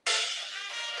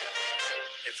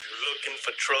If you're looking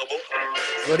for trouble.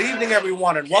 Good evening,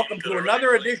 everyone, and welcome to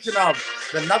another edition of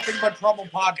the Nothing But Trouble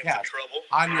podcast.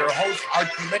 I'm your host,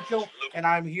 Archie Mitchell, and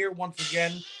I'm here once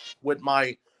again with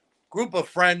my group of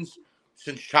friends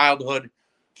since childhood.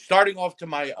 Starting off to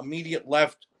my immediate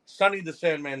left, Sonny the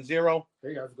Sandman Zero.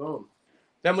 Hey, how's it going?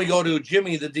 Then we go to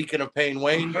Jimmy the Deacon of Pain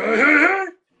Wayne.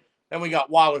 Then we got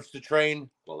Wallace the Train.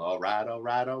 Well, all right.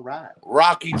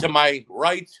 Rocky to my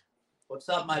right. What's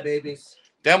up, my babies?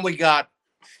 Then we got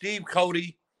Steve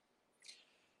Cody.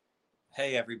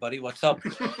 Hey, everybody. What's up?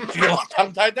 Did you get a little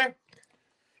tongue-tied there?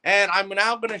 And I'm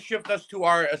now going to shift us to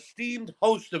our esteemed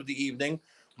host of the evening,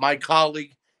 my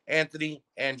colleague, Anthony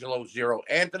Angelo Zero.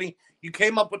 Anthony, you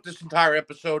came up with this entire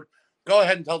episode. Go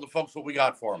ahead and tell the folks what we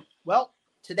got for them. Well,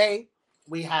 today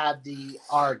we have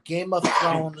our Game of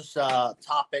Thrones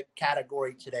topic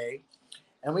category today.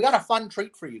 And we got a fun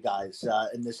treat for you guys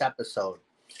in this episode.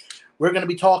 We're going to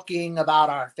be talking about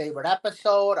our favorite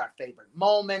episode, our favorite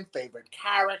moment, favorite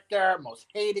character, most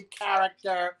hated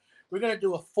character. We're going to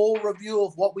do a full review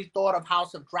of what we thought of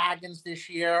House of Dragons this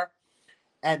year.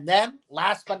 And then,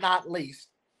 last but not least,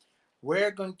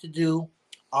 we're going to do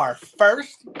our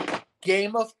first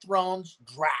Game of Thrones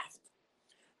draft.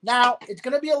 Now, it's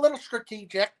going to be a little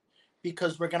strategic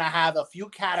because we're going to have a few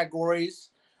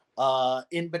categories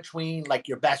in between, like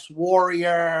your best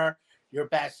warrior, your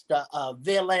best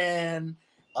villain,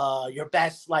 your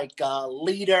best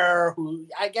leader, who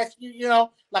I guess you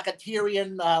know, like a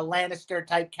Tyrion Lannister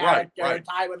type character, right.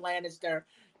 Tywin Lannister,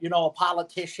 a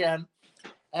politician,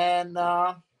 and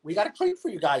we got a treat for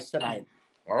you guys tonight.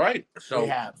 All right, so we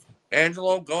have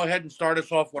Angelo, go ahead and start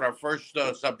us off with our first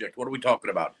subject. What are we talking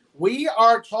about? We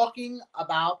are talking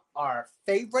about our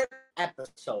favorite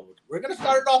episode. We're going to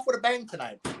start it off with a bang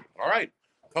tonight. All right,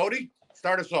 Cody,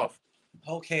 start us off.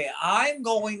 Okay, I'm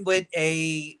going with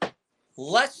a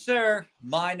lesser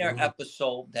minor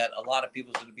episode that a lot of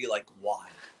people are going to be like, why?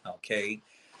 Okay,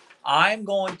 I'm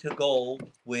going to go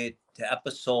with the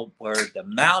episode where the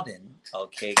Mountain,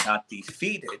 got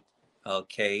defeated,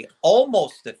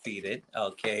 almost defeated,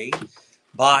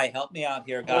 by, help me out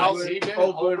here, guys.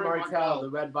 Oberyn Martell, the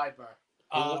Red Viper.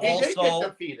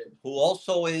 Who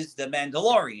also is the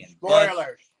Mandalorian.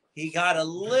 Spoilers. He got a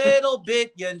little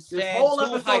bit, you understand, too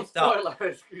hyped up.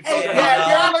 Hey,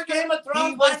 you're on Game of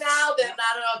Thrones by now. Then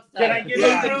Can I give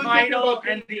you the title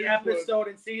and the episode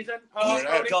and season?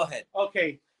 Go ahead.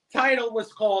 Okay. Title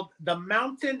was called The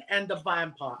Mountain and the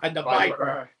Vampire and the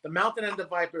Viper. The Mountain and the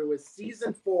Viper was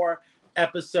season 4,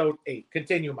 episode 8.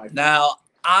 Continue, my friend. Now,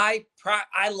 I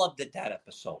loved that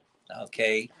episode.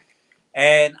 Okay.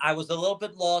 And I was a little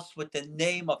bit lost with the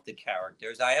name of the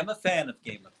characters. I am a fan of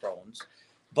Game of Thrones.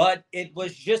 But it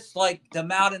was just like the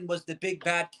Mountain was the big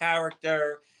bad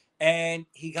character, and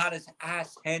he got his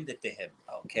ass handed to him,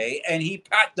 And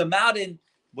the Mountain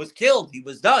was killed. He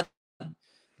was done.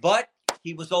 But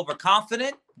he was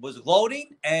overconfident, was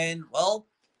gloating, and, well,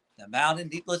 the Mountain,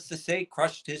 needless to say,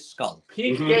 crushed his skull.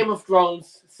 Peak Game of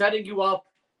Thrones, setting you up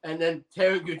and then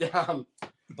tearing you down.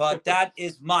 But that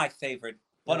is my favorite,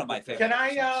 one of my favorites. Can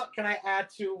I add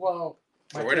to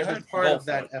my favorite part of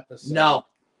that episode?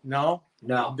 No.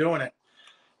 I'm doing it.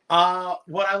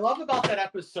 What I love about that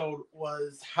episode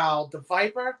was how the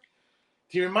Viper.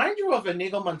 Do you remind you of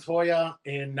Inigo Montoya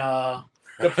in The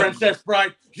Princess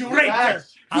Bride? You raped her.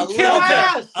 You killed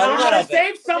her. I'm gonna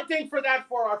save something for that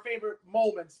for our favorite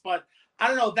moments, but I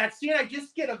don't know that scene. I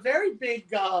just get a very big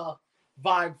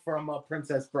vibe from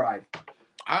Princess Bride.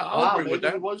 I'll agree with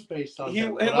that. It was based on.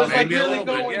 It was like really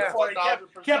going for it.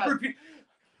 Kept repeating.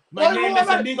 My name is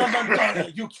Inigo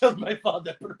Montoya. You killed my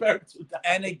father. Prepare to die.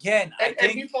 And again, and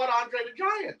he fought Andre the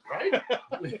Giant,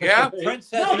 right? Yeah.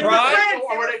 Princess Bride.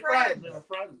 Were they friends? They were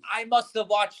friends. I must have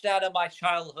watched that in my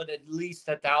childhood at least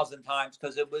 1,000 times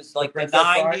because it was like the 90s.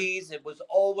 Bride? It was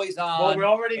always on. Well, we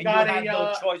already got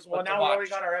no choice but now to we already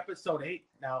watch. got our episode 8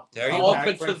 now. There you go.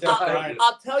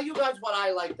 I'll tell you guys what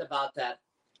I liked about that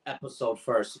episode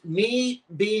first. Me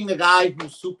being a guy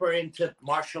who's super into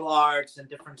martial arts and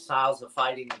different styles of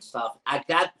fighting and stuff, at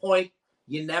that point,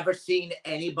 you never seen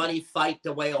anybody fight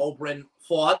the way Oberyn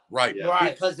fought. Right.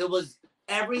 Because it was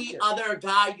every other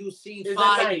guy you see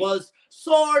fight was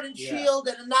sword and shield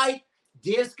and a knight.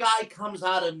 This guy comes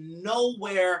out of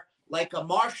nowhere like a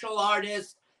martial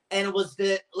artist, and it was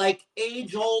the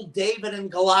age-old David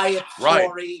and Goliath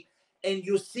story. And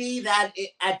you see that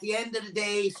at the end of the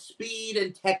day, speed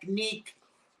and technique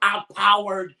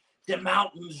outpowered the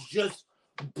Mountain's just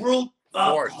brute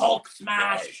Hulk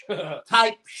smash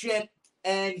type shit.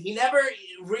 And he never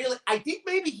really, I think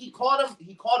maybe he caught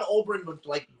Oberyn with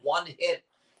like one hit.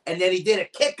 and then he did a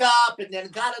kick up, and then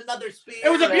got another spear. It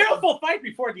was a beautiful fight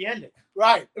before the ending.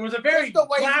 Right. It was a very Just the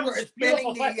way he was glamorous, spinning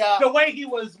beautiful the, fight. The way he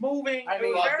was moving. I It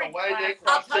mean, was like very the way they classic.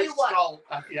 I'll crushed tell his you what. skull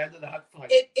at the end of that fight.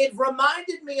 It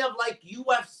reminded me of like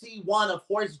UFC 1 of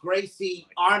Horace Gracie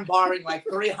arm barring like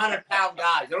 300-pound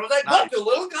guys. It was like, Nice. look, the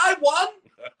little guy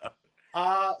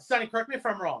won. Sonny, correct me if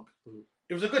I'm wrong.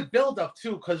 It was a good build-up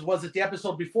too, because was it the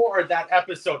episode before or that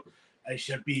episode? I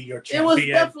should be your It champion. was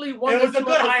definitely one. It was a of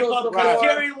good hype up because before.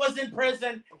 Tyrion was in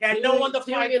prison. He had no one to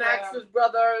fight. Tyrion asked his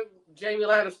brother, Jamie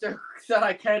Lannister, said,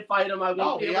 "I can't fight him. I No,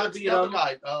 won't be he able to asked beat the other him."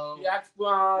 guy. He asked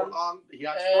Braun. He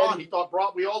asked And Braun. He thought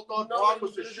Braun. We all thought no Braun one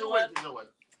was the to do shoe-in it. to do it.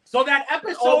 So that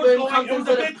episode Owen going, comes it was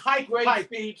into a the big hype great hype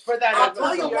speech. for that I'll episode.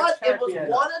 tell you You're what, it was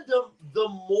champion. one of the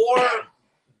more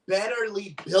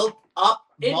betterly built up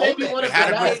It may moments. be one of It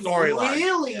had the a good best. storyline.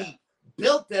 Really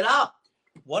built it up.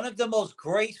 One of the most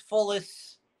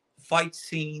gracefulest fight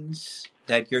scenes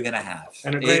that you're gonna have.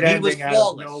 And a great he was ending out of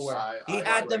flawless. nowhere. He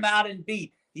had them out and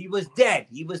beat. He was dead.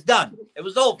 He was done. It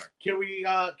was over. Can we?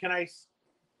 Can I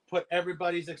put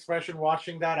everybody's expression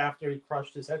watching that after he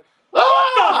crushed his head?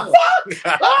 Ah!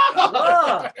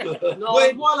 Ah, no, Wait.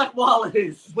 it's more like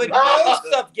Wallace. With most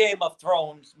of Game of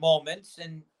Thrones moments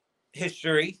in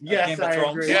history, of Yes, Game of I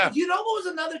Thrones. agree. Yeah. You know what was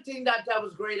another thing that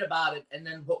was great about it, and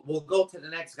then we'll go to the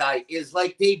next guy, is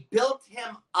like they built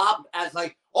him up as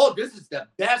like, oh, this is the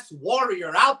best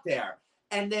warrior out there.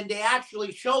 And then they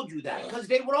actually showed you that. Because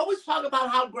they would always talk about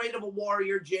how great of a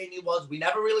warrior Jamie was. We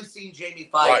never really seen Jamie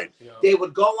fight. Right. They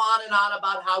would go on and on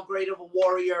about how great of a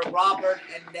warrior Robert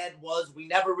and Ned was. We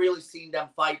never really seen them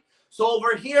fight. So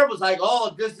over here was like,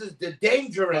 oh, this is the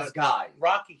dangerous guy.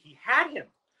 Rocky, he had him.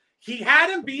 He had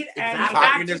him beat, and he Exactly.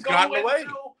 had He to just got in the go way.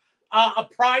 into a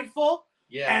prideful,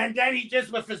 Yeah. and then he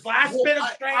just, with his last Well, bit of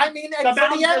strength, I mean, the and for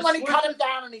mountain the end, just when he cut switched. him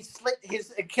down and he slit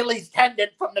his Achilles tendon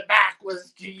from the back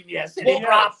was genius. And he Well,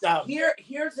 dropped him.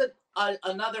 Here's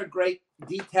another great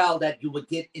detail that you would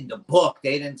get in the book.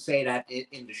 They didn't say that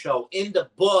in the show. In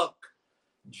the book,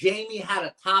 Jamie had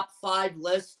a top 5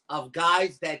 list of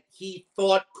guys that he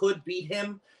thought could beat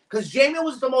him. Because Jamie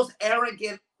was the most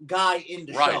arrogant guy in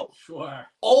the Right. show. Sure.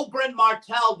 Oberyn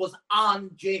Martell was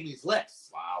on Jamie's list.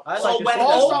 Wow. I So like when to see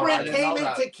that. I Oberyn didn't came know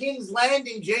that. into King's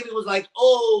Landing, Jamie was like,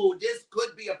 oh, this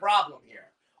could be a problem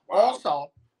here.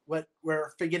 Also, what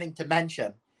we're forgetting to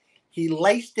mention, he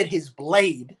laced his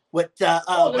blade with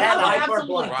Oh, the venom. guy Viper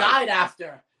absolutely blood. died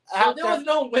after. So After- there was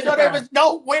no winner. So there was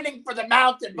no winning for the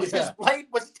mountain because Yeah. his blade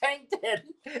was tainted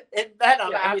in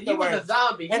venom Yeah, I mean, he was a afterwards.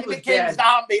 zombie. He And he was became dead.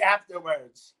 zombie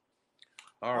afterwards.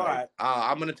 All right.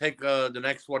 I'm going to take the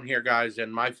next one here, guys.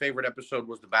 And my favorite episode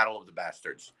was the Battle of the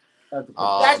Bastards. That's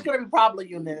Um, going to be probably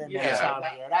unanimous yeah. on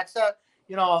here. That's a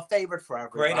favorite for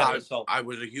everybody. Great episode. I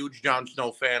was a huge Jon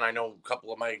Snow fan. I know a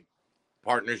couple of my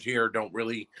partners here don't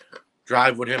really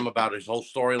drive with him about his whole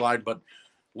storyline, but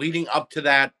leading up to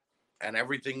that and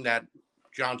everything that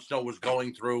Jon Snow was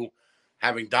going through,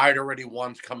 having died already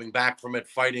once, coming back from it,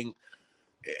 fighting,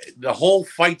 the whole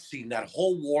fight scene, that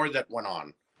whole war that went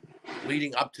on,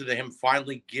 leading up to him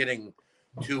finally getting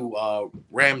to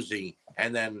Ramsay,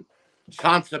 and then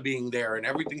Sansa being there and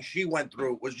everything she went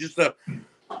through was just it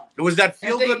was that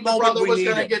And feel-good the moment brother we was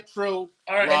going to needed. get through.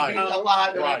 All right. Right. And be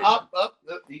alive. Right. Up.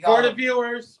 He got For the him.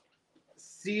 viewers,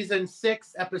 season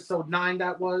 6, episode 9,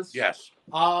 that was. Yes.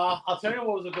 I'll tell you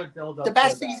what was a good build-up. The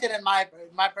best for that. season in my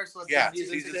personal Yeah, opinion.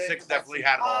 season 6 definitely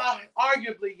had it all.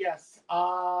 Arguably, yes.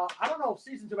 I don't know if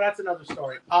season 2, but that's another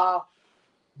story.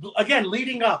 Again,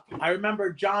 leading up, I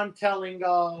remember John telling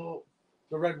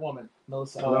the red woman,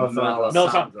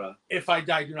 Melisandre, if I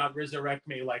die, do not resurrect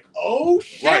me. Like, oh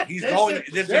shit! Right, he's going-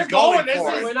 this they're is going This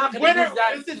for is it. We're not gonna winner. use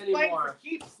that This is playing anymore. for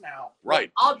keeps now.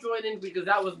 Right. I'll join in because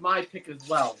that was my pick as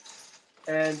well.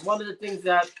 And one of the things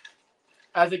that,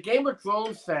 as a Game of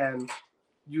Thrones fan,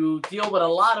 you deal with a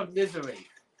lot of misery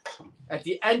at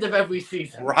the end of every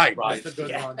season. Right. That's a good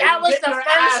Yeah. one. That was Get the your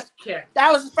first- ass kicked.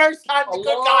 That was the first time A the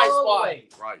good guys long won. way.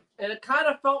 Right. And it kind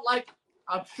of felt like,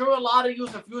 I'm sure a lot of you,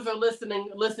 if you are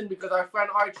listen because our friend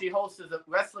Archie hosts a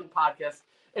wrestling podcast.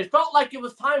 It felt like it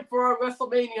was time for a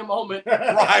WrestleMania moment.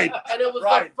 Right. And it was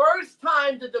Right. the first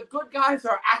time that the good guys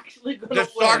are actually going The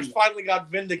to win. Starks finally got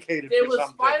vindicated It for was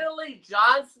something. finally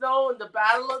Jon Snow and the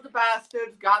Battle of the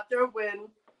Bastards got their win.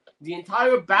 The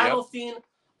entire battle scene,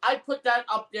 I put that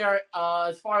up there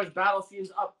as far as battle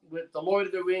scenes up with the Lord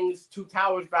of the Rings, Two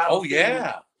Towers battle Oh, scene,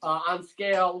 yeah. on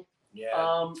scale.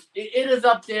 Yeah. It is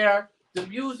up there. The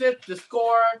music, the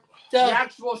score, the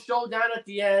actual showdown at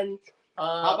the end.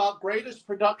 How about greatest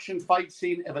production fight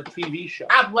scene of a TV show?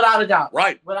 Without a doubt.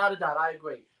 Right. Without a doubt, I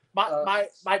agree. My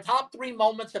top 3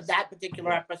 moments of that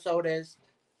particular episode is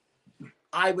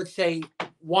I would say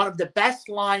one of the best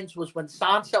lines was when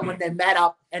Sansa, when they met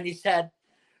up, and he said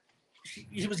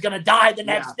she was going to die the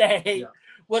next day,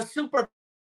 was super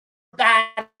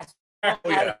bad. Oh,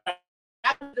 yeah.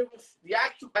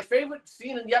 My favorite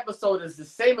scene in the episode is the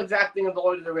same exact thing as The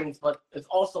Lord of the Rings, but it's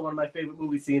also one of my favorite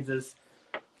movie scenes. Is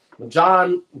when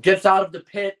Jon gets out of the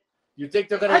pit. You think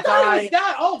they're gonna die?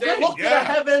 They look to the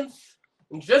heavens,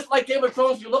 and just like Game of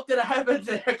Thrones, you look to the heavens,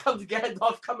 and here comes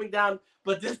Gandalf coming down.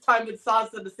 But this time it's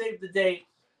Sansa to save the day.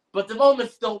 But the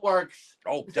moment still works.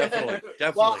 Oh, definitely.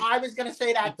 Well, I was going to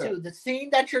say that too. The scene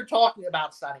that you're talking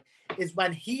about, Sonny, is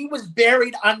when he was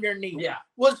buried underneath. Yeah.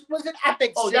 Was an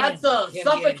epic scene. That's a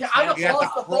suffocation. I have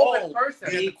lost the whole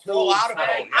person. He had to crawl out of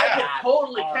it. I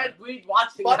totally can't breathe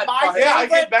watching that. I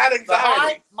get bad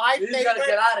anxiety. My favorite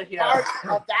get out of here. part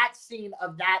of that scene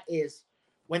is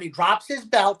when he drops his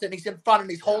belt and he's in front and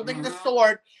he's holding the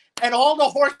sword and all the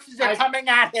horses are coming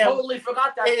at him. Totally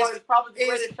forgot that part. It's probably the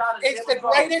greatest shot. It's the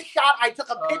greatest shot. I took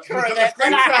a picture of it.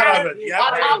 On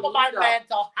top of my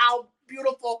mantle. How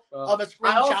beautiful of a screenshot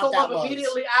that was. I also love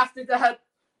immediately after that,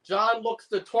 Jon looks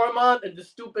to Tormund and the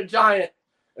stupid giant,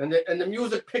 and the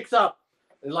music picks up.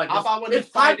 And like, how about when it's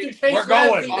time to change? We're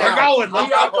going. How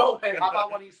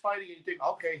about when he's fighting and you think,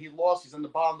 okay, he lost, he's in the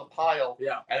bottom of the pile.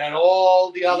 Yeah. And then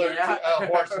all the other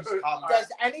horses come. Does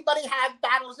anybody have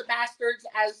Battles of Bastards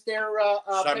as their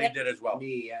Sonny did as well.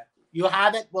 Me, yeah. You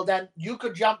have it? Well, then you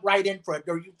could jump right in for it.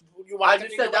 Or you want I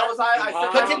just said that was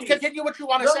I said continue what you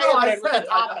want to say. I with said the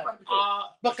topic.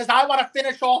 Because I want to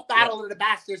finish off Battle of the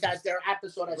Bastards as their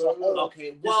episode as a whole.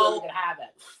 Okay, well, so we can have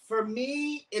it. For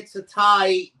me, it's a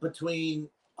tie between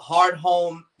Hard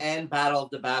Home and Battle of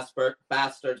the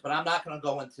Bastards, but I'm not going to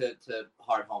go into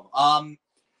Hard Home.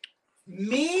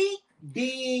 Me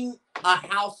being a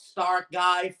House Stark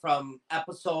guy from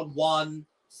episode 1,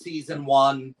 season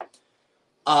 1,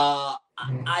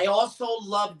 I also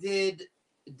loved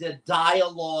the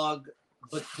dialogue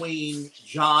between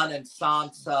Jon and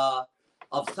Sansa,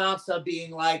 of Sansa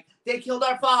being like, they killed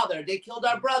our father, they killed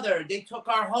our brother, they took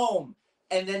our home.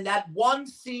 And then that one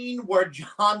scene where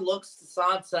Jon looks to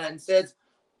Sansa and says,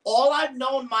 all I've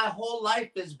known my whole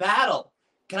life is battle.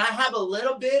 Can I have a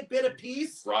little bit of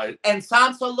peace? Right. And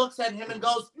Sansa looks at him and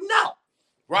goes, no.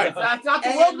 Right. That's not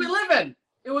the world we live in.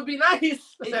 It would be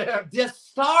nice. The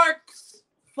Starks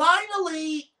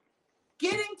finally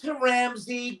getting to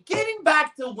Ramsay, getting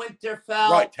back to Winterfell.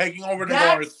 Right, taking over the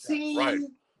that North. Scene right.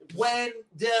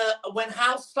 when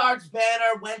House Stark's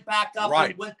banner went back up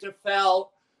in Winterfell,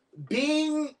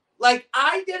 being like,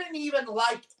 I didn't even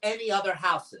like any other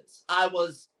houses. I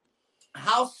was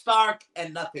House Stark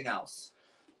and nothing else.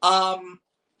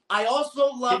 I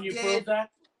also loved Can you prove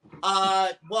that?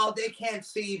 Well, they can't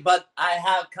see, but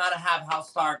I kind of have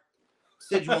House Stark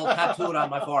sigil tattooed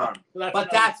on my forearm. But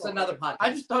that's another podcast.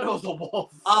 I just thought it was a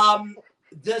wolf.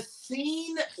 The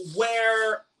scene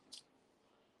where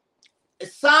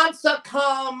Sansa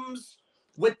comes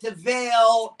with the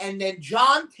veil, and then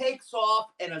Jon takes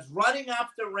off and is running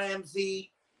after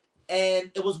Ramsay,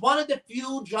 and it was one of the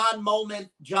few Jon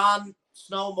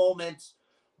Snow moments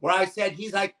where I said,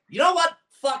 he's like, you know what?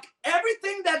 Fuck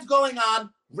everything that's going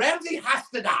on. Ramsay has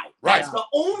to die. Right. That's the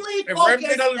only If focus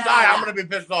Ramsay doesn't die, I'm going to be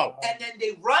pissed off. And then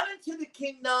they run into the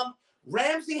kingdom.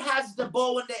 Ramsay has the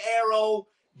bow and the arrow.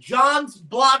 Jon's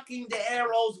blocking the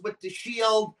arrows with the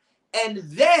shield. And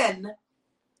then,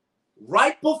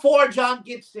 right before Jon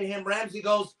gets to him, Ramsay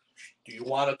goes, do you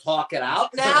want to talk it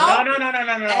out now? No.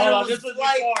 And Hold on. it This was was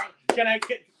like- before.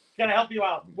 Can I help you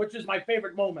out? Which is my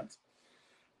favorite moment.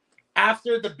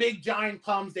 After the big giant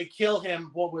comes, they kill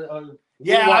him. What was?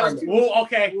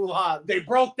 Okay. They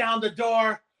broke down the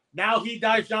door. Now he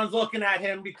dies. Jon's looking at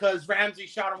him because Ramsay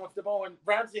shot him with the bow, and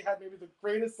Ramsay had maybe the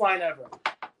greatest line ever.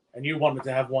 And you wanted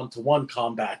to have one-to-one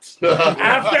combat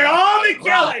after all the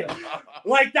killing.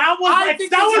 Like that was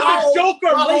a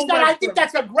Joker moment. I think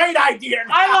that's a great idea.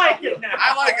 I like it now.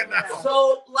 I like it now.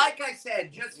 So, like I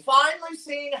said, just finally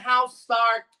seeing House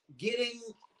Stark getting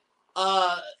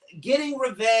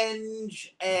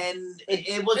revenge, and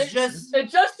it was just.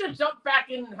 And just to jump back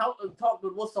in and help talk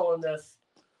with Whistle on this.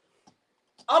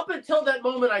 Up until that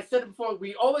moment, I said it before,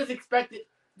 we always expected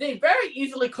they very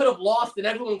easily could have lost and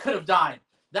everyone could have died.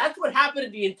 That's what happened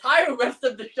in the entire rest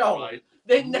of the show. Right.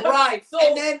 They never. Right. So,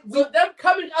 And then so them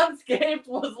coming unscathed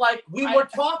was like We were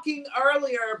talking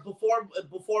earlier before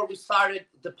we started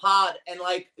the pod, and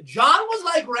like Jon was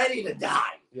like ready to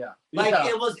die. Yeah. Like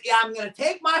it was, I'm gonna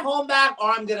take my home back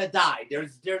or I'm gonna die.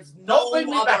 There's no Don't bring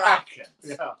me other back. options.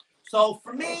 Yeah. So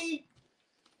for me,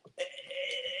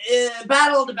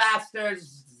 Battle of the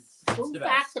Bastards. Fun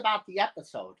facts about the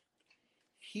episode.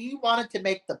 he wanted to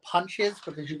make the punches,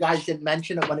 because you guys didn't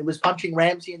mention it, when he was punching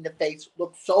Ramsey in the face,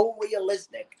 look so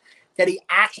realistic that he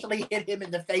actually hit him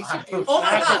in the face. Oh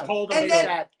my God. Told him And he then-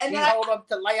 said, And he then told him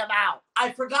to lay him out.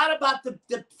 I forgot about the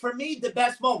for me the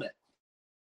best moment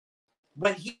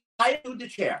when he threw the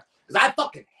chair, because I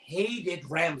fucking hated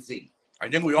Ramsey. I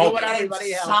think we all You and do. I- And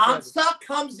Everybody else Sansa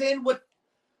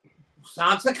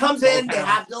comes in. They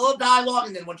have the little dialogue,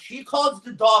 and then when she calls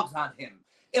the dogs on him,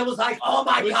 it was like, oh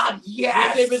my God,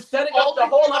 yes. They've been setting up the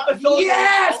whole episode.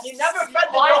 Yes! He never fed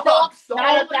the My dogs.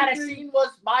 dogs, that scene was,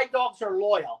 my dogs are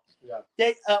loyal. Yeah.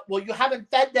 They well, you haven't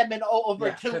fed them in over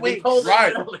 2 weeks.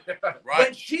 Right. When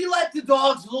Right. she let the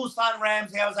dogs loose on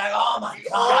Ramsey, I was like, oh my The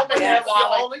God. only- yeah, the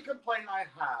Wally. only complaint I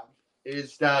have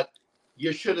is that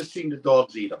you should have seen the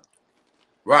dogs eat them.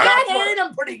 Right. That ate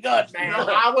him pretty good, man.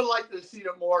 I would like to see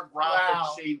a more graphic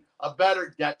Wow. scene, a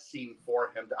better death scene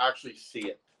for him to actually see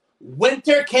it.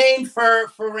 Winter came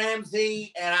for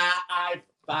Ramsey, and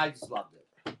I just loved it.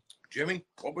 Jimmy,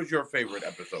 what was your favorite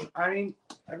episode? I mean,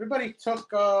 everybody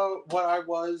took what I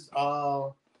was,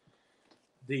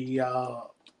 the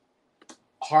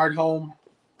Hard Home,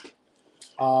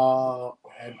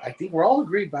 and I think we're all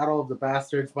agreed Battle of the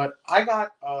Bastards, but I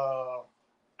got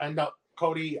and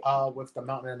Cody with the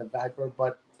Mountain and the Viper.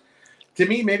 But to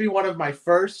me, maybe one of my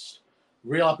first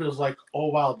real episodes, like, oh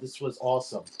wow, this was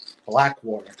awesome.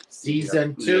 Blackwater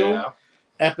season 2, Yeah.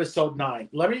 episode 9.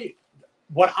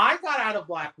 What I got out of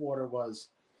Blackwater was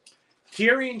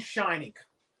Tyrion shining,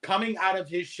 coming out of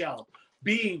his shell,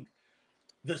 being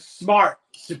the smart,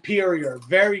 superior,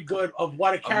 very good of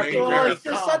what a character Amazing. Oh, can it's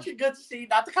just become. such a good scene.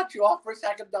 Not to cut you off for a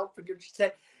second, don't forget what you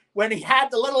said. When he had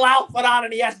the little outfit on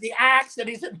and he has the axe and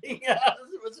he's in the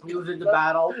He was in the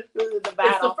battle. It's the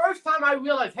battle. first time I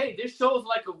realized, hey, this show's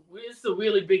like this is a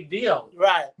really big deal.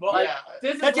 Right. Like, Yeah.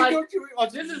 this is But you like do-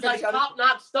 this is like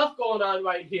top-notch stuff going on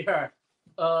right here.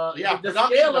 Yeah, the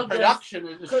production, scale the of this. production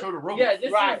is through the roof. Yeah,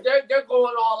 this Right. is they're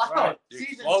going all out. Right. The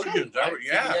Season explosions, 2, every- To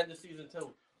the yeah. end of season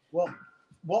 2. Well,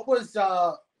 what was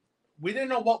we didn't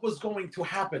know what was going to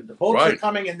happen. The boats Right. are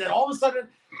coming, and then all of a sudden,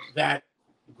 that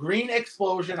green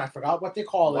explosion, I forgot what they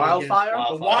call it. Wildfire? Again.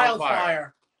 The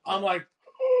wildfire. I'm like,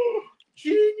 oh,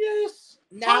 genius.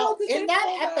 Now, How did in they that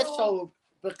pull that off? episode,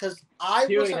 because I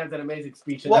Tyrion wasn't, has an amazing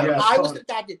speech in well, that I episode. wasn't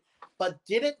that, but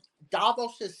didn't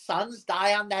Davos' sons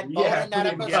die on that boat Yeah, in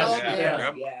that pretty episode? much,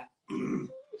 yeah. Yeah.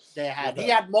 They had. He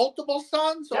had multiple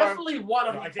sons, or Definitely one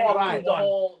of I them think talking right. the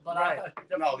whole. But Right.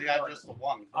 No, yeah, just the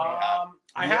one. I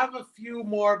have a few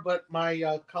more, but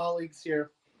my colleagues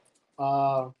here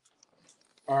are.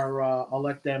 I'll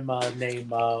let them name.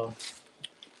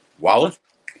 Wallace?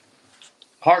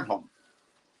 Hard Home.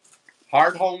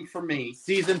 Hard Home for me.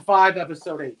 Season 5,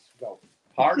 episode 8. Go.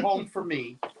 Hard Home for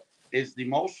me is the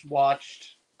most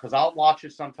watched, because I'll watch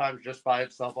it sometimes just by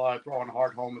itself. I throw on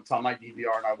Hard Home, it's on my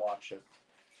DVR, and I watch it.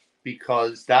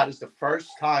 Because that is the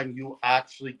first time you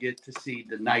actually get to see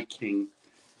the Night King.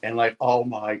 And like, oh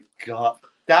my God.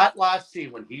 That last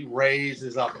scene when he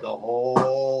raises up the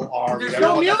whole army. There's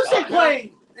no everyone music dies.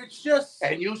 playing. It's just.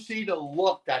 And you see the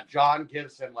look that John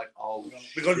gives him, like, oh,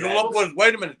 Because the shit. look was,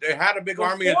 wait a minute, they had a big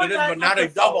army as Before it is, that but now they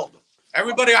episode- doubled.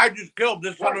 Everybody I just killed,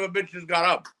 this son of a bitch just got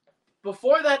up.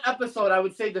 Before that episode, I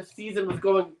would say the season was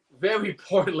going very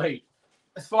poorly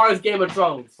as far as Game of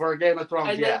Thrones. For a Game of Thrones,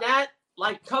 And yeah. then that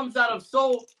like comes out of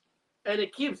soul, and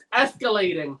it keeps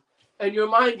escalating, and your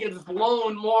mind gets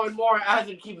blown more and more as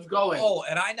it keeps going. Oh,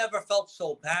 and I never felt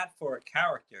so bad for a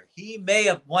character. He may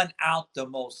have went out the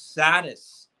most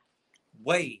saddest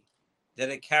way that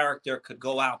a character could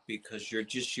go out, because you're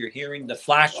hearing the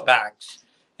flashbacks,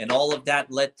 and all of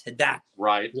that led to that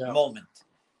Right. Yeah. moment.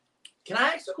 Can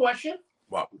I ask a question?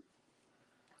 What?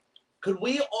 Could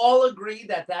we all agree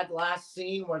that last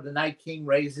scene where the Night King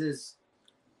raises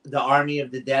the army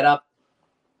of the dead up,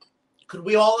 could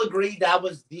we all agree that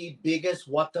was the biggest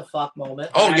what the fuck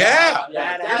moment? Oh, yeah.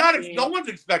 That No one's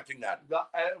expecting that.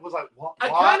 It was like, what? I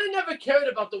kind of never cared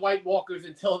about the White Walkers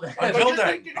until then. Until you're then.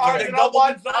 thinking, Because all right, they you know doubled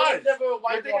what? in I size. was never a You're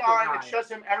White thinking, Walker all right, guy. it's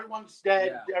just him. Everyone's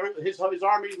dead. His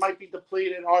army might be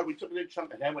depleted. All right, we took a big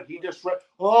chunk. And then when he just,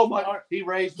 oh my, he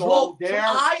raised all So there.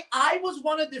 I was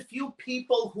one of the few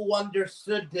people who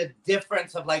understood the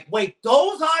difference of like, wait,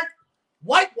 those aren't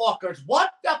White Walkers.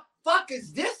 What the fuck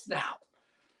is this now?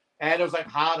 And it was like,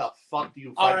 how the fuck do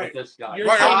you All fight right. with this guy? You're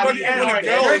Right, saying everybody- the end- everybody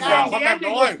you're knows saying now. the Come back ending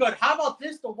to was life. good. How about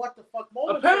this? The what the fuck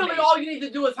moment? Apparently, for me? all you need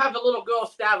to do is have a little girl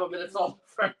stab him, and it's all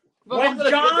over. When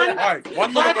John- All right,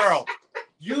 one little girl.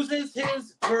 uses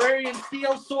his Valyrian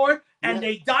steel sword, and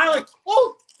they die like,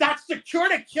 oh, that's secure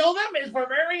to kill them is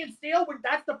Bavarian steel.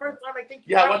 That's the first time I think.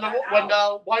 Yeah, when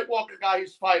the White Walker guy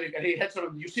is fighting and he hits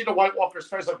him, you see the White Walker's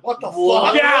face like, what the Whoa.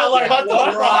 fuck? Yeah, like, what the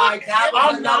what? fuck? Right, that was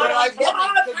I'm another not like,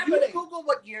 on Could you Google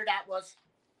what year that was?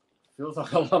 Feels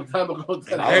like a long time ago.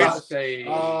 I Hey. want to say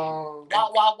While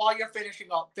you're finish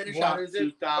What up. is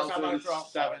it?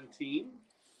 2017.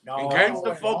 No, In case the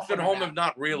no, folks at no, home no. have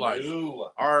not realized,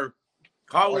 No. our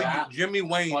colleague Yeah. Jimmy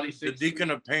Wayne, the 2016. Deacon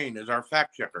of Pain, is our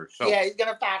fact checker. So Yeah, he's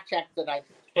gonna fact check tonight.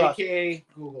 AKA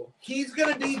Google. He's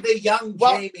gonna be the young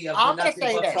Well, Jamie of I'm the gonna Nothing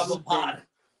say But this. Trouble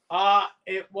pod.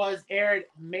 It was aired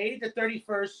May the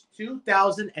 31st,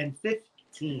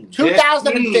 2015.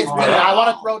 2015. Wow. I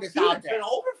want to throw this Dude, out it's there. been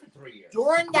over for 3 years.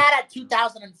 During that at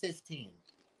 2015,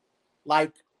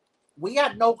 like we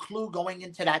had no clue going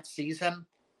into that season.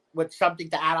 With something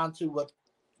to add on to what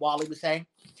Wally was saying,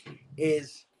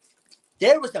 is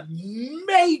there was a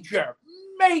major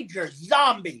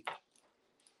zombie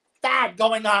fad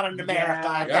going on in America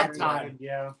at that time.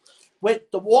 Yeah. With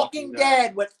The Walking Walking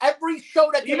Dead, with every show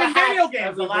that you Even had. video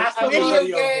games. The last Video one.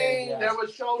 game. Yeah. There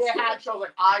was shows, They had- shows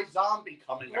like iZombie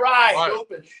coming out. Right.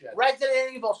 Stupid shit.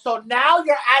 Resident Evil. So now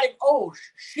you're adding,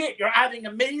 shit, you're adding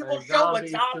a medieval And show with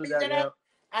zombies to zombies that, in yeah. it.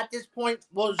 At this point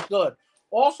was good.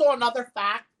 Also, another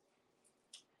fact,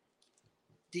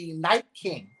 the Night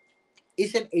King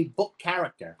isn't a book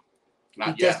character.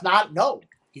 Not He yet. does not know.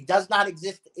 He does not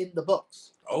exist in the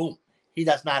books. oh, He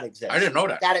does not exist. I didn't know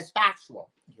that. That is factual.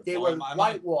 They were blowing my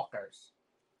White Walkers.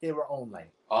 They were only.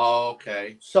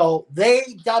 Okay. So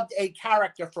they dubbed a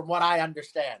character, from what I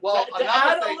understand. Well, To add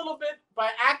another a thing. little bit, by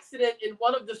accident, in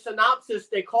one of the synopsis,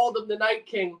 they called him the Night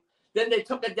King. Then they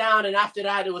took it down, and after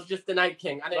that, it was just the Night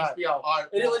King on Right. HBO. All right,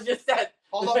 And it was just that.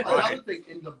 Although another thing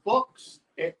in the books,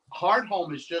 Hard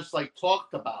Home is just like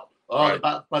talked about, Right.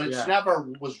 but it's Yeah. never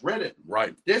was written.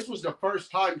 Right. This was the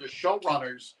first time the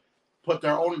showrunners put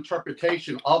their own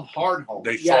interpretation of Hard Home.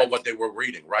 They saw Yes. what they were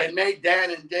reading. Right. It made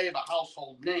Dan and Dave a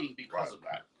household name because of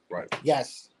that. Right.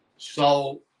 Yes.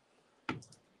 So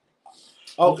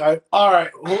Okay. All right.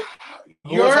 Who is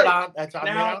You're- it on? That's on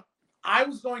now- now? I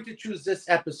was going to choose this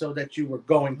episode that you were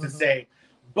going to Mhm. say,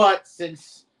 but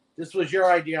since this was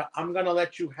your idea, I'm going to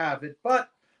let you have it. But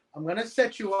I'm going to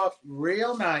set you up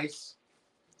real nice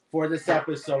for this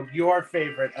episode, your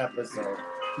favorite episode.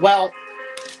 Well,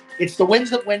 it's The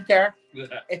Winds of Winter.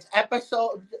 It's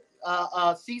episode,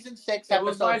 season 6, It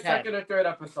was my episode 10. second or third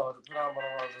episode. Phenomenal.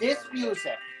 This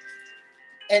music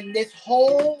and this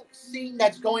whole scene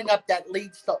that's going up that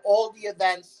leads to all the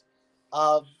events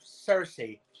of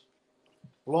Cersei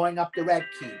blowing up the Red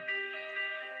Keep.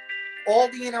 All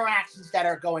the interactions that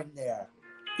are going there.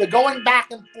 The going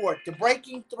back and forth, the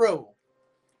breaking through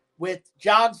with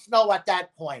Jon Snow at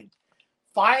that point.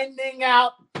 Finding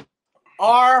out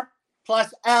R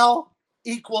plus L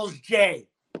equals J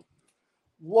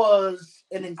was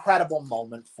an incredible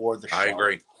moment for the show. I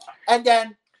agree. And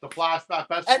then the flashback,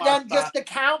 best and then flashback. just the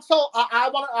council. I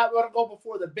want to go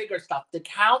before the bigger stuff. The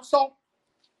council,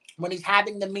 when he's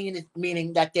having the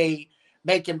meaning that they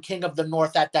make him king of the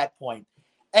North at that point,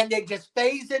 and they just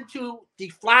phase into the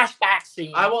flashback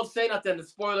scene. I won't say nothing. The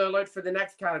spoiler alert for the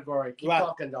next category. Keep Right.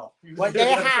 talking though. When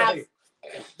they have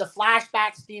the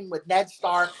flashback scene with Ned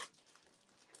Stark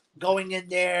going in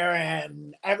there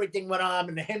and everything went on,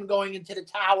 and him going into the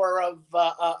tower of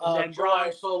And then Brian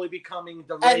Bran. slowly becoming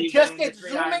the And Raven, just the it's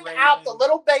three-eyed zooming out Raven. the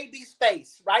little baby's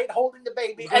face, right, holding the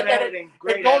baby, Good and then editing.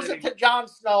 Great it goes editing. into Jon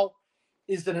Snow.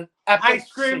 Is an epic I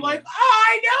scream scene. like, oh,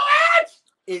 I knew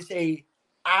it! Is a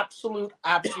absolute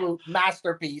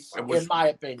masterpiece It was in my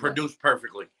opinion. Produced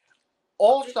perfectly.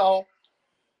 Also,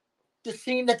 the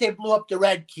scene that they blew up the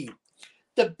Red Keep,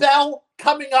 the bell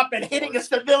coming up and hitting a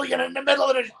civilian in the middle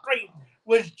of the street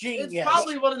was genius. It's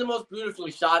probably one of the most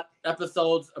beautifully shot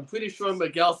episodes. I'm pretty sure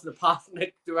Miguel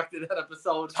Sapochnik directed that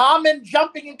episode. Tommen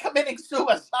jumping and committing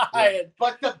suicide.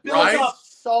 But the build Right? up,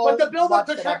 So But the build up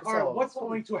much to that check, all right, episode. what's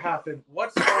going to happen?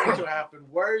 What's going to happen?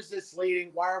 Where is this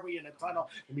leading? Why are we in a tunnel?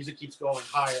 The music keeps going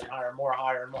higher and higher, more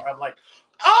higher and more. I'm like,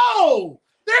 oh,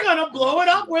 they're gonna blow it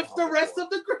up with the rest of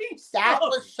the green That stuff.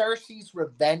 was Cersei's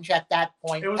revenge at that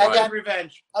point. It was And like then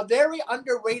revenge. a very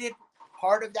underrated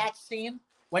part of that scene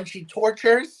when she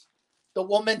tortures the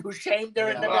woman who shamed her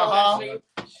in the middle Uh-huh. of the street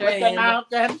with the Shame.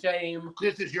 mountain. Shame.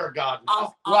 this is your god.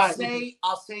 I'll Right.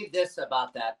 say this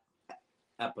about that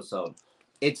episode.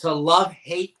 It's a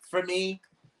love-hate for me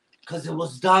because it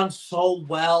was done so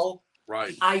well.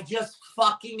 Right. I just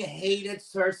fucking hated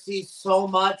Cersei so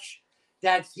much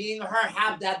that seeing her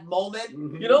have that moment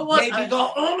You know what? made me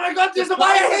go, "Oh my god, this is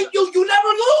why I hate you. You never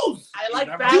lose. I like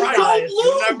never bad You right. guys. don't lose.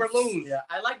 You never lose. Yeah,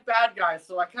 I like bad guys,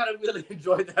 so I kind of really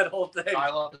enjoyed that whole thing. I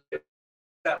love it.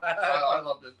 I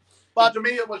loved it. But- But to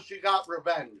me, it was she got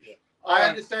revenge. I Alright.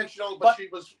 understand she don't, But- but she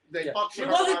was. They Yeah. fucked She with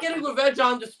her wasn't after- getting revenge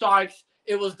on the Starks.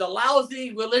 It was the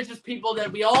lousy religious people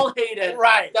that we all hated.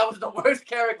 Right. That was the worst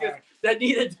characters Right. that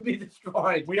needed to be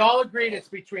destroyed. We all agreed it's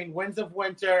between Winds of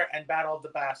Winter and Battle of the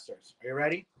Bastards. Are you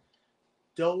ready?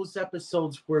 Those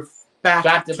episodes were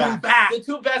back to back. The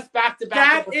two best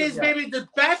back-to-back. That is maybe the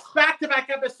best back-to-back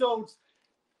episodes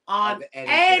on Of any-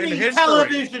 any In history.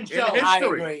 television In show. history. I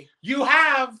agree. You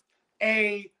have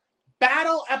a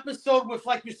battle episode with,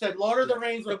 like you said, Lord of the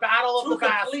Rings, with Battle of two the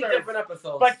complete Bastards. different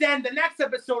episodes. But then the next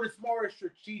episode is more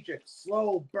strategic,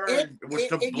 slow burn. It was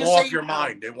to you blow off say- your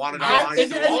mind. They wanted I- your mind. is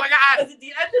to- it- Oh my God! At the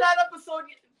end of that episode,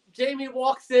 Jamie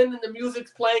walks in and the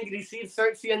music's playing and he sees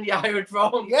Cersei and the Iron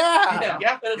Throne. Yeah.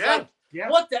 Yeah, And it's yeah. like, Yeah.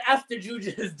 what the F did you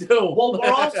just do? Well,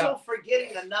 we're also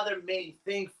forgetting another main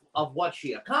thing of what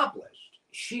she accomplished.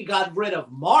 She got rid of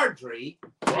Marjorie.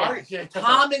 Right.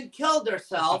 Tommen killed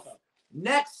herself.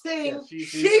 Next thing, Yeah,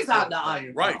 she's on the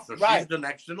Iron Right, Throne. so Right. she's the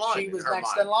next in line. She was her next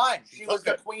mind. in line. She was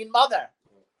the Okay. queen mother.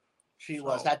 She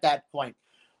was So- at that point.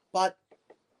 But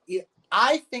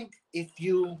I think if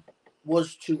you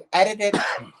was to edit it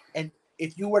and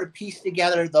if you were to piece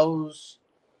together those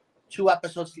two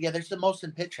episodes together, it's a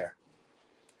motion picture.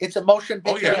 It's a motion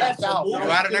Oh, picture yeah. in itself. You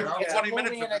add an Yeah. extra It's a 20 movie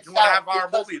minutes in of a itself 2.5-hour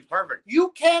because movie. It's perfect.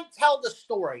 You can't tell the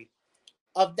story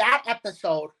of that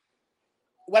episode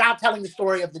without telling the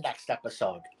story of the next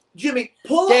episode. Jimmy,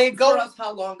 pull They up go- for us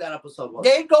how long that episode was.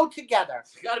 They go together.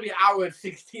 It's got to be an hour and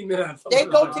 16 minutes. They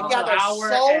go Something like together that. Hour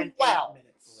so and 8 well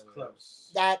minutes.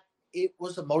 Close. that it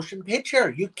was a motion picture.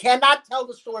 You cannot tell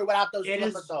the story without those It two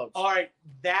is episodes. all right.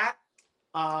 That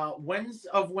Winds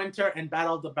of Winter and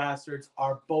Battle of the Bastards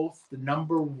are both the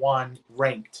 #1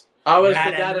 ranked. I would At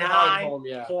put that a in hard home,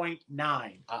 yeah.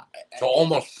 9.9. So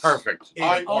almost perfect.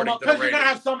 Because according to the you're gonna ratings.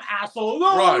 have some asshole.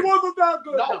 No, Right. it wasn't that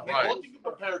good. No, No. Right. what are you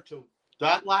compared to?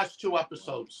 That last two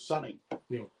episodes, Sunny.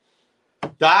 Yeah.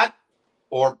 That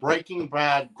or Breaking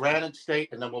Bad, Granite State,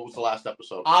 and then what was the last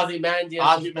episode? Ozymandias.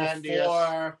 Ozymandias.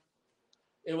 Before,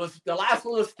 it was the last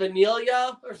one was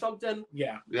Spinalia or something.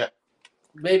 Yeah.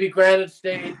 Maybe Granite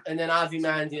State and then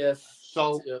Ozymandias.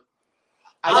 So Yeah.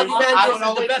 I don't Ozymandias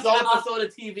know. is the best episode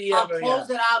of TV I'll ever. close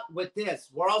it out with this.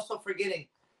 We're also forgetting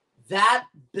that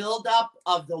buildup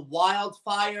of the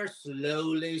wildfire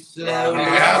slowly,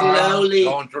 Yeah. slowly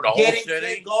Going through the whole getting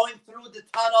city. going through the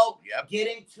tunnel, Yep.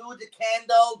 getting to the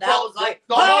candle. That Well, was like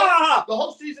the whole- ah! the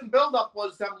whole season buildup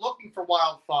was them looking for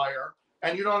wildfire,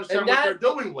 and you don't understand And what that- they're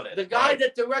doing with it. The guy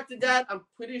that directed that, I'm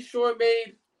pretty sure,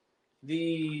 made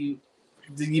the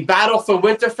Battle for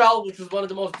Winterfell, which was one of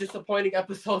the most disappointing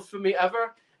episodes for me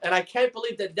ever. And I can't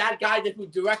believe that guy who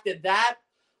directed that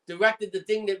directed the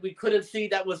thing that we couldn't see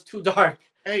that was too dark.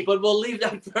 Hey, But we'll leave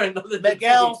that for another day.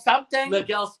 Miguel something.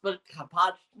 Miguel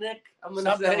Spapachnik, I'm gonna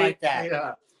Something say like that.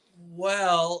 Yeah.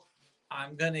 Well,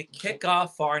 I'm going to kick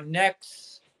off our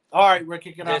next All right, we're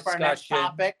kicking off our next Discussion.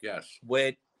 topic. Yes.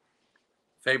 with,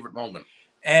 Favorite moment.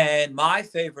 and my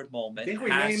favorite I moment think we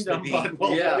has named to them, be. but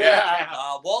we'll- Yeah.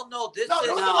 Well, no, this no, is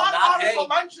there was a no, lot not of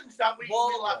honorable hey. mentions that we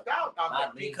Well, left out. On not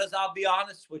that. me. because I'll be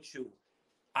honest with you,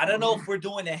 I don't know if we're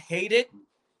doing a hate it.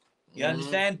 You Mhm.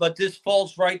 understand? But this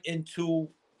falls right into.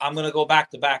 I'm gonna go back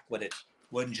to back with it.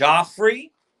 When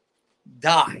Joffrey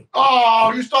died,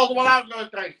 Oh, you stole the one I was going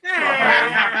to say.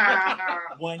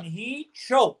 when he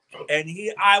choked, and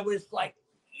I was like,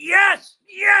 yes,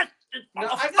 this No,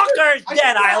 motherfucker is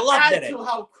dead. I loved add it. to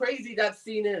how crazy that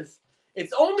scene is.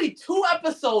 It's only 2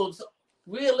 episodes,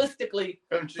 realistically,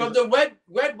 from the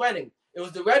Red Wedding. It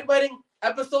was the Red Wedding,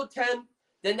 episode 10.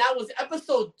 Then that was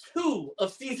episode 2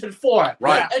 of season 4.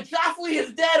 Right. And Joffrey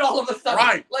is dead all of a sudden.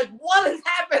 Right. Like, what is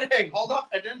happening? Hold up,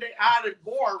 and then they added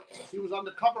more. He was on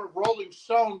the cover of Rolling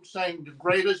Stone saying the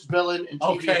greatest villain in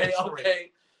TV Okay, history.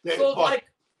 okay. They- So, but- like,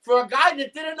 for a guy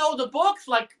that didn't know the books,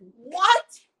 like,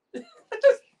 what?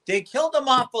 They killed him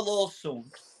off a little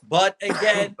soon, but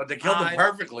again, But they killed him I-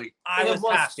 perfectly. I It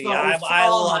was happy. so- I oh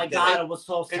my loved god, it. it was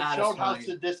so it showed how satisfying.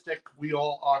 sadistic we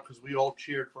all are because we all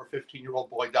cheered for a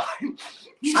 15-year-old boy dying.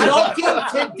 I don't give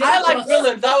a I like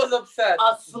villains. I was upset.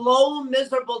 a slow,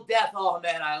 miserable death. Oh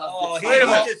man, I love Oh, it. he Wait a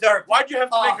minute. deserved. Why'd you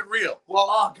have to Oh. make it real? Well,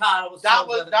 Oh god, it was that so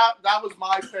was good. that was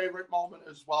my favorite moment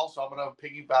as well. So I'm gonna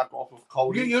piggyback off of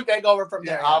Cody. You take over from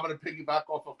Yeah, there. I'm gonna piggyback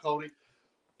off of Cody.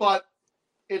 But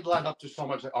it led up to so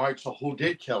much. All right, so who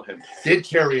did kill him? Did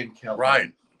Tyrion kill him?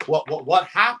 Right. What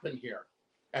happened here?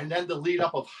 And then the lead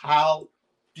up of how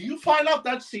do you find out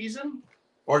that season?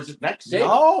 Or is it next season?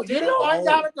 No, you They didn't don't- find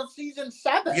out until season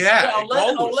 7. Yeah. it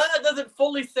Olena, goes. Olena doesn't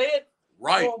fully say it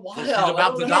Right. for a while. She's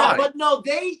about to Yeah, die. But no,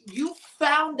 you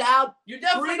found out You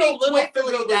definitely pretty know Littlefinger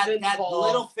quickly was that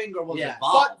involved. Littlefinger was Yeah.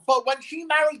 involved. But when she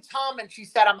married Tom and she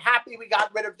said, "I'm happy we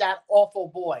got rid of that awful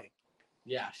boy,"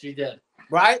 Yeah, she did.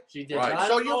 right? She did. Right. I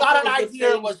So don't you know got if an it was the idea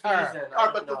it same was her. season. I All right,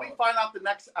 don't but did know. we find out the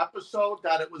next episode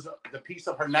that it was the piece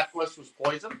of her necklace was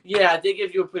poison? Yeah, they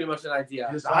give you pretty much an idea.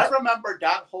 Because I remember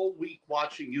that whole week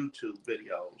watching YouTube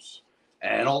videos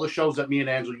and all the shows that me and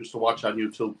Angela used to watch on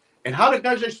YouTube. And how did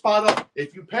guys spot up?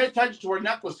 If you pay attention to her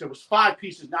necklace, there was 5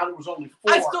 pieces. Now there was only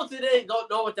 4. I still today don't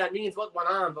know what that means, what went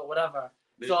on, but whatever.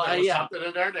 There So, was yeah. something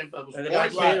in there that was And the guy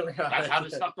poison. came- That's how they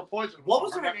stuck the poison. What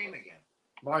was her name again?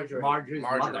 Marjorie. Marjorie's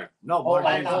Marjorie. mother. No,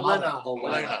 Marjorie's Marjorie's mother. mother.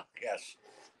 Elena, yes.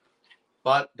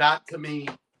 But that to me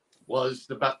was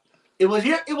the best. It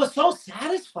was so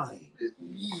satisfying.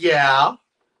 Yeah.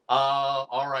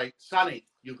 All right, Sonny,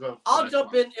 you go. I'll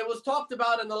jump in. It was talked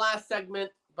about in the last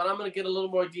segment, but I'm going to get a little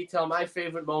more detail. My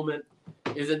favorite moment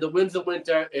is in the Winds of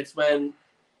Winter. It's when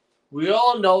we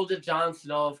all know that Jon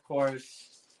Snow, of course,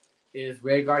 is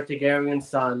Rhaegar Targaryen's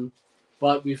son,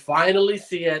 but we finally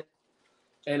see it,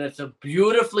 and it's a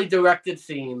beautifully directed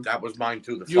scene. That was mine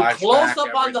too. The You flashback, close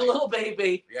up on the everything. little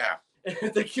baby, Yeah.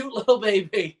 the cute little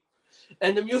baby,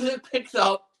 and the music picks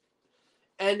up,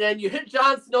 and then you hit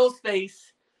Jon Snow's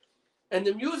face, and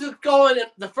the music's going,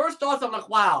 and the first thoughts, I'm like,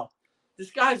 wow,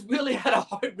 this guy's really had a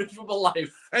hard, miserable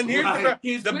life. And here's Right.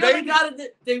 He's the really baby, got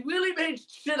it. They really made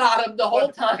shit out of him the whole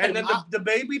time. and then the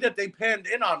baby that they panned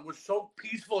in on was so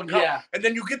peaceful and calm. Yeah. And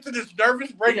then you get to this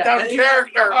nervous breakdown and he-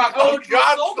 character. Oh, Oh, it's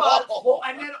Jon so much. Snow. Well,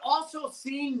 and then also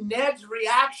seeing Ned's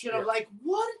reaction of like,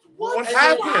 what's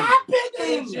happened? And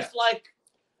happening? it's just like,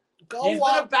 Go he's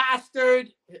been a up.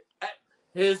 bastard.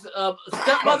 His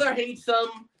stepmother hates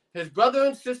him. His brother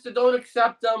and sister don't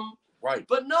accept him. Right.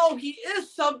 But no, he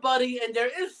is somebody, and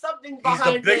there is something He's the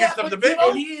behind biggest it. of the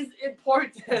And big. he is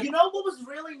important. You know what was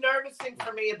really nervousing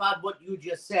for me about what you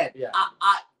just said? Yeah.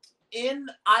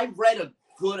 I read a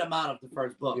good amount of the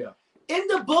first book. Yeah. In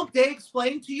the book, they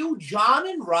explained to you John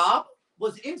and Rob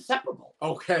was inseparable.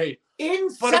 Okay.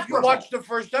 Inseparable. But if you watch the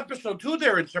first episode too,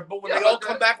 they're inseparable. When Yeah, they all but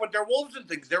come back with their wolves and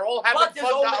things, they're all having But there's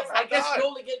fun. only, down I guess front. you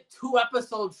only get 2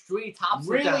 episodes, 3 tops.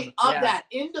 with really them. of Yeah. that.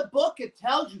 In the book, it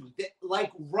tells you that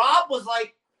like Rob was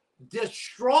like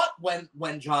distraught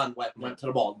when John went to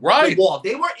the ball. Right. The wall.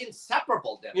 They were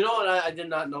inseparable then. You know what? I did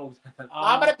not know that.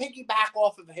 I'm gonna piggyback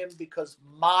off of him because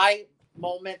my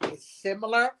moment is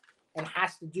similar and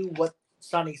has to do what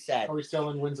Sonny said. Are we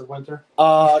still in Winds of Winter?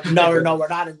 No, we're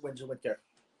not in Winds of Winter.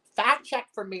 Fact check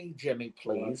for me, Jimmy,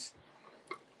 please.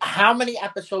 How many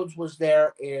episodes was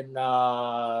there in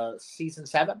season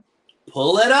 7?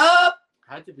 Pull it up.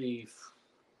 Had to be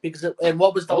Because and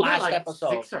what was the only last like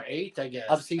episode 6 or 8, I guess.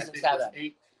 of I season think it was 7?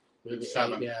 8. Maybe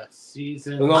 7. Yeah.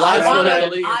 Season. And the last one, I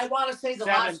believe. I want to say the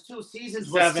 7. last 2 seasons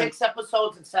was 7. 6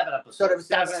 episodes and 7 episodes. So there was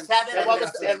 7. Seven And what and was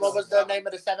six. and what was the name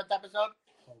of the 7th episode?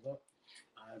 Hold up.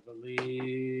 I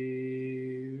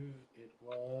believe it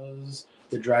was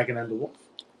The Dragon and the Wolf.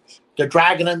 The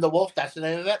Dragon and the Wolf. That's the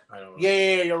name of it. I don't know.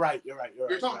 Yeah, you're right. You're You're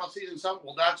right. talking about season 7.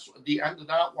 Well, that's the end of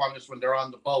that one is when they're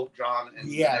on the boat, John and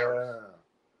Yeah. Daenerys.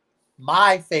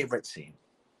 My favorite scene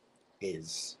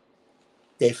is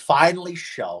they finally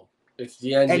show It's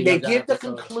the ending. and they of that give the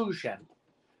episode. conclusion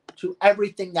to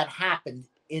everything that happened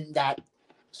in that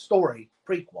story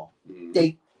prequel.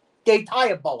 Mhm. They tie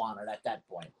a bow on it at that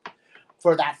point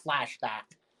for that flashback,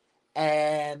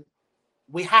 and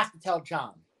we have to tell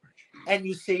John. And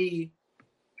you see,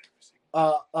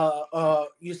 Rhaegar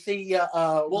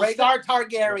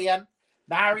Targaryen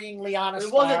marrying Lyanna It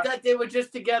Stark. wasn't that they were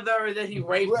just together and then he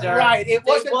raped her. Right, it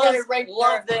There wasn't was that he raped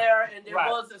love her. there, and there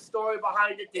Right. was a story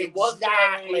behind it. They was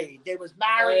married. Exactly. They was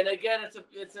married. And again, it's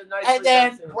a nice. And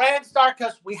then redemption. Bran Stark,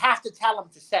 because we have to tell him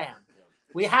to Sam.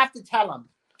 We have to tell him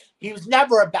he was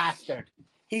never a bastard.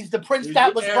 He's the prince He's that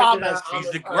the was heir to promised. the-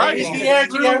 He's the Right. He's He's the heir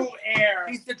to True the heir.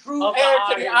 He's the true Of the heir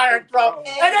to the Iron Iron Throne. Throne.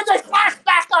 And then they flash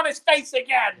back on his face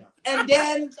again. And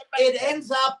then it ends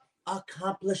up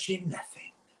accomplishing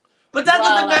nothing. But that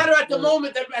doesn't Well, matter at the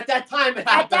moment. At that time, it At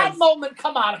happens. that moment,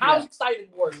 come on, how Yeah.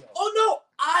 excited were you? Oh no,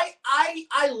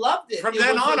 I loved it. From It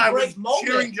then was on, a I great was moment.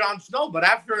 cheering Jon Snow, but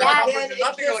after it That- Then accomplished it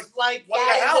nothing, you're just like what the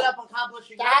that hell? ended up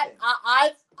accomplishing That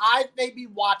nothing. I've maybe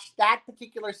watched that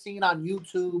particular scene on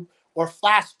YouTube or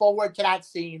flash forward to that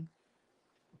scene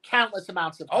countless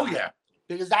amounts of oh times. yeah,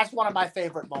 Because that's one of my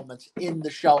favorite moments in the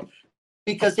show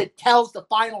because it tells the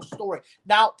final story.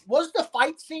 Now, was the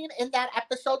fight scene in that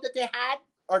episode that they had,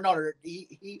 or no?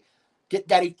 He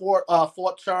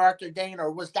fought Sir Arthur Dane,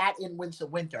 or was that in Winds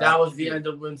of Winter? That was the end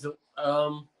of Windsor.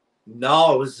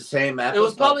 No, it was the same It episode.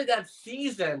 was probably that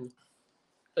season.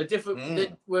 A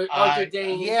different where Arthur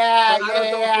Dane. Yeah, But I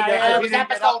don't know if yeah. he It was didn't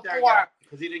get episode up there 4. yet.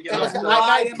 because he didn't get It was enough. like-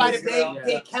 Right, might because have been-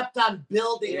 they kept on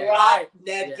building Yeah. up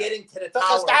Ned Yeah. getting to the Because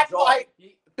Tower of that's Joy. why.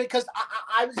 Because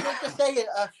I was going to say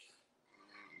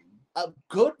a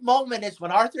good moment is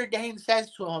when Arthur Dane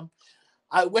says to him,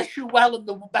 "I wish you well in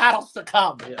the battles to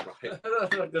come," Yeah.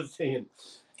 That's a good scene.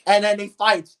 and then he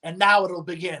fights, and now it'll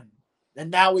begin.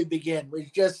 And now we begin.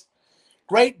 It's just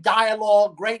great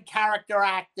dialogue, great character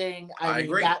acting. I mean,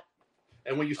 agree.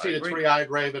 And when you I see the agree. three-eyed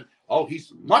raven, oh,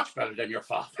 he's much better than your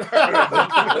father.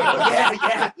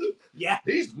 yeah.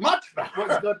 He's much better.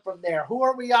 was good from there. Who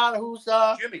are we on? Who's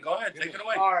Jimmy, go ahead. Take it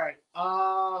away. All right.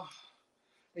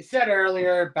 I said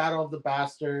earlier, Battle of the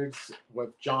Bastards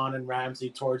with John and Ramsey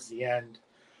towards the end.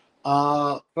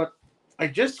 But I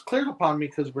just cleared upon me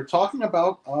because we're talking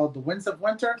about the Winds of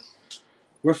Winter.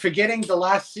 We're forgetting the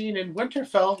last scene in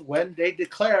Winterfell when they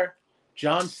declare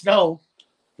Jon Snow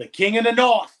the King of the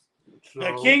North.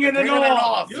 The King of the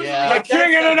North. Yeah. The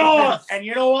King of the North. And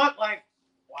you know what? Like,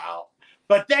 wow.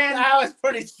 But then that was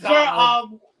pretty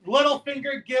solid.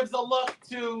 Littlefinger gives a look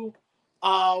to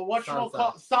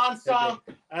Sansa,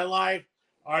 and like,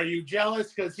 are you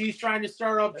jealous because he's trying to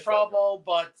start up trouble?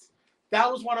 But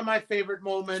that was one of my favorite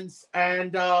moments.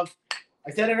 And I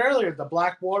said it earlier, the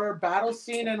Blackwater battle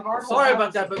scene in Hardhome. Sorry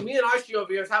about that, but me and Archie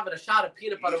over here is having a shot of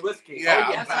peanut butter whiskey. Yeah.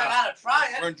 Oh, yes, I gotta try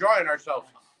We're it. enjoying ourselves.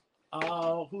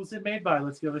 Who's it made by?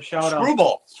 Let's give a shout out.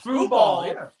 Screwball. Screwball.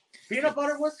 Yeah. Peanut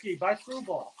butter whiskey by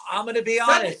Screwball. I'm going to be Send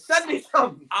me, honest. send me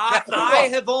some. I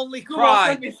have only Come on,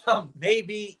 send cried me some.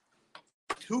 maybe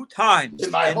 2 times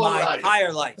In my in whole my life.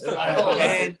 entire life. my whole life.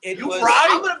 And it You was, cried?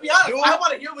 I'm gonna be honest. Dude. I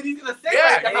want to hear what he's gonna say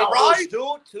Yeah, right it now. was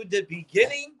due to the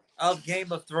beginning of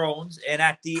Game of Thrones and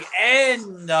at the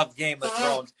end of Game of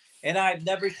Thrones. And I've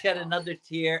never shed another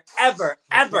tear ever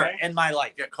in my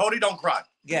life. Yeah, Cody, don't cry.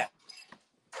 Yeah.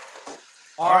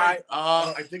 All right.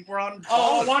 I think we're on.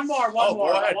 Oh, one more. Go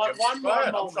ahead, One Jim. Go more ahead,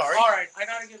 I'm moment. sorry. All right, I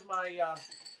gotta give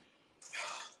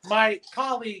my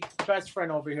colleague, best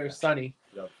friend over here, Sonny.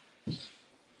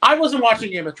 I wasn't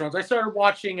watching Game of Thrones. I started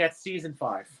watching at season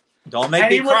 5. Don't make And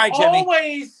me he cry, would Jimmy.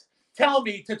 always tell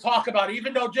me to talk about it,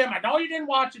 even though, Jim, I know you didn't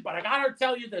watch it, but I gotta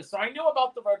tell you this. So I knew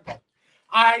about the Red Bull.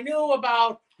 I knew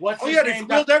about what's Oh, his yeah, they name.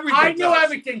 spilled everything. I knew to us.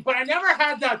 everything, but I never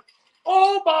had that.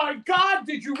 Oh my God!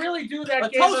 Did you really do that?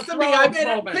 But Game of toast to Thrones me, I made it.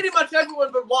 moment? Pretty much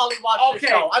everyone but Wally watched the Okay.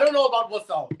 show. I don't know about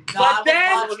Whistle. But then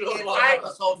I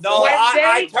No, When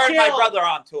I they turned my killed- brother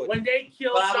onto it. When they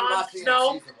killed but I haven't Jon watched the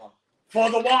Snow season 1. for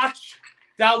the watch,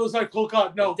 that was like, oh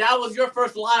God, no. That was your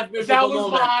first live That miserable was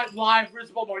moment. my live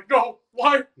miserable moment. No,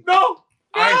 why? No.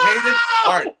 I hated.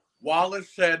 No! All right. Wallace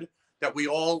said that we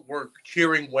all were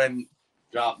cheering when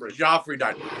Joffrey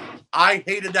died. I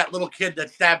hated that little kid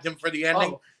that stabbed him for the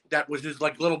ending. Oh. That was his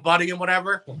like little buddy and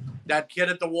whatever. That kid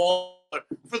at the wall.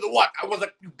 For the what? I was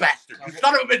like, you bastard. You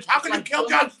son of a bitch. How can you kill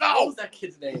Jon What Snow? was that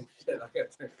kid's name? Shit, I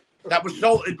can't think. That was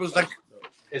so. It was like,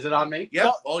 Is it on me?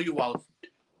 yeah, all you Wallace.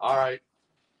 All right.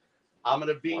 I'm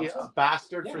gonna be a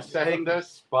bastard for saying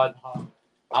this, but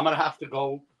I'm gonna have to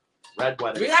go Red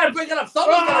Wedding. We gotta bring it up.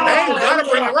 Someone's Hey, gonna you gotta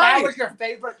bring it That right. was your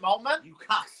favorite moment? You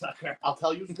cocksucker. I'll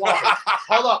tell you why.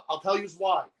 Hold up. I'll tell you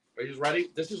why. Are you ready?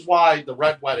 This is why the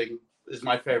Red Wedding is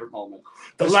my favorite moment.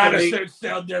 The This for me, Lannisters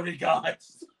sound dirty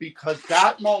guys. because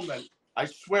that moment, I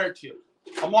swear to you,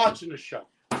 I'm watching the show.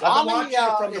 I've been Wally watching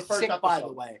it from the is first sick, episode. by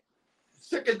the way.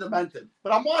 Sick and demented,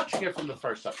 but I'm watching it from the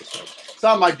first episode. It's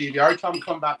on my DVR. Every time I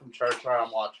come back from church,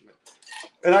 I'm watching it,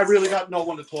 and I really got no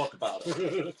one to talk about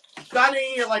it.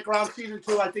 Sonny, like around season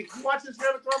 2, I think you watch this Game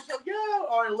of Thrones show, yeah,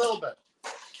 or a little bit.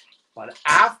 But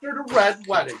after the Red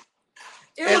Wedding,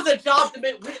 It was a job to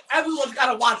make. Everyone's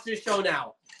gotta watch this show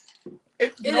now.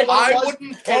 you know what I it was?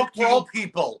 wouldn't talk to you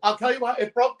people. I'll tell you what,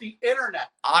 it broke the internet.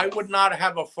 I would not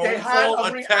have a phone They had call,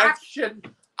 a a text. reaction.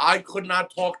 I could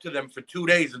not talk to them for 2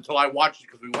 days until I watched it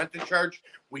because we went to church.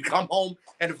 We come home,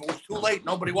 and if it was too late,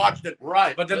 nobody watched it.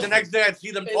 Right. But then the next day, I'd see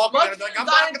them As talking, much and I'd as be like, I'm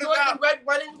I not enjoyed going to the Red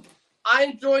Wedding, I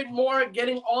enjoyed more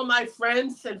getting all my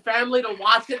friends and family to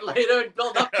watch it later and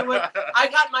build up to it. I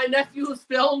got my nephews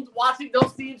filmed watching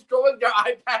those scenes, throwing their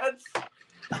iPads.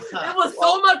 It was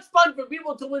so much fun for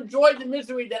people to enjoy the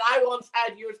misery that I once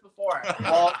had years before.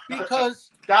 Well, Because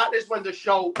that is when the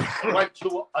show went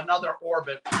to another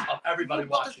orbit of everybody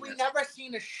because watching we it. never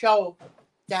seen a show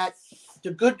that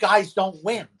the good guys don't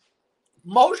win.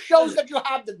 Most shows that you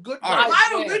have the good All right.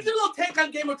 guys My win. original take on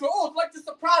Game of Thrones, it's like The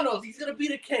Sopranos. He's going to be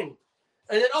the king.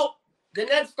 And then, the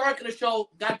Ned Stark in the show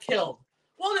got killed.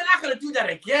 Well, they're not going to do that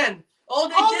again. Oh,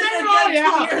 they did it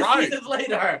again 2 years, right. seasons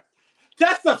later.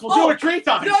 Test us. We'll do it 3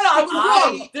 times. No, I was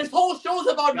wrong. This whole show's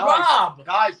about Rob.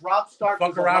 Guys, Rob Stark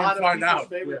Fuck is a around lot and of find people's out.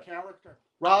 favorite character.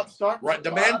 Rob Stark. Right,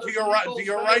 the man to your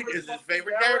right is his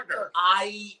favorite character.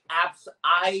 I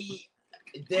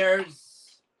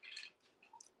there's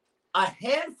a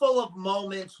handful of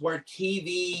moments where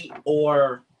TV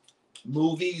or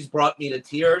movies brought me to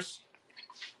tears.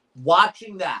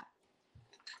 Watching that,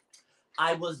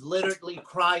 I was literally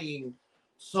crying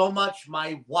so much.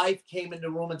 My wife came in the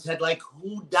room and said, like,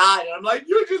 who died? And I'm like,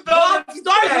 you just don't understand.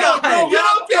 No, You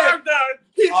don't get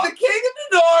He's the king of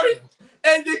the north,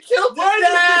 and they killed his Where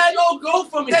dad. did the show go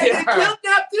from They here?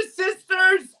 kidnapped his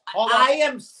sisters. Hold on. I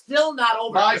am still not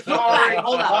over My it. story,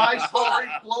 Hold on. my story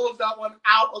blows that one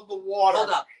out of the water. Hold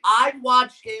up. I've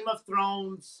watched Game of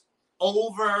Thrones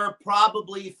over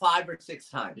probably 5 or 6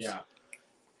 times. Yeah.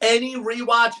 Any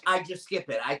rewatch, I just skip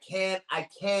it. I can't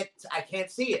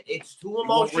see it. It's too You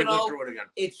won't relive emotional. through it again.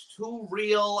 It's too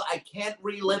real. I can't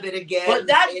relive it again. But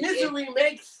that It- misery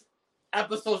makes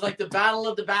episodes like the Battle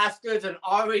of the Bastards and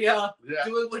Arya Yeah.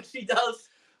 doing what she does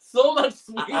so much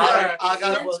sweeter. I'll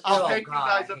take you God,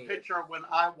 guys I a hate picture of when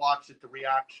I watched it, the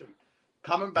reaction.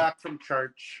 Coming back from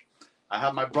church, I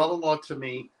have my brother-in-law to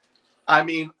me. I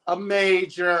mean, a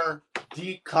major,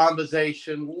 deep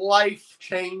conversation,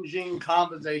 life-changing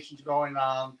conversations going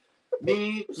on.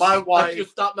 Me, my I wife, should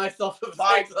stop myself from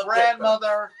my saying something.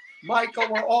 grandmother, Michael,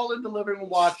 we're all in the living room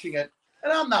watching it.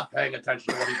 And I'm not paying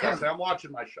attention to what he does. I'm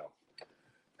watching my show.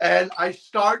 And I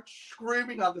start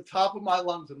screaming on the top of my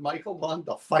lungs, and Michael wanted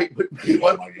to fight with me.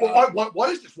 What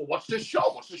is this? Well, what's this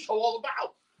show? What's this show all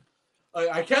about?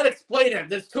 I can't explain it.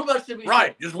 There's too much to be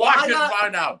Right. said. Just watch I it and got-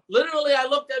 find out. Literally, I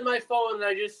looked at my phone and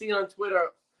I just seen on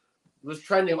Twitter it was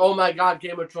trending. Oh my God,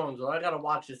 Game of Thrones. Well, I gotta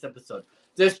watch this episode.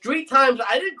 There's 3 times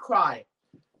I didn't cry,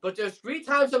 but there's 3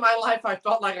 times in my life I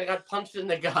felt like I got punched in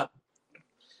the gut.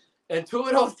 And 2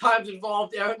 of those times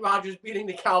involved Aaron Rodgers beating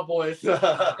the Cowboys,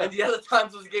 and the other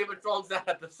times was Game of Thrones that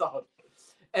episode.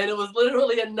 And it was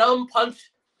literally a numb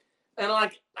punch. And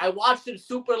like I watched it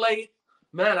super late.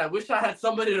 Man, I wish I had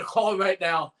somebody to call right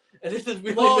now. And this is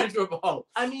really Well, miserable.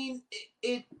 I mean,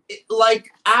 it like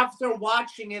after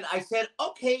watching it, I said,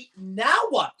 okay, now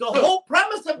what? The whole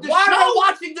premise of the Why am I show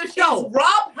watching the is show?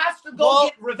 Rob has to go Well,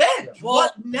 get revenge. well,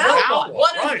 What now? well, What?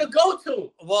 What is Right. the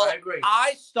go-to? Well, I agree.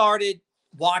 I started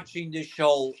watching the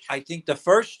show, I think the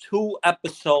first 2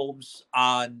 episodes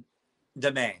on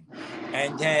demand.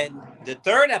 And then the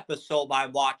 3rd episode I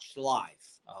watched live.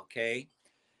 Okay.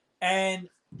 And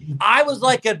I was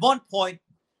like, at one point,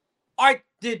 all right,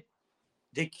 did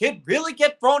the kid really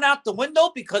get thrown out the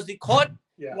window because he caught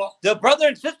Yeah. the brother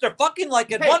and sister fucking?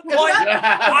 Like at Hey, one if point,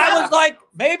 that- I was like,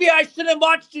 maybe I shouldn't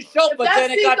watch the show, If but that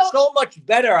then it scene got don't- so much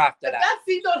better after If that. that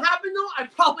scene don't happen though, I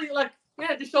probably like,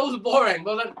 yeah, the show's boring.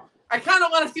 But like, I kind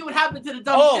of want to see what happened to the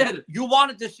dumb Oh, kid. you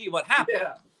wanted to see what happened.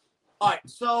 Yeah. All right,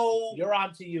 so You're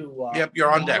on to you. Yep,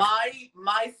 you're on deck.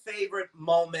 my favorite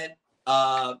moment.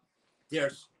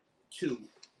 There's 2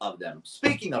 of them.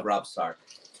 Speaking of Rob Stark,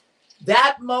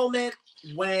 that moment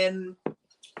when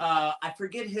I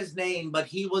forget his name, but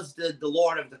he was the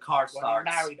Lord of the Car When he Starks.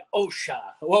 married Osha.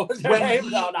 What was her When name? he,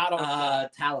 No, not Osha.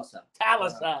 Talisa.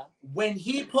 Talisa. When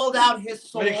he pulled out his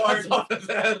When he cuts sword off his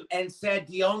head. and said,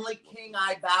 "The only king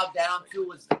I bow down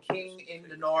to is the king in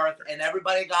the north," and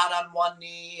everybody got on one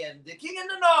knee, and the king in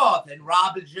the north, and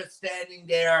Rob is just standing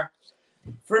there.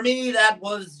 For me, that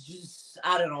was just,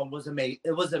 I don't know, it was amazing.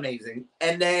 It was amazing.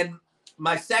 And then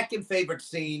my second favorite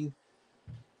scene,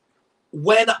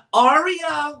 when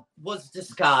Arya was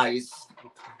disguised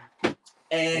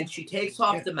and she takes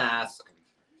off the mask,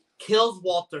 kills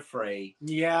Walter Frey.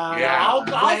 Yeah. Yeah. How When-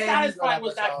 satisfying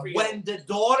was that for you? When the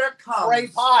daughter comes, Frey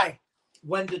pie.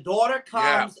 when the daughter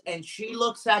comes and she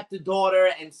looks at the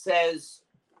daughter and says,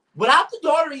 without the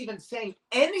daughter even saying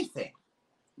anything,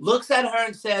 looks at her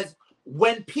and says,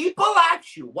 when people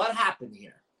ask you what happened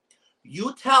here,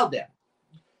 you tell them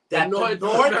that the North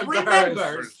North remembers.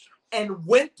 remembers and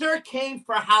winter came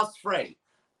for House Frey.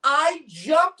 I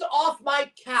jumped off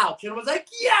my couch and was like,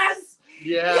 yes!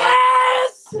 Yeah.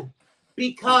 Yes!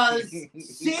 Because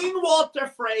seeing Walter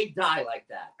Frey die like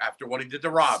that, After what he did to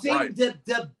Rob, seeing right?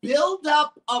 the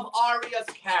build-up of Arya's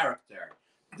character,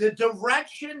 the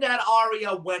direction that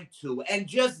Arya went to, and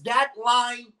just that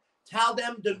line, tell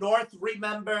them the North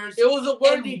remembers. It was a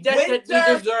worthy And death that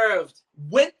Winter- we deserved.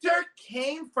 Winter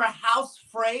came for House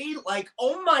Frey. Like,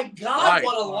 oh my God, Right.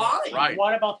 what a line. Right.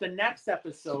 What about the next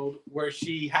episode where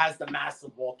she has the mask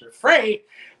of Walter Frey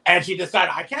and she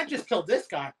decided, I can't just kill this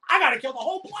guy. I got to kill the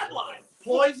whole bloodline.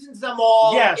 Poisons them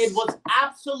all. Yes. It was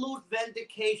absolute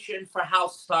vindication for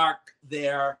House Stark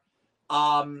there.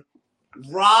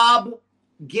 Rob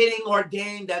getting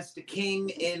ordained as the king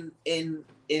in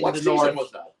What the season North.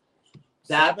 was that?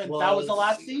 That That was the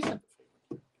last season.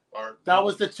 That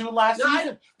was the 2 last No,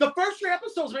 season. The first 3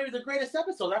 episodes, maybe the greatest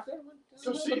episode. After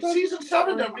So season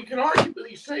 7, then we can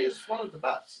arguably say is one of the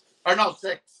best. Or no,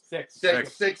 6. 6.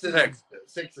 6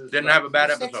 is Didn't have a bad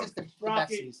 6 episode. is the best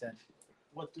Rocky. season.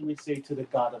 What do we say to the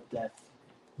god of death?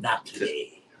 Not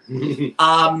today.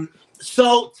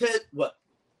 So to what?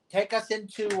 Take us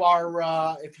into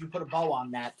our, if you put a bow on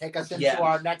that, take us into Yeah.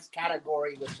 our next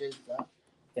category, which is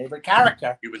favorite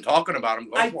character. You've been talking about him.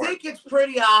 Go I for think it's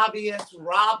pretty obvious.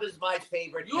 Rob is my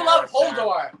favorite. You love character.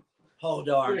 Hodor.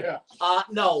 Hodor. Yeah.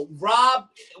 No, Rob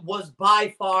was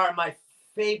by far my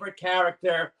favorite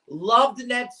character. Loved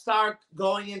Ned Stark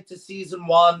going into season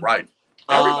 1. it. Right.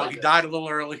 He died a little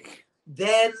early.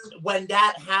 Then when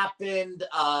that happened,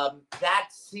 that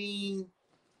scene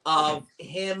of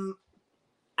him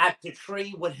at the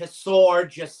tree with his sword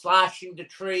just slashing the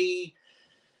tree,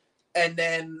 and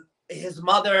then his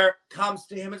mother comes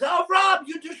to him and says, "Oh, Rob,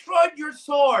 you destroyed your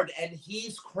sword," and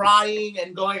he's crying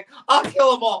and going, "I'll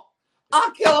kill them all.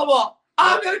 I'll kill them all.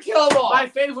 I'm gonna kill them all." My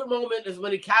favorite moment is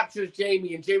when he captures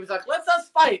Jamie, and Jamie's like, "Let's us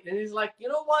fight," and he's like, "You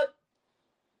know what?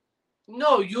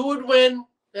 No, you would win,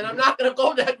 and I'm not gonna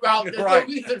go that route. There's Right.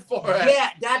 no reason for it."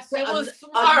 Yeah, that's It was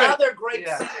smart. another great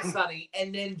Yeah. scene, Sonny.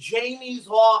 And then Jamie's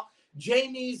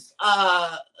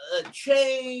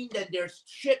chained, and there's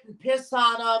shit and piss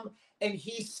on him, and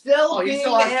he's still Oh, he being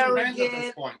still has 2 hands at this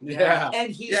arrogant, point. Yeah.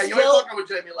 and he's Yeah, you still ain't fucking with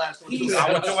Jamie last week. he's-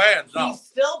 Not with 2 hands, no. he's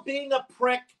still being a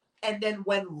prick. And then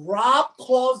when Rob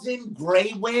calls in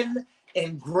Greywind,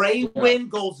 and Greywind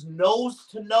goes nose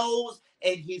to nose,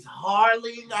 and he's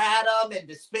harling at him, and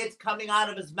the spit's coming out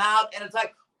of his mouth, and it's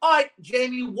like, all right,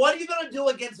 Jamie, what are you gonna do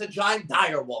against a giant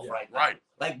dire wolf right now? Right.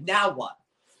 Like, now what?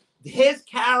 His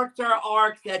character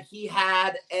arc that he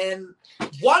had, and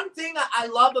one thing I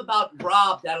love about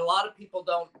Rob that a lot of people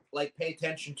don't like pay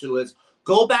attention to is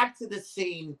go back to the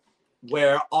scene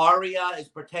where Arya is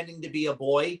pretending to be a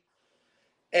boy,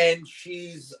 and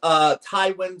she's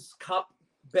Tywin's cup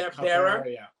bearer.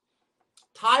 Yeah.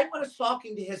 Tywin is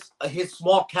talking to his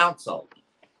small council,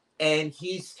 and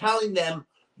he's telling them,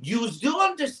 "You do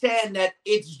understand that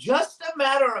it's just a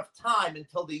matter of time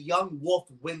until the young wolf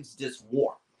wins this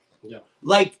war." Yeah.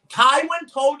 Like,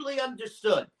 Tywin totally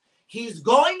understood. He's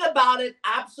going about it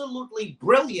absolutely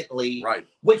brilliantly, Right.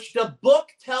 which the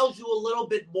book tells you a little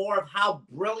bit more of how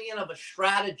brilliant of a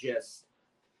strategist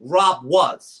Rob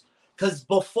was. Because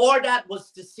before that was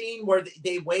the scene where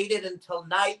they waited until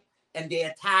night and they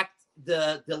attacked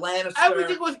the Lannister.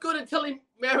 Everything was good until he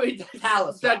married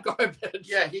Taliesin. that garbage.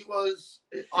 Yeah, he was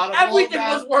on a Everything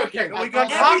roll was working. And we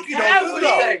got Everything, cocky though, too,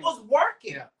 though. everything was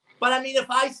working. Yeah. But I mean, if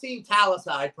I seen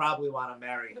Taliesin, I'd probably want to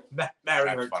marry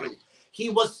her funny. too. He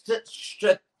was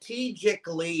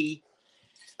strategically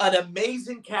an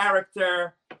amazing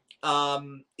character.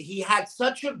 He had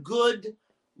such a good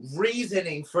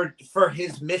reasoning for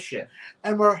his mission.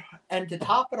 And to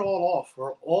top it all off,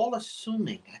 we're all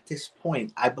assuming at this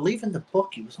point, I believe in the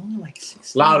book he was only like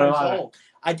 16 Louder, years louder. old.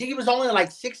 I think he was only like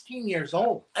 16 years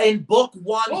old. In book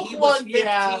 1, Book he was 1, 15,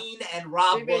 yeah. and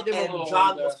Rob They made him a and little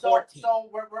John older. was So, 14. so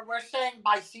we're saying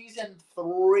by season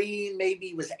 3, maybe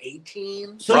he was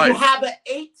 18. So you Right. have an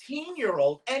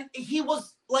 18-year-old, and he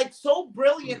was like so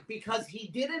brilliant because he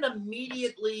didn't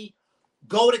immediately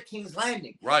go to King's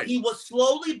Landing. Right. He was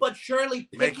slowly but surely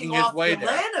Making picking his off way the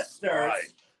there. Lannisters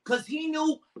Right. because he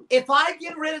knew if I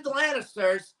get rid of the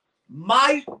Lannisters,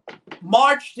 my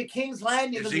march to King's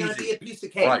Landing It's is going to easy. be a piece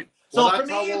of cake. Right. So Well, for that's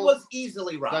me, how it old- was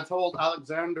easily right. That's how old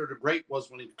Alexander the Great was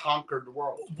when he conquered the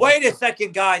world. Wait a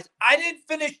second, guys. I didn't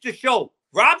finish the show.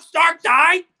 Rob Stark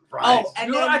died? Right. Oh,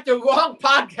 and You're then at the wrong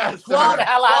podcast. 12, sir.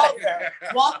 hell out of here.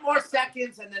 12 more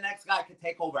seconds, and the next guy could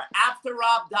take over. After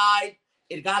Rob died,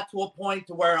 it got to a point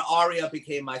to where Arya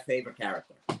became my favorite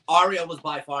character. Arya was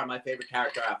by far my favorite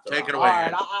character after Take it Rob. away. All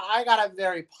right, I got a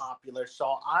very popular,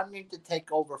 so I'm going to take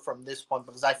over from this one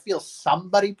because I feel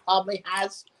somebody probably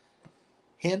has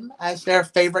him as their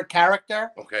favorite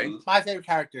character. Okay. My favorite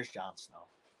character is Jon Snow.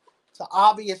 It's an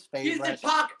obvious He's favorite. the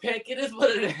chalk pick. It is what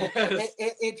it is.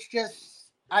 It's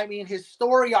just, I mean, his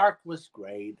story arc was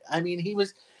great. I mean, he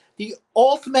was the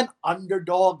ultimate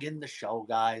underdog in the show,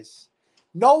 guys.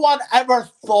 No one ever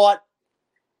thought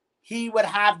he would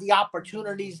have the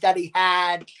opportunities that he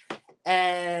had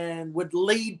and would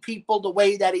lead people the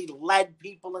way that he led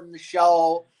people in the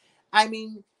show. I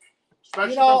mean,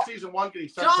 Especially you know, from season 1, getting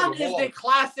sent John to the is wall. the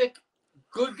classic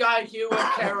good guy hero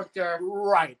character,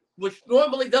 right. which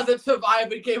normally doesn't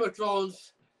survive in Game of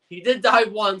Thrones. He did die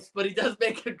once, but he does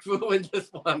make it through in this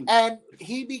one. And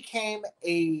he became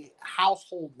a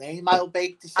household name, I'll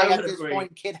beg to say I at would this agree.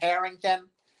 point, Kit Harington.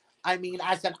 I mean,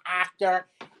 as an actor.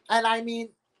 And I mean,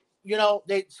 you know,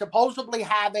 they supposedly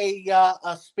have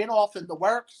a spin-off in the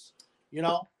works, you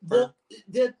know. The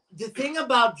thing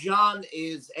about John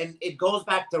is, and it goes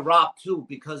back to Rob too,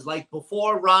 because like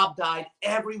before Rob died,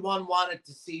 everyone wanted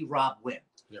to see Rob win.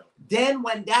 Yeah. Then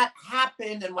when that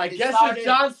happened, and when I they guess started, it's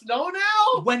Jon Snow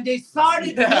now. when they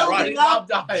started Yeah, building right. up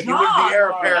Rob died. He was the heir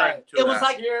apparent to it was that.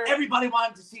 like Here- everybody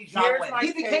wanted to see John here's win. my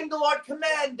He became take. the Lord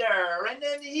Commander, and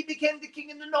then he became the King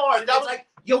in the North. See, that It's was- like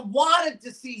you wanted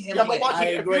to see him Yeah, win. but watch I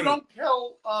it. If agree. you don't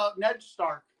kill Ned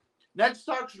Stark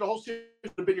should the whole series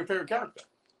have been your favorite character.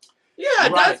 Yeah,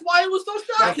 Right. that's why it was so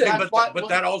shocking. Okay, but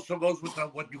that also goes with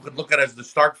what you could look at as the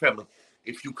Stark family.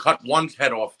 If you cut one's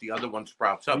head off, the other one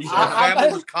sprouts up. So the I'm family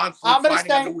gonna- was constantly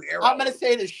finding a new hero. I'm gonna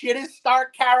say the shittest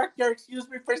Stark character. Excuse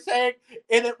me for saying,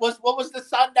 and it was what was the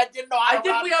son that didn't know how I to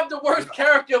think run? we have the worst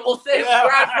character. We'll save Yeah.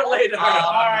 Brad for later. All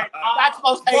right, that's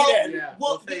most hated. Yeah,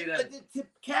 Well, we'll say that. to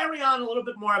carry on a little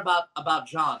bit more about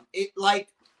John, it like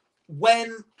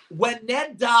when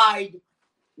Ned died,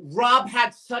 Rob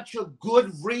had such a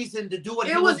good reason to do what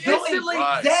It he was was doing. instantly-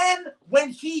 Right. Then when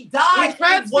he died, it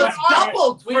transferred was our-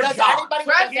 doubled for Because John. anybody,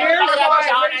 Trent, does anybody have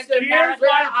John as their Here's character?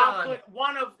 why I'll John. put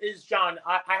one of is John.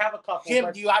 I have a couple. Jim,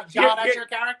 but do you have John Here- as your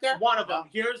character? one of them.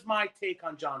 Here's my take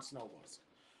on Jon Snow was.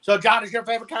 So John is your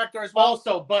favorite character as well.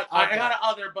 Also, but I Okay. got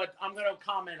another, but I'm going to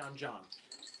comment on John.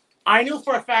 I knew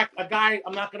for a fact a guy,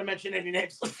 I'm not going to mention any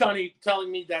names, Sonny, telling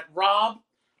me that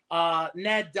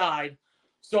Ned died.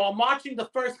 So I'm watching the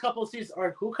first couple of seasons. All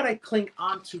right, who could I cling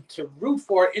onto to root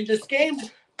for in this Game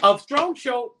of Thrones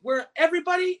show where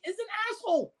everybody is an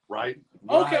asshole? Right.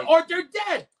 Okay, Right. or they're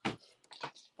dead.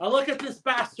 I look at this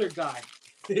bastard guy.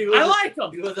 He I was, like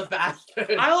him. he was a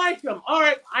bastard. I like him. All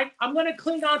right, I'm going to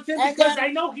cling on to him And because then- I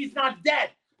know he's not dead.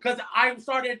 Because I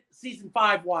started season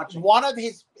 5 watching. One of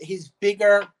his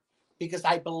bigger, because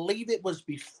I believe it was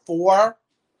before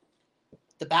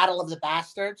the Battle of the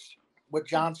Bastards with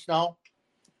Jon Snow.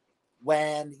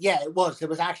 When it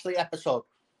was actually episode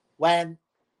when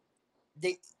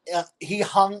he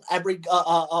hung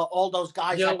all those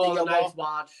guys He at hung the all the wall. Night's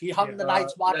Watch. He hung the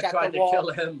Night's Watch that at tried the to wall,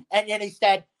 kill him. and then he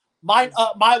said, my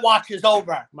watch is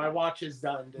over. My watch is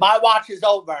done. My watch is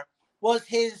over." Was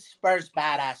his first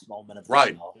badass moment of the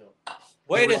Right. show.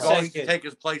 Wait He a was going to second. take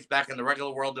his place back in the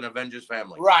regular world and avenge his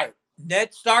family. Right.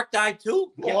 Ned Stark died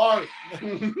too? Boy.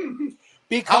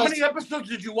 Because How many episodes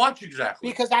did you watch exactly?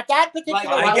 because at that particular Like,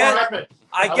 I guess- Rapid.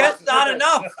 I I guess watched not it.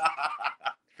 enough.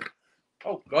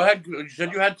 Oh, go ahead. You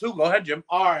said you had 2. Go ahead, Jim.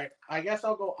 All right, I guess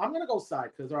I'll go. I'm gonna go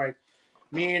side because all right,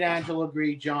 me and Angela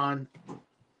agree. John,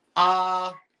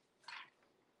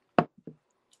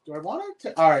 do I want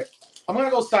to? All right, I'm gonna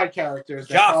go side characters.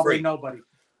 That Joffrey. Probably nobody.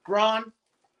 Bronn.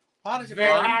 How does it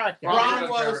Very- character? Bronn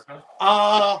was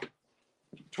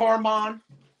Tormund.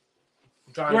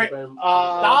 Great.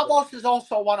 Davos is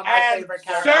also one of my and favorite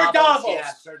characters. Sir Davos. Yeah,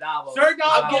 Sir Davos. Sir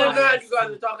I'm getting Davos. mad you guys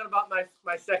are talking about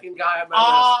my second guy on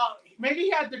my Maybe he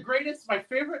had the greatest. My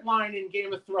favorite line in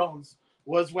Game of Thrones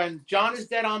was when Jon is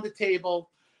dead on the table.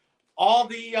 All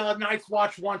the Night's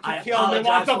Watch want to I kill him. They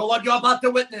want apologize to for what you're about to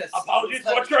witness. apologies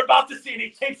for what you're about to see. And he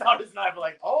takes out his knife.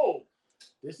 Like, oh,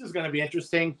 this is going to be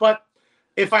interesting. But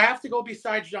if I have to go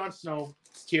besides Jon Snow,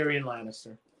 it's Tyrion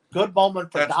Lannister. Good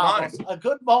moment for That's Davos. A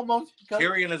good moment.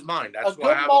 Tyrion is mine. A That's good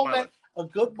what I have in my moment. life. A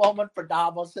good moment for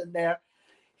Davos in there.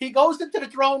 He goes into the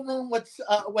throne room with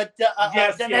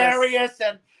Yes, Daenerys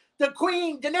and the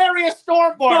Queen, Daenerys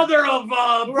Stormborn. Brother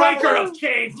of Breaker of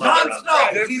Chains. Jon Snow.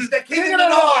 This He's is- the King King of of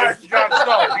the the North. This is Jon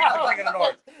Snow. He's the King of the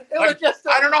North. It was Like, just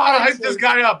I don't know how to hype this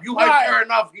guy up. You hype Right. fair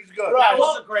enough. He's good. Right. That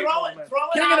was a great throwing, moment.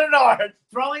 King of the North.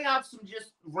 throwing out some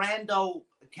just rando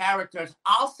characters.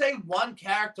 I'll say one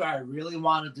character I really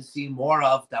wanted to see more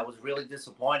of that was really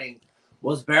disappointing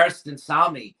was Barristan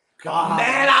Selmy. God.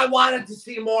 Man, I wanted to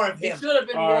see more of He him. should have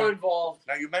been All more right. involved.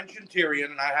 Now you mentioned Tyrion,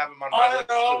 and I have him on my Oh, list.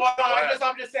 no, too. well, Go ahead.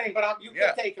 I'm just saying, but you Yeah.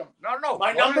 can take him. No.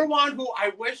 My go number ahead. one, who I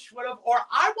wish would have, or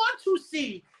I want to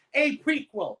see a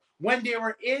prequel when they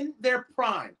were in their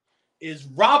prime, is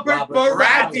Robert Robert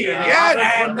Baratheon. Baratheon.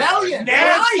 Yes. and Baratheon.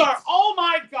 Ned Right. Stark. Oh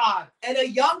my God! And a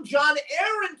young John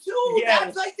Aaron too. Yes.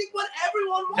 That's I think what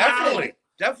everyone wanted.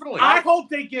 Definitely. I hope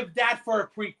they give that for a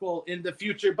prequel in the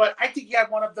future. But I think he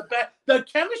had one of the best. The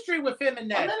chemistry with him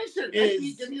and A Ned. miniseries.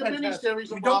 Is Give me a fantastic. miniseries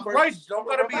We of don't, Robert. right, don't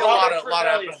gotta be a Robert lot of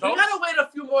Trevelyan. episodes. We gotta wait a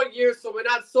few more years so we're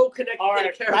not so connected All to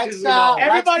right, the characters let's, we know. Let's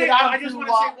Everybody, get on I just to, want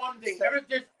to say one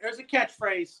thing. There's a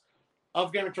catchphrase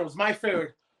of Game of Thrones. My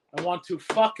favorite. I want to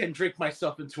fuck and drink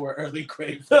myself into an early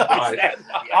grave.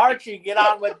 Archie, get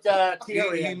on with He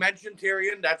Tyrion. mentioned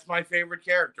Tyrion. That's my favorite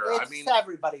character. It's I mean,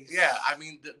 everybody's. yeah. I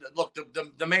mean, look,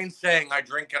 the main saying, "I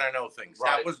drink and I know things."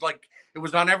 Right. That was like it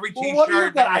was on every Well, T-shirt. what do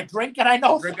you got? I drink and I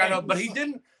know Drink, I know, things. but he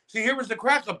didn't See, here was the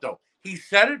crack up though. He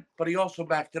said it, but he also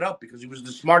backed it up because he was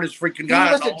the smartest freaking guy.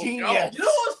 He was on the a whole genius. show. You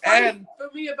know what's funny And- for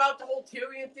me about the whole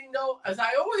Tyrion thing, though? As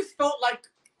I always felt like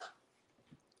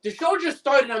the show just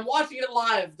started. I'm watching it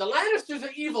live. The Lannisters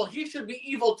are evil. He should be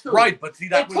evil too. Right, but see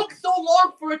that It took so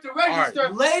long for it to register.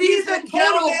 right. Ladies He's a and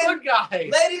total gentlemen, good guy.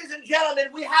 Ladies and gentlemen,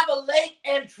 we have a late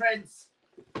entrance.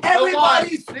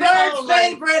 Everybody's third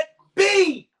favorite,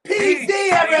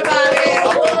 BPZ,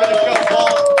 everybody.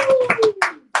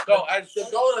 So as The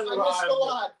golden I missed a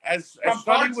lot. as From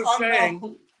Sonny parts was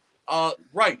saying, unknown.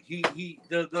 right, he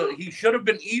should have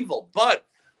been evil, but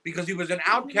because he was an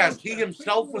outcast, he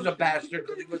himself was a bastard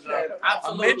because he was a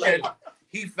Absolutely. midget.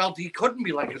 He felt he couldn't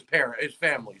be like his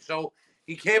family. So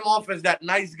he came off as that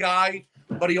nice guy,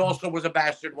 but he also was a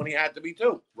bastard when he had to be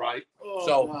too. Right.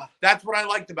 So that's what I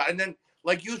liked about it. And then,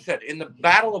 like you said, in the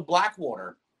Battle of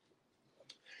Blackwater,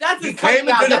 That's he his came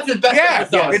into That's the his best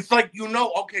episode. it's like,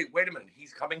 okay, wait a minute.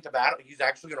 He's coming to battle. He's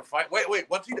actually going to fight. Wait,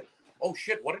 what's he do? Oh,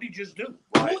 shit, what did he just do?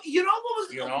 Right? Well, you know what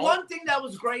was You know? one thing that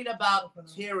was great about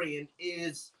Tyrion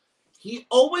is he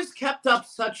always kept up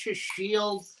such a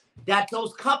shield that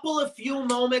those couple of few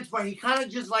moments where he kind of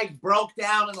just like broke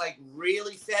down and like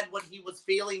really said what he was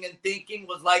feeling and thinking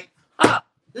was like,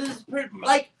 this is pretty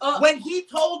like when he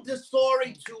told the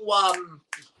story to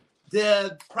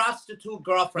the prostitute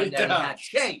girlfriend that he had,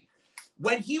 Shay.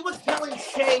 When he was telling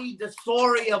Shay the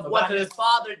story of what About his his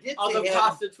father did to Other him,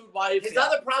 prostitute wife. his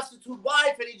other prostitute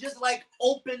wife, and he just like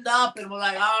opened up and was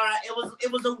like, "All right."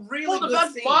 It was a really Well, the good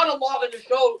best scene. monologue in the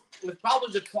show was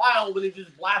probably the trial when he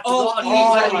just blasted Oh, on.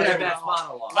 easily yeah. the best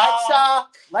monologue.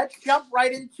 Let's jump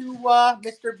right into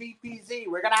Mr. BPZ.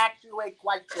 We're gonna ask you a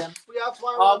question. We have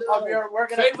fire We're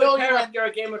gonna Favorite fill you in. character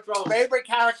of Game of Thrones. Favorite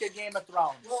character, Game of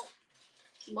Thrones. Well,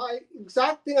 my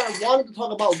exact thing I wanted to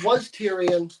talk about was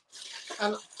Tyrion.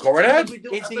 And Go right ahead. did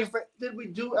Is he did we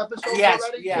do episodes Yes,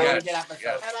 already? yeah, Yes, we did episode.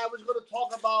 yes. And I was going to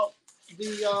talk about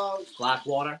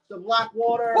Blackwater. the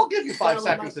Blackwater. We'll give you 5 Battle of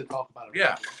seconds to talk about it.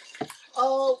 Yeah.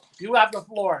 You have the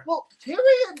floor. Well,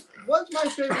 Tyrion was my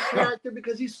favorite character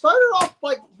because he started off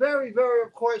like very, very,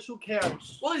 of course, who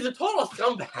cares? Well, he's a total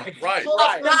scumbag. Right. So,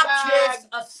 Right. Obnoxious,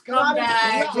 a Not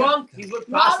scumbag. Drunk. He's with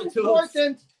not prostitutes.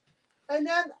 important. And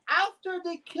then after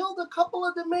they killed a couple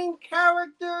of the main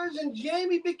characters and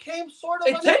Jamie became sort of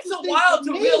It takes a while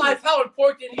to realize how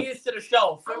important he is to the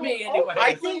show. For me, anyway.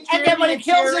 I think And then when he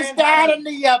kills his dad in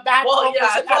the back Well, room, yeah,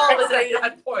 it's that's all epic. at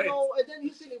that point. and then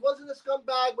he said he wasn't a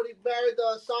scumbag, but he married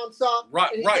Sansa.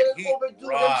 Right, and he right. didn't overdo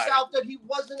himself, that he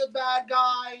wasn't a bad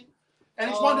guy.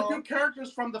 And he's one of the few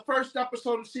characters from the first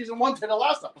episode of season 1 to the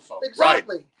last episode.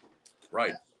 Exactly.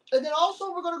 Right. And then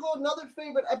also we're gonna go another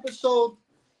favorite episode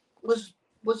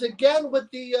was again with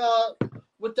the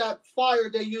with that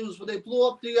fire they used when they blew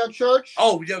up the church.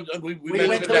 Oh, yeah, we went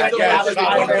mentioned to that. the- Yeah, that was that's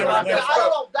my one of the- favorite I don't episode.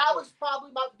 know. That was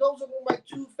probably those are my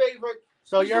 2 favorite.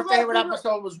 So your The Red favorite Wedding-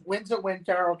 episode was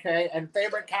Winter, okay? And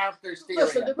favorite characters,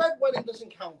 Listen, the Tyrion. Red Wedding doesn't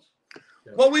count.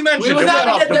 Well, we mentioned We it. was We having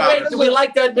talked that about debate. it. We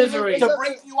like that misery. To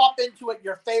bring you up into it,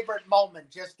 your favorite moment,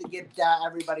 just to get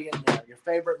everybody in there. Your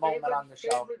favorite moment on the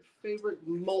show. Favorite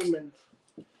moment.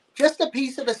 Just a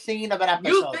piece of the scene of an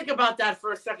episode. You think about that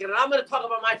for a second, and I'm going to talk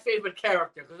about my favorite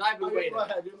character because I've been Go waiting.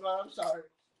 ahead. I'm sorry.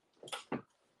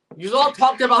 You all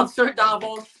talked about Sir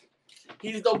Davos.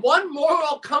 He's the one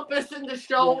moral compass in the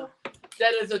show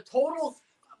that is a total,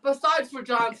 besides for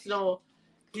Jon Snow,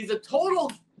 he's a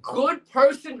total good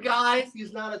person, guy,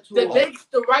 He's not a tool. that makes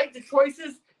the right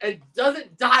choices and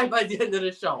doesn't die by the end of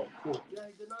the show. Yeah,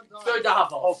 he did not die. Sir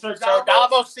Davos. Oh, Sir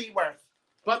Davos Seaworth.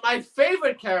 But my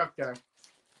favorite character,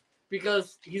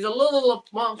 because he's a little,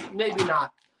 well, maybe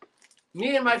not.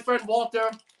 Me and my friend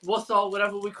Walter, Wusso,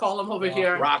 whatever we call him over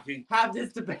here, Rocky. have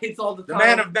these debates all the The time.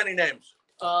 man of many names.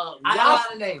 I got a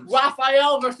lot of names.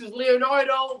 Raphael versus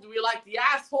Leonardo. Do we like the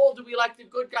asshole? Do we like the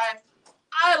good guy?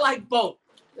 I like both.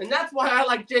 And that's why I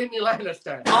like Jamie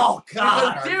Lannister. Oh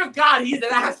Because, God. dear God, he's an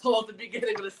asshole at the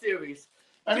beginning of the series.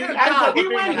 I mean, Dear God, he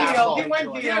went heel. He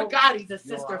went Dear heel. God, he's a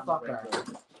sister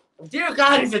fucker. Dear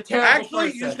God, he's a terrible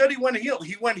Actually, person. you said he went heel.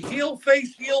 He went heel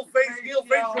face for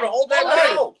the whole damn Hey.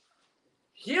 show.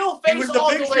 Heel He face was the all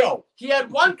big the way. show. He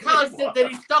had one constant that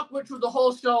he stuck with through the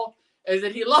whole show, is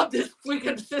that he loved his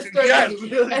freaking sister. Yes. And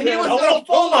he was A going little to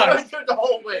follow too much. Richard the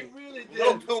whole way. Really A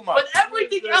little did. too much. But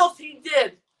everything else he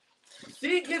did,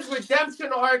 seeing his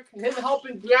redemption arc, him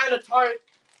helping Brianna Tart,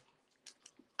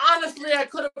 honestly, I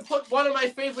could have put one of my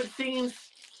favorite scenes,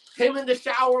 him in the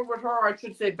shower with her, or I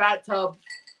should say bathtub,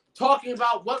 talking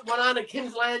about what went on at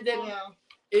King's Landing, Yeah.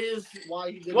 is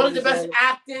Why he did one what of the he best did.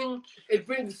 acting. It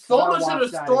brings so Gotta much of watch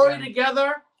the that story again.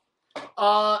 together.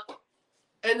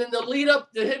 And then the lead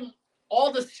up to him,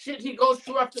 all the shit he goes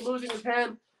through after losing his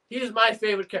hand, He's my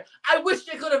favorite character. I wish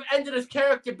they could have ended his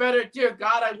character better. Dear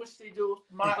God, I wish they do.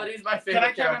 But he's my favorite Can I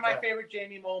tell character. you my favorite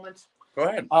Jamie moments? Go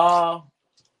ahead.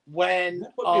 When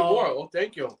Put me more. Oh,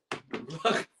 thank you.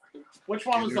 which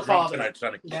one was You're the drunk father? tonight,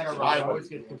 Sonny. Ned or I Rod? always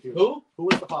get confused. Who? Who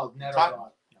was the father? Ned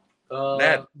or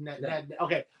Rod? Ned. Ned.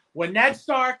 Okay. When Ned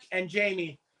Stark and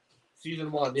Jamie,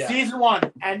 Season 1, yeah. season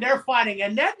 1, and they're fighting,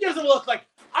 and Ned doesn't look like,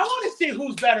 I want to see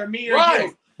who's better, me or Right.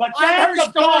 you. But I then heard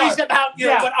the stories guard, about you,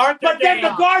 Yeah. but Arthur but then the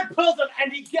Dayton. guard pulls him,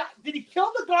 and did he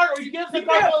kill the guard, or he gives the He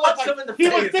guard punched him in the he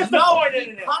was face. disappointed in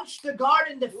He him. punched the guard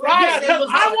in the face. Right, and because was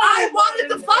like, I wanted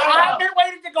to fight I've him. been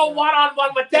waiting to go one-on-one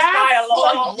with this That's guy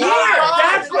alone. for years.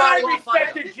 That's why I Yeah.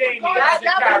 respected Jamie That as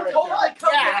a character. totally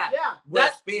comes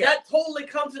Yeah. that totally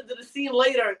comes into the scene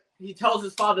later. He tells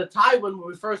his father Tywin when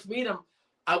we first meet him,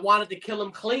 I wanted to kill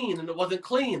him clean, and it wasn't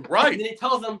clean. Right. And then he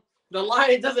tells him the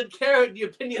lion doesn't care the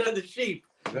opinion of the sheep.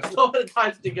 So many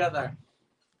times together.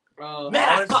 Man,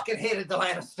 I fucking hated the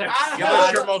Lannisters. Give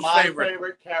us your most my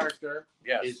favorite. character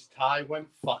Yes. is Tywin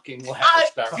fucking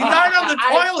Lannister. He died on the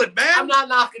toilet, man. I'm not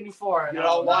knocking you for it. You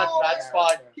know what? No, That's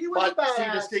fine. He was But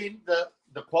a see badass.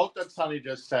 the quote that Sonny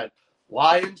just said.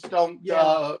 Lions don't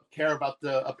Yeah. care about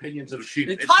the opinions of sheep.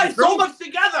 It It's ties the so truth. much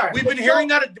together. We've been hearing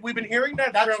that. We've been hearing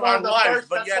that That's from one our of the lives, first.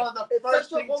 but That's yet one of the It's first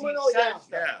such a things woman, he oh, yeah. says.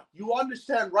 Yeah. You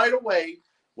understand right away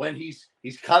when he's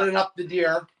cutting up the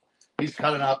deer. He's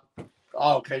cutting up.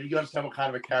 Oh, okay. You understand what kind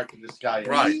of a character this guy is.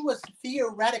 Right. He was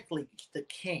theoretically the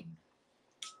king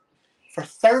for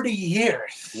 30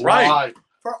 years. Right.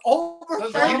 For over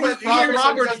Because 30 He was- years. he was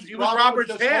Robert's- he was Robert's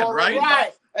just hand, horrible. right?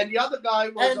 Right. And the other guy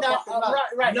was And, a fucking nut.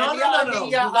 right. No, And no, the- no, no. the,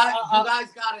 You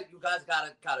guys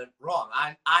got it wrong.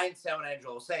 I understand what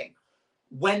Angela was saying.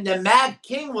 When the Mad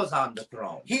King was on the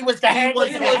throne, he was the he hand was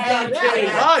of the the Mad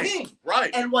hand. King. Right.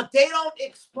 And what they don't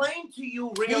explain to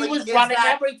you really He was is running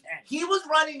that everything. he was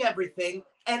running everything,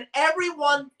 and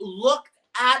everyone looked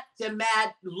at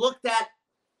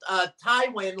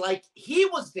Tywin like he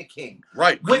was the king,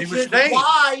 Right. Because which he was is staying.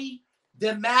 why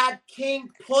the Mad King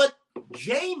put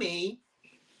Jamie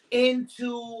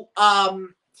into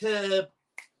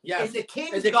in the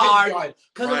King's Guard,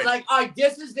 because it was Right. like, all right,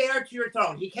 this is the heir to your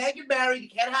throne. He can't get married. He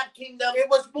can't have kingdom. It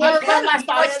was more or less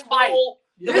on spite.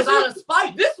 It was on a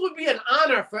spite. This would be an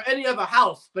honor for any other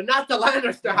house, but not the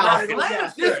Lannister Not house. the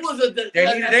Lannisters. This was They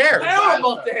needed heirs.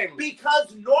 terrible thing.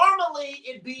 Because normally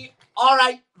it'd be, all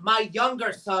right, my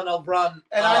younger son will run.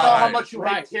 And I know how Right. much you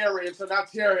Right. hate Tyrion, so now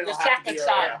Tyrion The will have to second be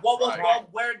son. your What was Right.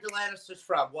 where are the Lannisters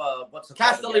from? What's the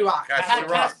Casterly Rock. Casterly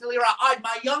Rock. Casterly Rock. All right,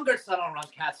 my younger son will run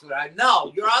Casterly Rock.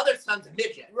 No, your other son's a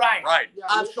midget. Right. Right.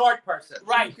 A short person.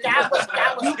 Right. That was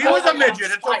He was a totally midget.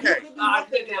 on It's spite. okay. I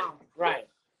think it- Right.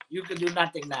 You can do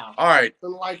nothing now. All right.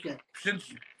 Didn't like it. Since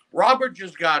Robert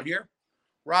just got here,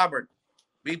 Robert,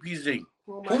 BPZ,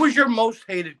 Well, who was your most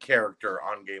hated character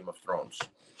on Game of Thrones?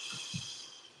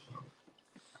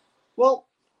 Well,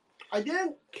 I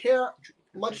didn't care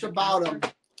much about him.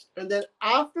 And then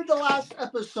after the last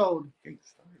episode,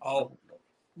 Oh,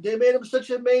 they made him such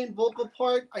a main vocal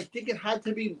part. I think it had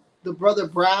to be the brother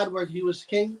Brad, where he was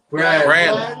king. Brad.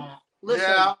 Brand. Listen,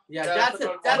 Yeah. Yeah, Yeah, that's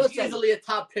that's that's listen. easily a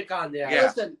top pick on there. Yeah.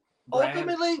 listen. Brad.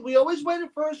 Ultimately, we always waited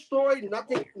for a story.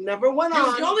 Nothing never went He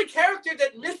was the on. only character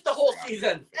that missed the whole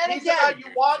season. And He's the guy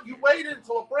you waited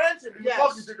until a branch and you Yes,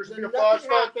 fucking think there's then gonna be a nothing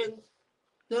flashback. happened.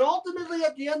 Then ultimately,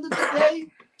 at the end of the day,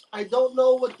 I don't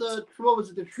know what was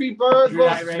it? The tree bird?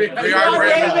 Right, was? right, right. We are David,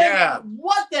 Raven, yeah.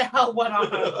 What the hell went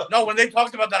on? No, when they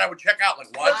talked about that, I would check out.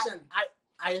 Like, what? Listen,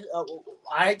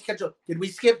 I catch up. Did we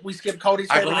skip? We skipped Cody's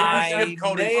I favorite. believe we I skipped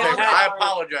Cody's may thing. have I had-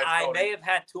 apologize, I Cody. may have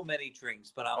had too many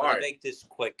drinks, but I'm All going right. to make this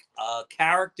quick. A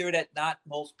character that not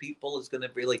most people is going to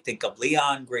really think of,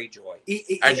 Leon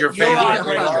Greyjoy. As your You're favorite. on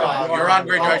Greyjoy. Greyjoy. You're on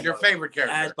Greyjoy as your favorite As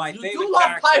character. my You favorite do love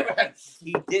character. pirates.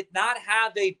 He did not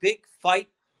have a big fight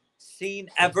scene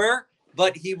ever,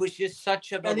 but he was just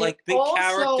such a And he big also-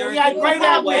 character. he had in great a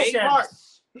lot of ways. ambition.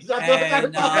 Is that what And,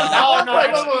 I'm No, talking no, about?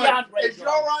 it's Leon Is Greyjoy.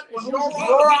 Euron? Is Euron?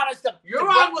 Euron is the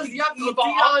Euron was young. evil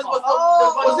Dion was uncle. the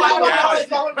was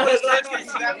one.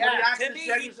 To me,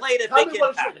 he played a Tell big me what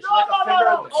impact. it's like a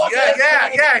finger. Oh,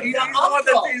 Yeah. He's the one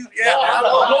that sees. Yeah.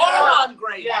 Lauren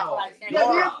Grey. Yeah,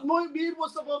 me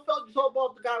was the one felt so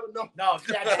about the guy with no. No,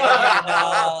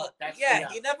 that's And, yeah,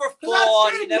 he never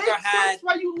fought. He never had, That's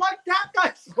why you like that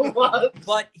guy so much.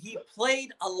 but he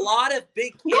played a lot of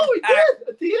big No, he impact did.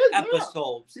 At the end, yeah.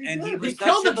 episodes, He and he did. was He such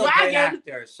killed a the great dragon.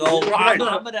 actor. So Right.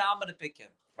 I'm gonna pick him.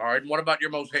 All right. And what about your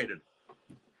most hated?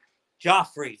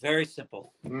 Joffrey, very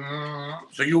simple.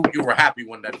 So you were happy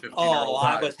when that 15-year-old Oh,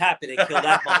 I died. was happy they killed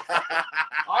that motherfucker.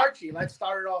 Archie, let's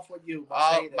start it off with you.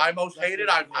 My most hated.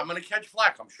 I'm going to catch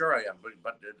flack. I'm sure I am.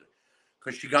 But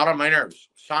because she got on my nerves.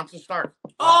 Sansa Stark.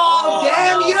 Oh,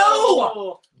 damn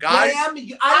you! Guys, Damn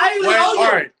you! I don't wait, even know you.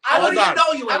 all right, I don't hold even on.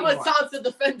 know you I'm a anymore. Sansa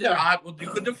defender. well, you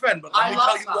could defend, but let I me love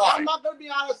tell you Sansa. why. I'm not gonna be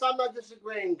honest. I'm not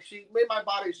disagreeing. She made my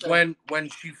body sick. When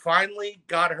she finally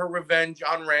got her revenge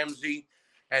on Ramsay,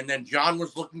 and then John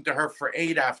was looking to her for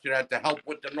aid after that to help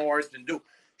with the North and do,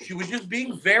 she was just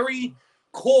being very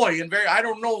coy and very. I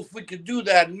don't know if we could do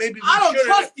that, and maybe we I don't shouldn't.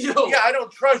 trust you. Yeah, I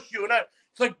don't trust you, and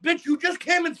it's like, bitch, you just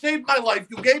came and saved my life.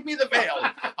 You gave me the veil.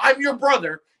 I'm your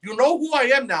brother. You know who I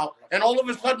am now, and all of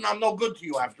a sudden I'm no good to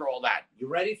you after all that. You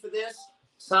ready for this?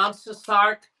 Sansa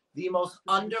Stark, the most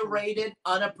underrated,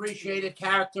 unappreciated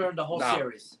character in the whole No.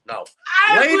 series. No,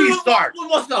 I Lady agree with- Stark.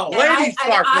 Well, no. And Lady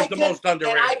Stark was the can- most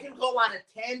underrated. And I can go on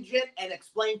a tangent and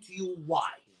explain to you why.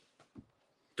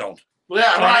 Don't.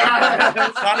 Yeah,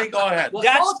 right. Sonny, go ahead. Well,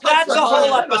 That's Sansa a whole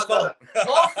Stark- episode.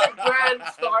 Also,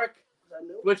 Bran Stark,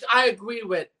 which I agree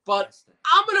with, but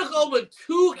I'm gonna go with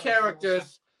two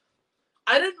characters.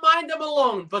 I didn't mind them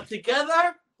alone, but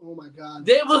together, Oh my god.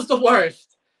 they was the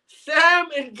worst. Sam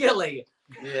and Gilly.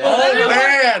 Oh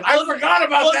man, I forgot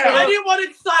about Was that. anyone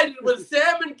excited when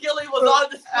Sam and Gilly was on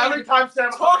the Every screen? time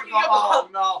Sam Talking oh,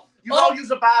 about- no. You Oh, go use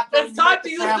the bathroom. It's you time make to the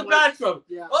use the sandwich. bathroom.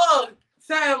 Yeah. Oh,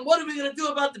 Sam, what are we gonna do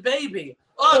about the baby?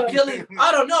 Oh, Gilly,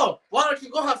 I don't know. Why don't you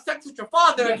go have sex with your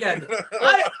father again?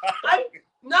 I'm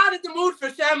not in the mood for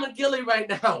Sam and Gilly right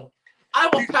now. I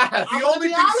will pass. The only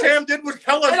thing Sam did was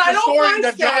tell us And I the don't story mind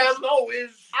that Jon Sam. Snow is.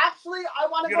 Actually, I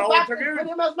want to You go know back what's and weird? put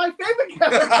him as my favorite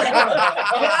character. Can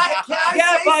I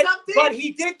Yeah, say something? but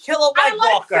he did kill a I White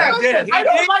like Walker. Sam. He did. He I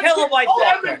don't did like kill a White Sam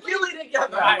Walker. and Gilly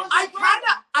together. Right.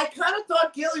 I kind of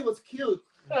thought Gilly was cute.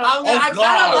 Oh, I kind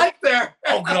God. of liked her.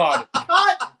 Oh God.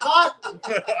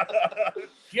 Cut.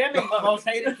 Jimmy, most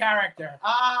hated character.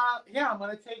 Yeah, I'm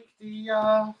gonna take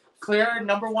the clear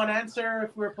number one answer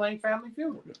if we're playing Family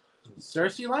Feud.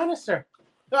 Cersei Lannister.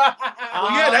 Well,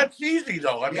 yeah, that's easy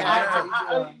though. I mean,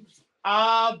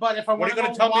 But if I what are want you to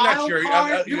going to tell me next year?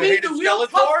 You mean hated the real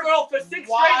Skeletor? tough girl for 6 straight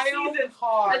Wild seasons,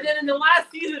 card. and then in the last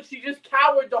season she just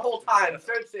cowered the whole time.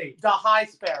 Cersei. The High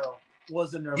Sparrow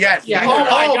was in there. Yes. Yeah. Oh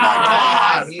my Oh,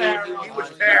 God. my He God. was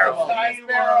terrible. High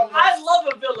Sparrow. I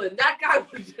love a villain. That guy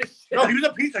was just shit. No, he was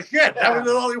a piece of shit. That was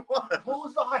all he was. Who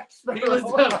was the High Sparrow? He was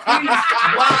the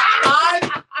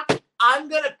Well, I'm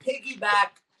gonna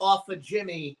piggyback off of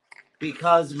Jimmy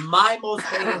because my most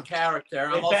hated character.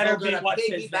 I'm It also better be gonna what's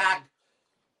his piggyback name.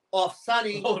 off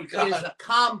Sonny Oh, God. is a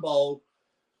combo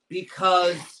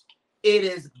because it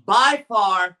is by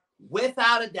far,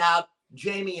 without a doubt,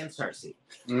 Jamie and Cersei.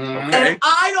 Okay. And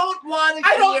I don't want to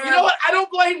I hear. don't. You know what? I don't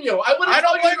blame you. I wouldn't. I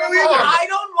don't tell blame you're you either. wrong. I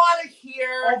don't want to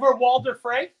hear Over Walder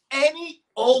Frey? any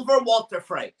over Walter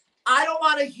Frey. I don't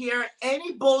want to hear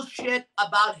any bullshit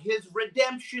about his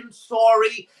redemption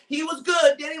story. He was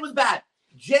good, then he was bad.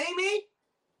 Jamie,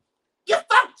 you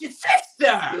fucked your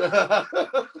sister.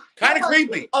 Kind of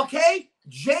creepy. Okay?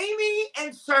 Jamie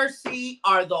and Cersei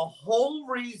are the whole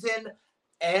reason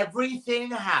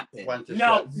everything happened. Went to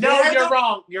No, shit. no, They're you're the-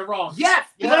 wrong. You're wrong. Yes.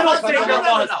 Littlefinger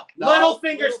was. No.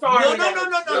 Littlefinger started. No. it. It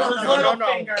was No.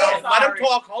 Littlefinger. If- I'm Let him sorry.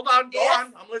 talk. Hold on. Go If-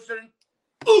 on. I'm listening.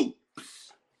 Oops.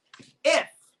 If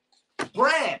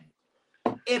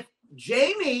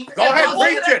Jamie Go ahead.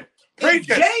 wasn't- Preach it. if Preach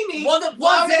it. Jamie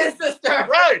Wasn't his sister.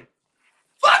 Right.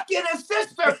 fucking his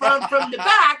sister from the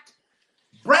back,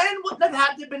 Bran wouldn't have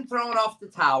had to been thrown off the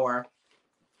tower.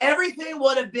 Everything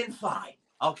would have been fine.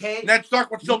 Okay? Ned Stark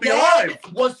would still be Ned alive.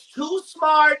 was too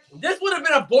smart. This would have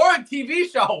been a boring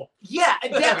TV show. Yeah,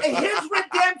 and his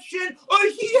redemption, or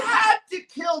he had to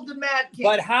kill the Mad King.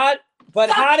 But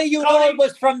how do you know it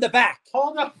was from the back?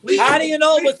 Hold up. How do you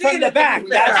know it was from the back?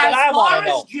 That's what I as want far to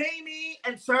know. as Jamie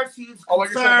and Cersei's Oh, what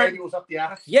you're saying concerned, maybe it was up the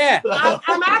ass? Yeah.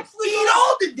 I'm actually eat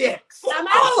all the dicks. I'm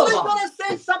All of actually them. gonna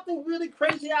say something really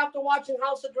crazy after watching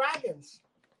House of Dragons.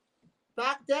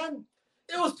 Back then,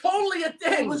 It was totally a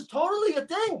thing. it was totally a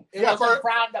thing. It Yeah, wasn't for-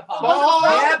 frowned upon. Oh,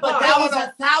 Yeah, but that no, was no.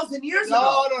 1,000 years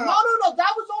No, ago. no, No.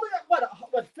 That was only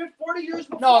what 40 years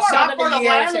before. No, Not 70 for the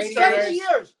years, Lannisters. 80 70 years.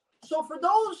 years. So for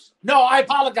those, No, I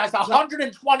apologize.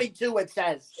 122 it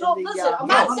says. so in the, listen, I'm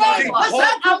no, not saying, see, listen, hold-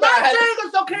 I'm not saying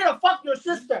it's okay to fuck your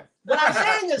sister. What I'm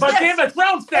saying is But this. Game of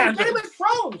Thrones In standard. Game of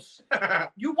Thrones,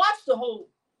 you watched the whole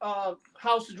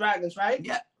House of Dragons, right?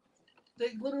 Yeah.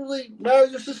 They literally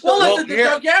married your sister. Well, Well, listen, the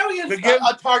here- Targaryens. to give-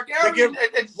 A Targaryen. give-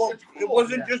 It's Well, it's it cool.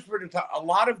 wasn't just for the time. A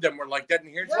lot of them were like that. And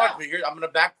here's Yeah. why. Here, I'm going to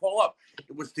back Paul up.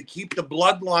 It was to keep the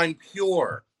bloodline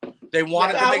pure. They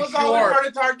wanted to That make was always sure. for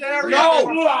the Targaryen. No.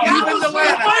 That Even was the for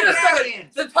Lannisters. Wait a second.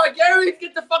 The Targaryens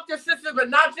get to fuck their sister, but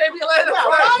not Jamie Lannister. Yeah,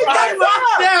 why Right. not?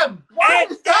 Fuck them. Why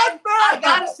And is that I bad?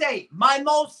 gotta say, my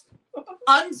most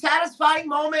unsatisfying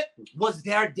moment was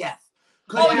their death.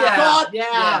 'Cause Oh, you yeah. thought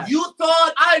Yeah. you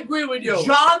thought I agree with you.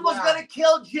 John was Yeah. gonna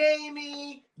kill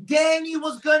Jamie. Danny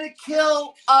was gonna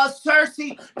kill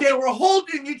Cersei. They were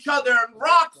holding each other in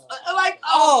rocks.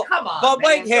 Oh, Come on. but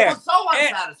wait man. here. It was so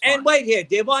unsatisfying. And wait here.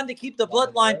 They wanted to keep the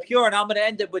bloodline pure, and I'm going to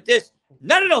end it with this.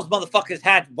 None of those motherfuckers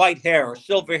had white hair or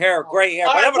silver hair or gray hair,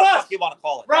 All right, whatever the Russ. fuck you want to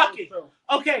call it. Rocky.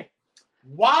 Okay.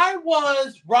 Why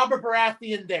was Robert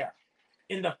Baratheon there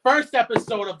in the first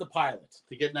episode of the pilot?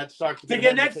 To get Ned Stark To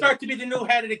get Ned Stark to be the new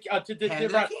head of the Hand to the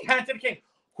king. hand to the king.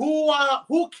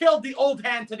 Who killed the old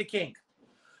hand to the king?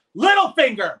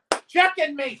 Littlefinger. Check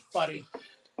and mate, buddy.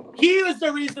 He was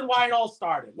the reason why it all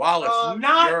started. Wallace,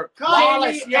 Not you're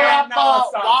Wallace, Jamie you're and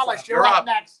up. Sansa. Wallace, you're You're up up.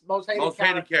 next. Most hated most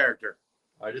hated character.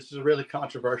 All right, this is a really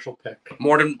controversial pick.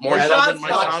 More And so than my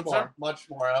much Sansa. more, much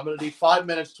more. And I'm going to need 5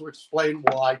 minutes to explain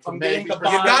why. To From maybe, being the You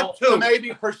got to two.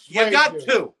 maybe persuade You got you.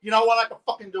 two. You know what? I can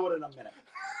fucking do it in a minute.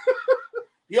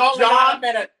 You only John- got a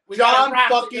minute. We gotta John wrap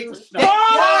it. fucking Snow.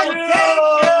 Fuck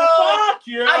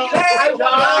you! Fuck you!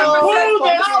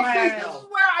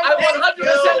 I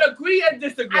 100% agree and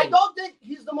disagree. I don't think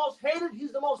he's the most hated.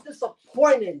 He's the most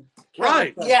disappointing.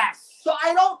 Right. character. Yes. So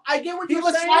I get what He you're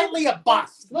was saying. slightly a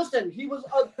bust. Listen, he was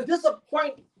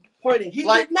disappointing. He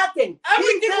Like- did nothing.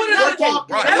 Everything He did would nothing. have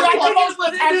Right. everything Right. is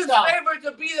within his favor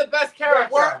to be the best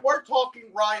character. We're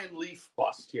talking Ryan Leaf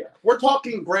bust here. We're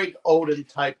talking Greg Oden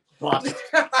type bust.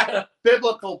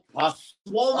 Biblical bust.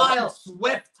 Swole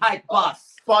Swift type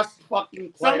bus. Bust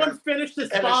fucking player. Someone finish this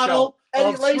And a bottle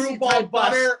Eddie of Lacy screwball type bus.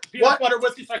 butter, peanut What? butter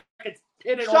whiskey, so I can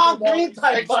pin it Sean over Green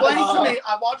type Explain bus. to me.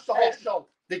 I watched the whole show.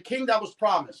 The king that was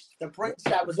promised. The prince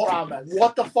that was What, promised.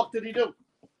 what the fuck did he do?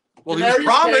 Well, he was Daenerys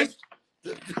promised.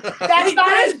 That's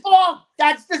not his fault.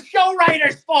 That's the show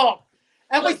writer's fault.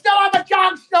 And we still have a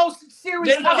Jon Snow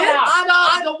series They coming did out.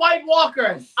 stop the White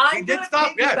Walkers. I'm did gonna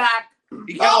stop, yes. piggyback.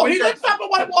 He No, got he didn't stop at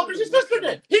White Walkers. His sister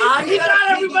did. He I'm got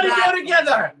gonna everybody piggyback. there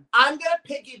together. I'm gonna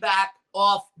piggyback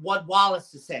off what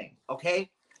Wallace is saying. Okay.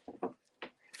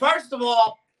 First of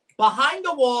all, behind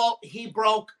the wall, he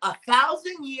broke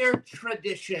 1,000-year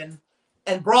tradition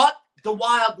and brought the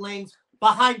wildlings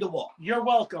behind the wall. You're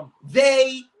welcome.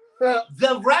 The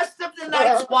rest of the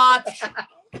Night's Watch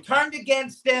turned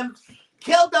against him,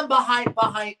 killed them behind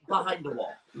the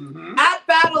wall. Mm-hmm. At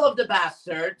Battle of the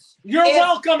Bastards, You're If-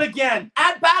 welcome again.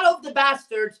 at Battle of the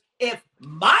Bastards, if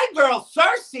my girl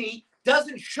Cersei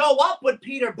doesn't show up with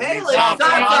Peter Baelish,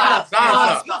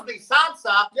 Sansa. excuse me,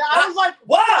 Sansa. Yeah, I was like,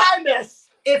 What? I miss.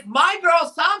 If my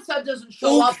girl Sansa doesn't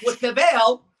show up with the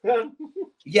veil,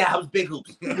 yeah, it was big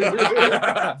hoops.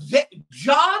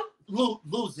 John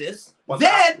loses.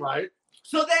 Then, right.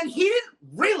 so then he didn't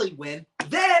really win.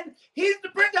 Then he's the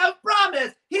Prince of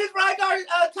Promise. He's Rhaegar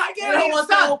Targaryen's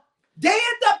son. They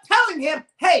end up telling him,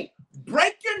 "Hey,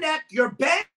 break your neck. You're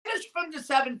banished from the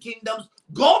Seven Kingdoms.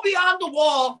 Go beyond the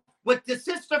wall with the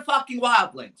sister fucking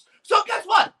wildlings." So guess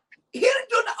what? He didn't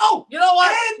do the. Oh, You know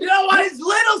what? and you know what? His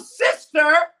little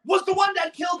sister was the one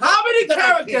that killed. How many the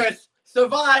Night King. characters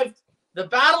survived the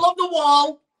Battle of the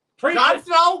Wall? Preach Jon it.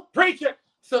 Snow Preach it.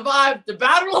 survived the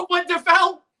Battle of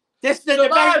Winterfell. This is the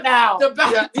Survive debate now.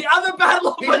 The other Battle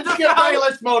of He didn't skip Winterfell.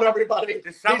 Baelish mode, everybody.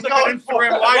 This sounds He's like going an for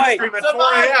Instagram it. live stream at 4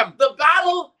 Survived a.m. the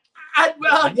Battle at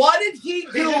What did he He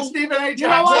did do? Stephen A. You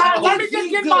know Jackson. what? Let me did just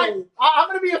he give do? I'm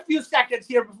going to be a few seconds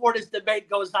here before this debate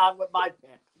goes on with my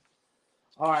pick.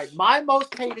 All right, my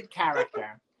most hated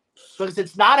character, because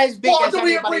it's not as big Well, as do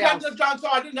we anybody agree on else. this, John? So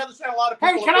I didn't understand a lot of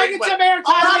Hey, people. can I agreed get with some it. airtime?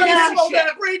 A lot of here? people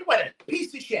that agreed with it.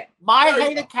 Piece of shit. My There you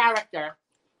hated character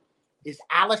is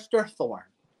Alistair Thorne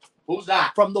Who's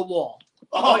that? from The Wall.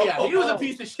 Oh yeah, he was a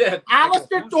piece of shit.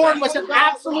 Alistair Thorne was an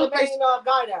absolute. main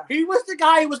guy there. He was the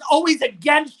guy who was always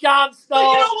against Jon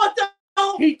Snow. You know what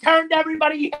though? He turned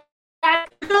everybody.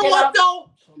 You know what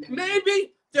though?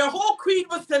 Maybe their whole creed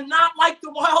was to not like the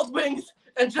Wild Wings,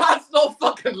 and Jon Snow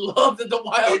fucking loved the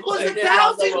Wild It was Wings.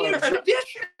 1,000-year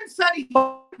tradition, Sonny.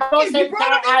 Most hated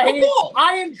character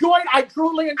I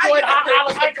truly enjoyed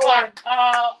Alistair Thorne.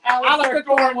 Alistair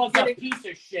Thorne was a getting- piece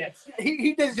of shit.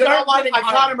 He deserved You know what? getting I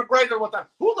hung. Conor McGregor with that.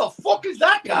 Who the fuck is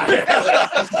that guy?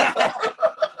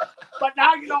 But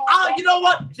now you know. Oh, you know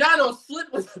what? Jono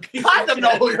Slit was a piece I of don't shit.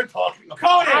 know who you're talking about.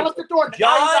 Conan. Alistair Thorne.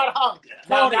 John- Now he got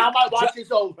hung. Now my watch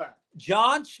is over.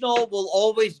 Jon Snow will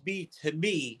always be, to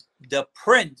me, the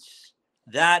prince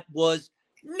that was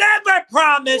never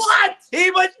promised. What? He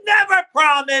was never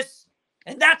promised.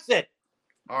 And that's it.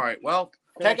 All right. Well,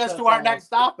 Take us to our next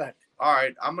topic. all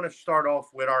right. I'm going to start off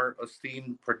with our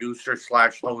esteemed producer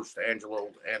 / host, Angelo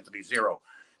Anthony Zero.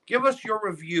 Give us your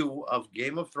review of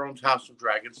Game of Thrones House of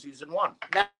Dragons Season 1.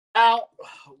 Now,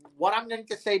 what I'm going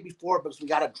to say before, because we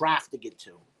got a draft to get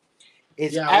to,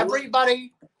 is Yeah,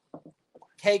 everybody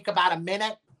take about a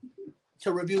minute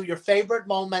to review your favorite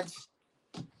moments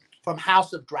from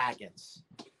House of Dragons.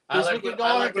 I This like we when can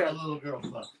go on a to. little girl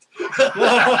fucked.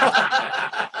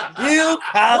 You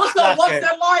What's cocksucker.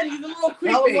 that line? He's a little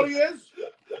Tell him what creepy. he is.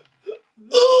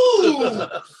 Ooh,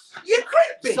 you're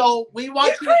creepy. So we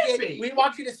want You're you to creepy. we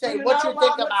want you to say You're what not you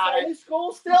think allowed about in it.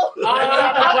 school still?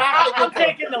 I'm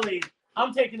taking the lead.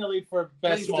 I'm taking the lead for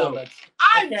best Please do. moments.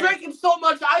 I'm Okay. drinking so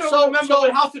much I don't So- remember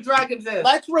what House of Dragons is.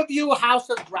 Let's review House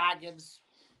of Dragons.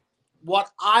 What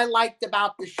I liked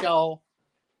about the show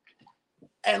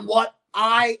and what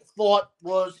I thought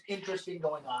was interesting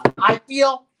going on. I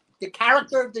feel the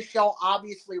character of the show,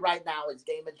 obviously, right now is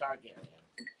Daemon Targaryen.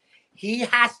 He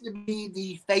has to be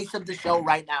the face of the show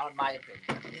right now, in my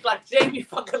opinion. He's like Jamie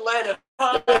fucking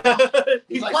Lannister.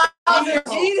 He's like- like Plowder's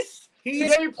niece. He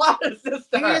is, Jamie Plowder's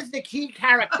sister. he is the key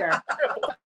character.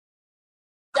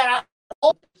 That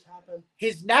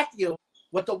his nephew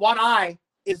with the one eye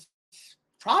is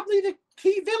probably the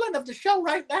key villain of the show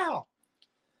right now.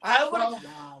 I would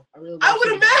Wow. I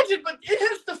would imagine, but in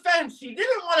his defense, he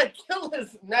didn't want to kill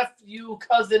his nephew,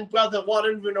 cousin, brother. Well, I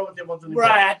don't even know what they wanted to do.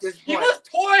 Right at this He point. was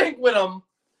toying with him,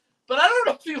 but I don't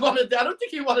know if he wanted. I don't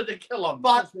think he wanted to kill him.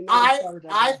 But Trust me, I sorry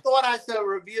about I that. thought as a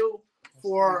review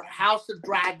for House of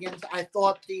Dragons, I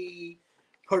thought the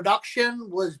production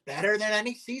was better than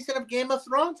any season of Game of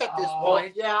Thrones at this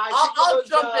point. Yeah, I'll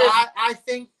jump in. I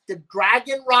think the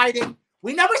dragon riding,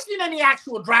 we never seen any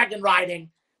actual dragon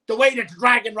riding the way that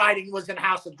dragon riding was in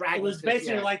House of Dragons. It was this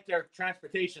basically year. like their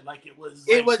transportation. Like it was.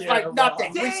 It was their, like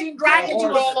nothing. Dan- We've seen dragons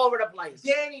Dan- all over the place.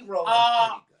 Danny Rose.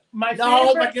 My No,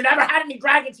 favorite. but you never had any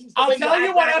dragons. the I'll way tell had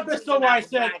you one dragons in episode where I House of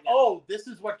said, Dragons. "Oh, this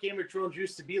is what Game of Thrones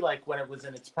used to be like when it was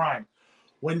in its prime."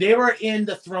 When they were in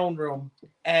the throne room,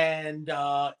 and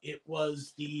it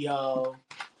was the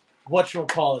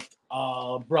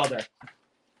brother,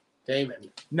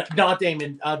 Damon. no, not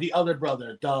Damon, the other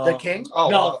brother, The king?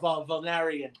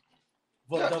 Valerian,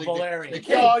 Yeah, the the Valerian.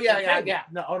 king. Oh, yeah.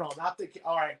 No, not the king.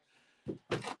 All right.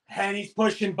 And he's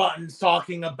pushing buttons,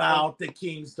 talking about the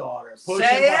king's daughter. Pushing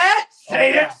Say buttons. it.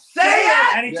 Say it. Say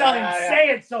it. And he's telling him, Yeah. say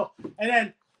it. So, and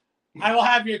then I will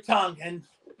have your tongue. And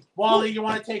Wally, you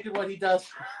want to take it what he does?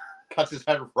 Cuts his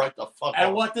head right the fuck And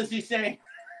off. what does he say?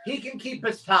 He can keep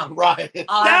his tongue. Right.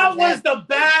 That was the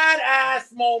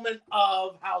badass moment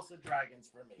of House of Dragons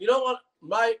for me. You know what?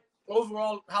 My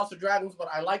overall House of Dragons, what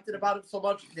I liked it about it so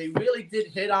much, they really did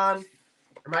hit on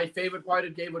my favorite part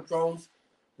of Game of Thrones,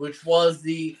 which was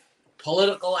the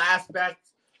political aspect,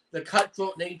 the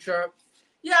cutthroat nature.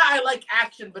 Yeah, I like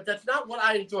action, but that's not what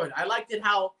I enjoyed. I liked it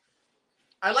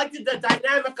the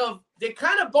dynamic of they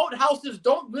kind of both houses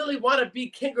don't really want to be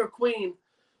king or queen,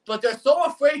 but they're so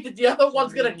afraid that the other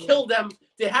one's gonna kill them,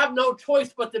 they have no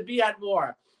choice but to be at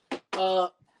war.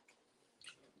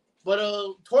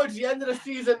 But towards the end of the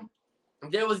season,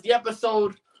 there was the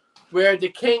episode where the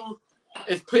king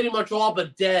is pretty much all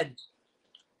but dead,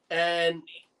 and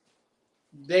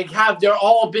they're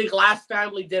all big last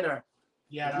family dinner,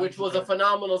 Yeah, that which was a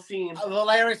phenomenal scene.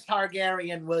 Valerius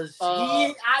Targaryen was.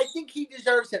 I think he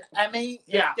deserves an Emmy.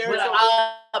 if Yeah, there's with,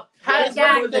 a- Petty,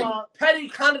 Yeah, what was it? Petty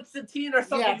Constantine or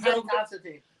something. yeah, He Petty was-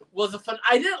 Constantine. was a fun.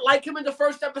 I didn't like him in the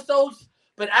first episodes,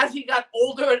 but as he got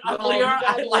older and uglier,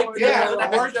 I liked him. Yeah, as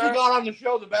an the worse he actor. got on the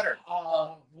show, the better.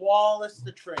 Wallace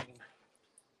the Train.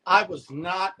 I was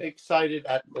not excited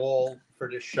at all for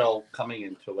this show coming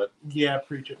into it. Yeah,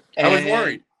 preach it. I was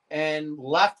worried. And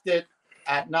left it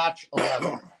at notch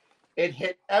 11. It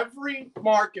hit every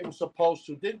mark it was supposed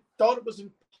to. Thought it was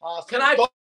impossible. Can I-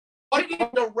 Thought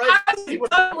the red I'm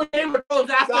done with Game of Thrones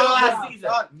after the last season.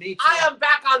 Me too. I am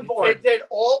back on board. It did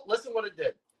all. Listen, what it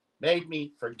did. Made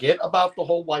me forget about the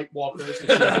whole White Walkers in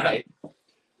season 8.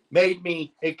 Made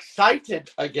me excited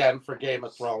again for Game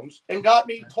of Thrones and got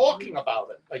me talking about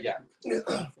it again.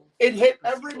 It hit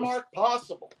every mark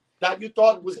possible that you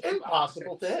thought was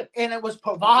impossible to hit. And it was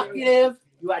provocative.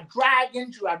 You had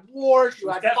dragons. You had wars. You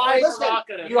had fights.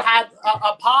 You had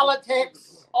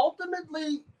politics.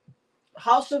 Ultimately,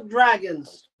 House of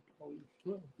Dragons,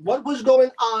 what was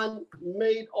going on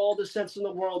made all the sense in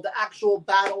the world, the actual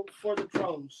battle for the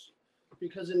thrones.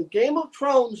 Because in Game of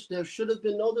Thrones, there should have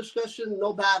been no discussion,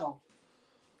 no battle.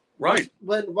 Right.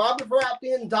 When Robert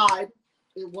Baratheon died,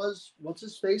 it was, what's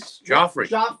his face? Joffrey.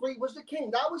 Joffrey was the king.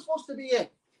 That was supposed to be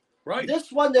it. Right.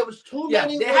 This one, there was too Yeah,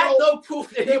 many. they had no proof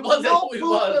that he there was wasn't no who he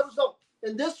proof, was. there was no.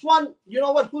 In this one, you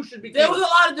know what? Who should be There king? was a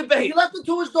lot of He debate. left it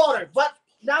to his daughter, but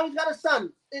now he's got a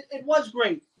son. It was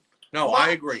great. No, I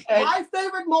agree. My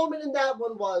favorite moment in that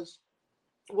one was,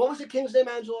 what was the king's name,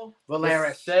 Angelo?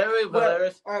 Valerius.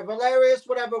 Valerius. All right, Valerius,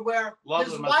 whatever, where Love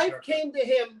his the wife messenger. came to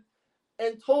him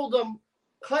and told him,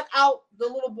 cut out the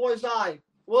little boy's eye.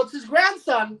 Well, it's his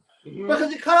grandson because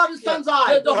he cut out his son's The,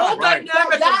 eye. the whole Right.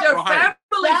 dynamic That- of their right.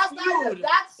 family feud.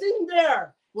 That scene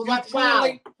there was You like, wow.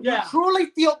 truly, Yeah. you truly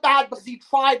feel bad because he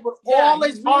tried with Yeah, all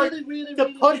his heart really,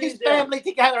 to put his did. family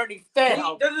together and he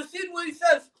failed. There's a scene where he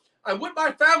says, "I'm with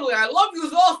my family. I love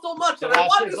you all so much, and I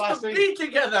want His us last to scene. be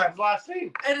together." His last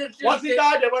scene. And it's just Once he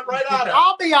died, they went right on it.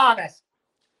 I'll be honest.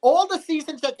 All the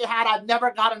seasons that you had, I've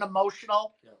never gotten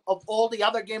emotional of all the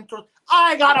other Game of Thrones.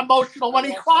 I got emotional when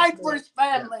he cried for his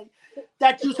family.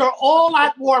 That you are all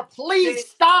at war. Please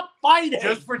stop fighting.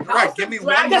 Just for right, give me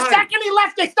one The line. second he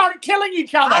left, they started killing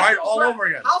each other. Right, all over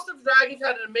again. House of Dragons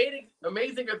had an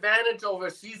amazing advantage over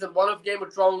season 1 of Game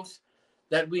of Thrones.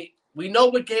 That we know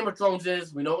what Game of Thrones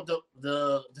is. We know what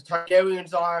the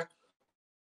Targaryens are.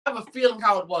 I have a feeling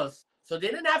how it was. So they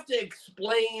didn't have to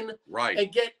explain Right.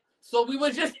 and get. So we were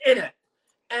just in it.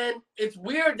 And it's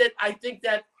weird that I think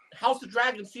that House of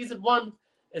Dragons season 1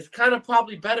 is kind of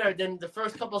probably better than the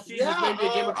first couple of seasons maybe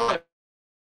of Game of Thrones.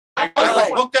 I was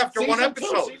hooked after one Season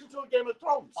episode. Season 2 of Game of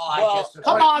Thrones. Well,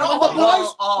 Come on, when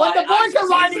the boys are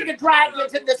riding the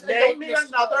dragons in this Name me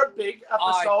another big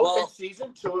episode well- in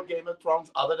season 2 of Game of Thrones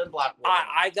other than Blackwater.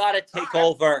 I gotta take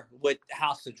over with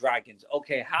House of Dragons.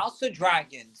 Okay, House of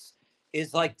Dragons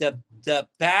is like the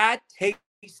bad taste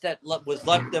that was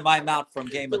left in my mouth from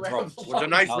Game of Thrones. It was a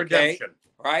nice Okay. redemption.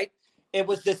 Right? It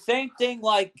was the same thing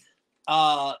like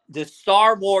the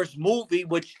Star Wars movie,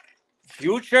 which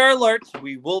future alerts,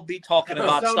 we will be talking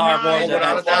about Star Wars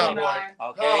without a eventually. doubt.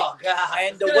 Okay. Oh God.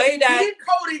 And the way that Me and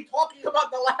Cody talking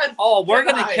about the last. we're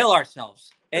gonna Jedi. kill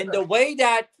ourselves. And the way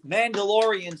that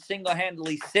Mandalorian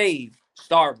single-handedly saved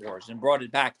Star Wars and brought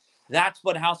it back, that's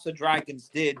what House of Dragons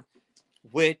did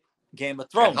with Game of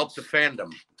It Thrones. helped the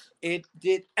fandom. It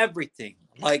did everything.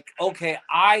 Like, okay,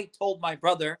 I told my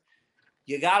brother,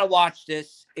 you got to watch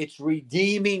this. It's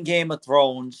redeeming Game of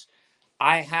Thrones.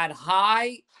 I had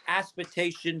high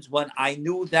expectations when I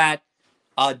knew that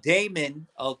Damon,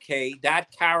 okay,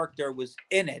 that character was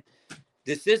in it.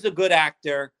 This is a good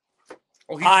actor.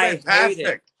 Oh, he's I hate fantastic.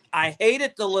 it. I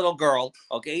hated the little girl,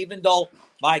 okay, even though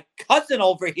my cousin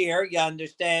over here, you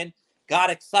understand, got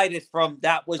excited from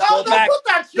that was go back,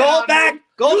 go back,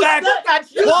 go back.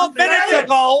 12 minutes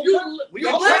ago. You We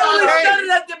literally all said it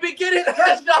at the beginning of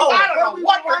the show. I don't know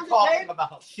what you're talking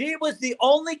about. She was the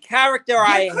only character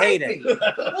I hated.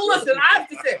 Well, listen, I have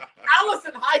to say, Alice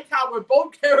and Hightower,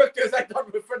 both characters I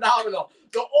thought were phenomenal.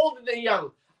 The old and the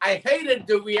young. I hated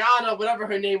the Rihanna, whatever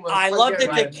her name was. I loved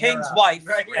it, the King's wife.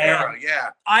 Yeah, yeah.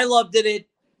 I loved it.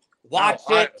 Watch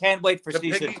No, it. Can't wait for To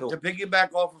season 2.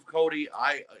 piggyback off of Cody,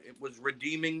 it was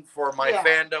redeeming for my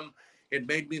fandom. It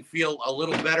made me feel a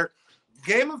little better.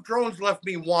 Game of Thrones left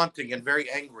me wanting and very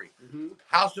angry.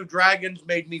 House of Dragons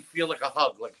made me feel like a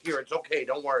hug. Like, here, it's okay.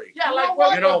 Don't worry. Yeah, like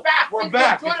we're back. We're Things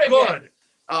back. look It's again.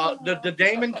 good. The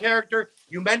Damon character,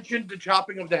 you mentioned the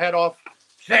chopping of the head off.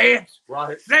 Say it.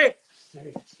 Right. Say it.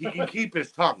 He can keep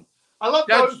his tongue. I love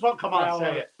That's- those one. Come on,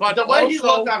 say it. But The way he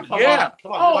also- looked at him, come yeah. on.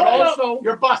 Come on. But also,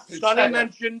 you're busted. Sonny Say it.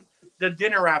 mentioned the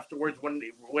dinner afterwards when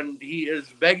he is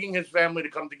begging his family to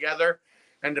come together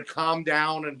and to calm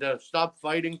down and to stop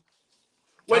fighting.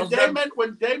 When Tells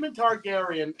them- Damon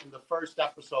Targaryen in the first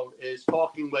episode is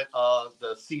talking with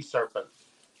the sea serpent,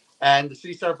 and the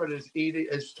sea serpent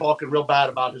is talking real bad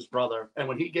about his brother, and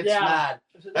when he gets mad,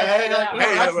 hey,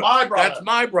 that's my brother. That's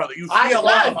my brother. You I see a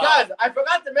lot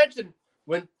forgot to mention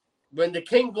when the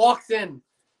king walks in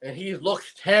and he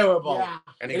looks terrible. and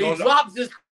And he he goes, drops his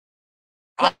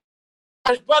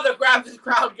brother grabs his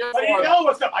crown. But you know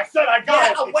what's up? I said I got Yeah,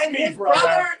 it. It's when me, his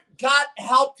brother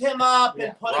helped him up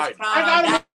and put right. his crown I got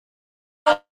on.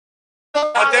 him.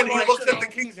 But then he looks at the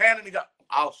king's hand and he goes,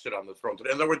 I'll sit on the throne today.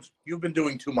 In other words, you've been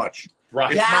doing too much.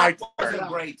 Right. It's That my was turn. a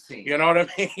great scene. You know what I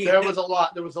mean? There was a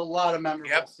lot of memorable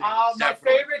Yep. scenes. My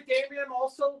Definitely. favorite Damien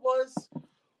also was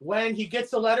when he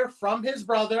gets a letter from his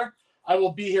brother. I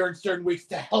will be here in certain weeks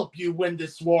to help you win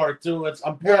this war.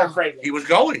 I'm paraphrasing. He was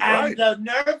going, And right? the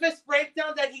nervous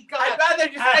breakdown that he got. I'd rather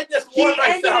just end this He war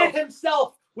ended myself. it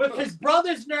himself with his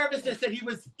brother's nervousness that he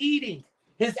was eating,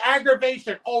 his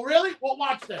aggravation. Oh, really? Well,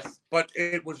 watch this. But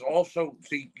it was also,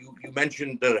 see, you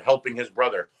mentioned the helping his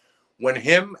brother. When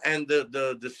him and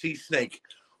the sea snake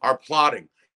are plotting,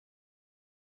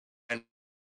 and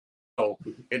so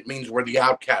it means we're the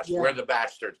outcasts, we're the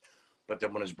bastards. But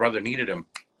then when his brother needed him,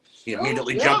 he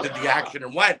immediately jumped into action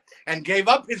and went and gave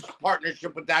up his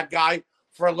partnership with that guy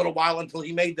for a little while until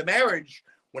he made the marriage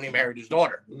when he married his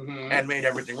daughter and made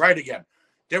everything right again.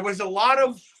 There was a lot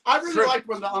of I really liked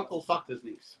when the uncle fucked his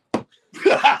niece.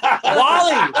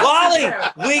 Wally,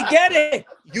 we get it.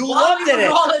 You loved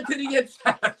it. All into the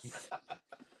inside.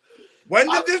 When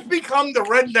did this become the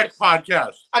Redneck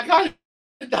Podcast? I got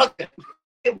Say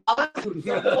it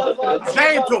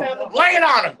to him. family- Lay it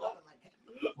on him.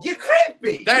 You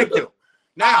creepy. Thank you.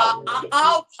 Now,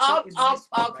 I'll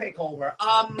take over.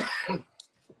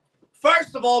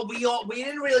 First of all, we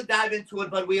didn't really dive into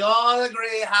it, but we all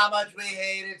agree how much we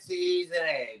hated season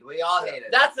 8. We all hated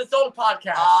it. That's its own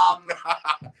podcast.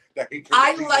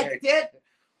 I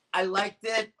liked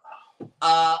it.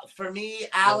 For me,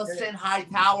 Allison,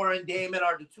 Hightower, and Damon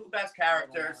are the two best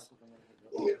characters.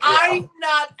 I'm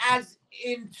not as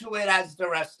into it as the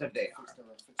rest of they are.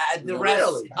 The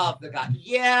rest of the guys.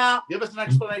 Yeah. Give us an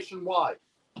explanation why.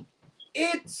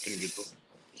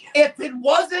 If it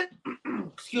wasn't,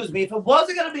 excuse me, if it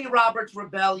wasn't going to be Robert's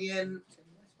Rebellion,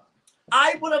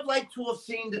 I would have liked to have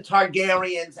seen the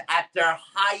Targaryens at their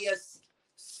highest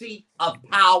seat of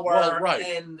power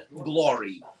and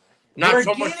glory. not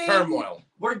so much turmoil.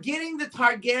 We're getting the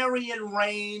Targaryen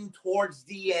reign towards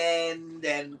the end,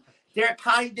 and they're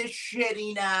kind of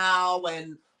shitty now,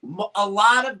 and a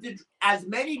lot of as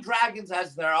many dragons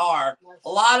as there are, a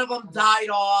lot of them died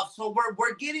off. So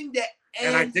we're getting the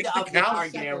end And I think of the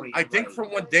Targaryen. I think from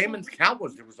what Damon's count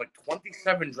was, there was like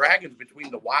 27 dragons between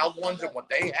the wild ones and what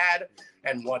they had,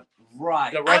 and what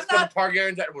the rest of the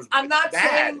Targaryens had. Was I'm not bad.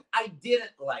 saying I didn't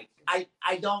like. I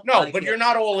don't. No, like but it. you're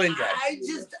not all in yet.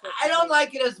 I don't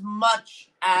like it as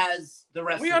much as the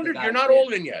rest. of the guys You're not did.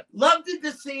 all in yet. Loved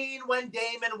the scene when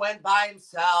Damon went by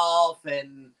himself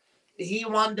and he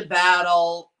won the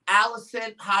battle.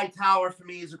 Allison Hightower for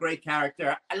me is a great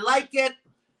character. I like it.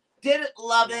 Didn't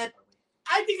love it.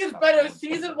 I think it's better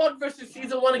season 1 versus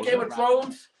season 1 of Game of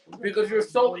Thrones because you're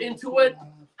so into it.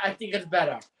 I think it's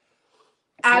better.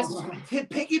 As to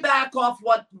piggyback off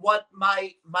what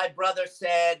my brother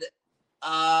said,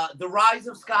 the Rise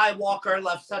of Skywalker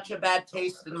left such a bad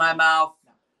taste in my mouth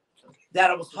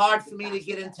that it was hard for me to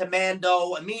get into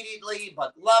Mando immediately,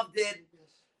 but loved it.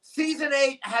 Season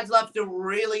 8 has left a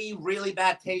really, really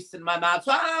bad taste in my mouth,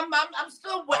 so I'm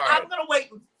still right. I'm gonna wait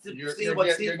to see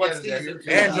what season 2.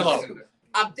 Angelo.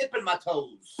 I'm dipping my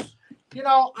toes. You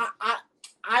know,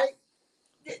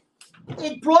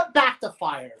 it brought back the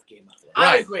fire of Game of Thrones. I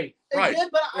Right. agree. It Right.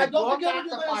 did, but I It don't brought forget back what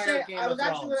you're the going to fire say. of Game I of was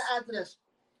actually going Thrones. to add to this.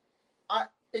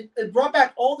 It brought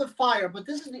back all the fire, but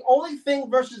this is the only thing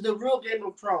versus the real Game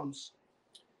of Thrones.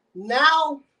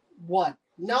 Now, what?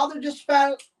 Now they're just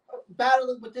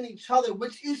battling within each other,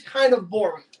 which is kind of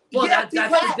boring. Well, Yeah, that's the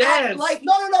because dance. like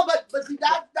No, but see,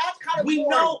 that's kind of we boring.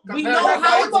 know Compared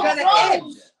how to it's Game of gonna end.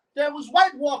 Thrones, there was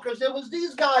White Walkers, there was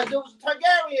these guys, there was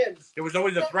Targaryens. There was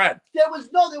always a threat.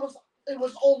 It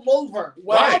was all over.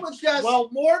 Well, Now it's just Well,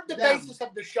 more the them. basis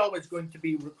of the show is going to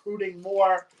be recruiting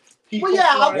more people. Well,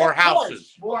 yeah, for it. More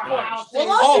houses. More houses.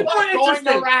 Well, Oh, that's more going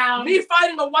interesting. around. Me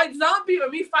fighting a white zombie or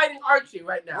me fighting Archie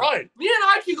right now? Right. Me and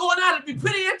Archie going at it would be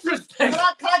pretty interesting. Can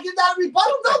I get that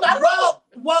rebuttal? No, that's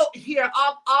Well, here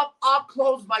I'll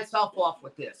close myself off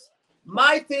with this.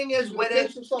 My thing is with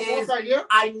it is right here.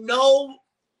 I know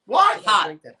What?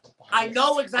 Hot. I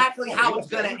know exactly how it's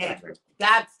gonna end.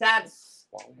 That's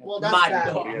Well, that's my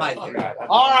bad. my theory.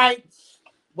 All right.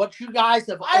 What you guys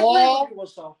have I agree all with you,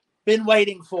 so. been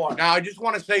waiting for. Now, I just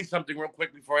want to say something real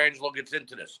quick before Angelo gets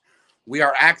into this. We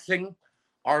are asking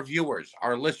our viewers,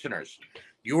 our listeners,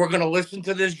 you are going to listen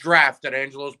to this draft that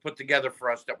Angelo's put together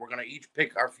for us, that we're going to each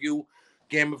pick our few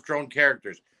Game of Thrones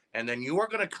characters. And then you are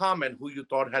going to comment who you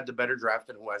thought had the better draft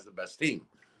and who has the best team.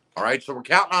 All right? So we're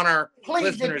counting on our Please,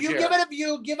 listeners if you here. give it a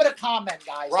view, give it a comment,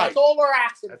 guys. Right. That's all we're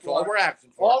asking That's for. all we're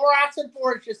asking for. All we're asking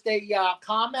for is just a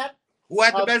comment. Who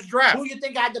had the best draft? Who you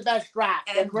think had the best draft?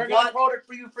 And And we're going what- to vote it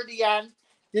for you for the end.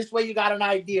 This way you got an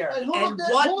idea. And who And was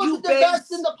what who you was the best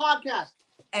base- in the podcast?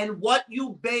 And what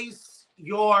you base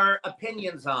your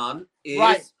opinions on is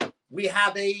Right. we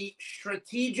have a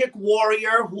strategic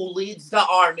warrior who leads the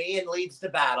army and leads the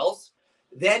battles.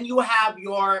 Then you have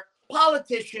your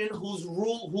politician who's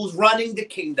running the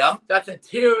kingdom. That's a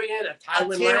Tyrion, a A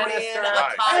Tywin Tyrion, Lannister.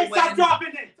 Right. Hey, stop Tywin.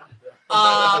 dropping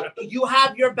it. You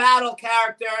have your battle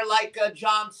character like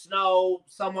Jon Snow,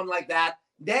 someone like that.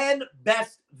 Then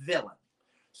best villain.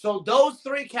 So those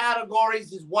 3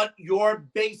 categories is what you're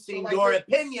basing So, like, your this-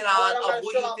 opinion I'm on gonna of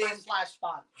who fill you out my think slash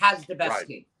spot. has the best Right.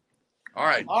 team. All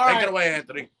right. All Take right. it away,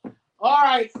 Anthony. All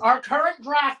right. Our current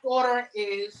draft order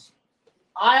is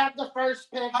I have the first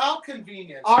pick. How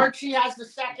convenient. Archie has the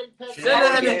second pick.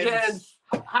 Shenanigans.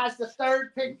 Has the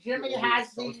third pick. Jimmy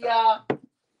has the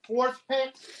 4th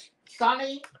pick.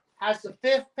 Sonny has the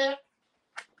 5th pick.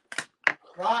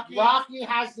 Rocky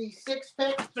has the 6th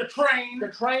pick. The train. The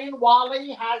train.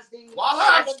 Wally has the Wally.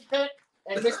 7th pick.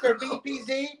 And Mr.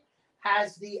 BPZ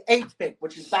has the 8th pick,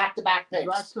 which is back-to-back picks.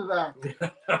 Rest of that.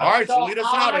 All right. So So lead us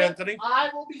out, Anthony. I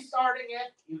will be starting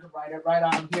it. You can write it right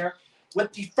on here.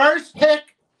 With the first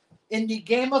pick in the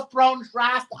Game of Thrones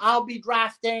draft, I'll be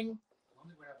drafting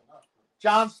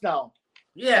Jon Snow.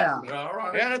 Yeah. All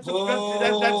right. Yeah, that's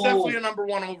definitely a number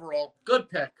one overall. Good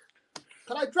pick.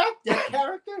 Can I draft dead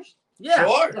characters? Yeah.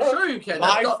 Sure. You can.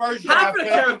 My That's first half draft of the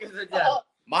pick. characters are dead.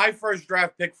 My first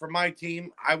draft pick for my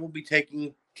team, I will be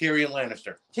taking Tyrion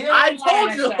Lannister. I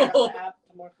told you.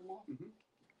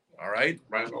 All right.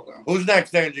 Right, well done. Who's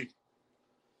next, Angie?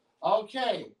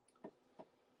 Okay.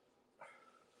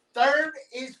 Third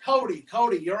is Cody.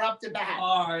 Cody, you're up to bat.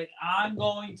 All right, I'm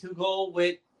going to go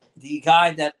with the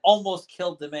guy that almost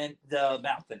killed the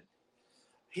mountain.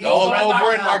 He's Over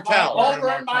in Martell. Over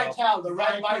in Martell, the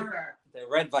Red Viper. The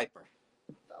Red Viper.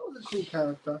 That was a cool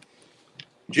character.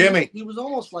 Jimmy. He was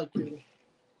almost like you.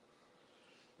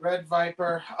 Red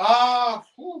Viper.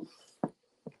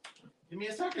 Give me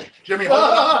a second. Jimmy, hold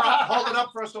it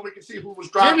up for us so we can see who was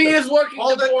drafted. Jimmy is working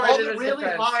Hold the board. it in his really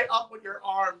defense. high up with your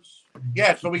arms.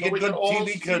 Yeah, so we So get we good can all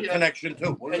TV see it. connection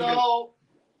too.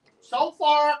 So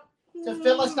far, to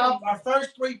fill us up, our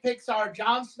first three picks are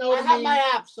Jon Snow I to have me.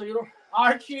 my app, so you don't.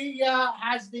 Archie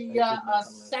has the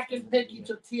second pick. He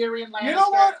took Tyrion Lannister. You know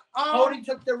what? Cody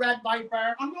took the Red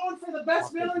Viper. I'm going for the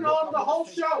best villain on the whole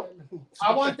show.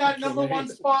 I want that number one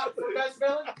spot for best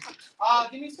villain.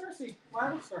 Give me Cersei.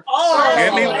 Lannister. Oh,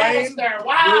 Jimmy Lannister.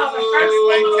 Wow, the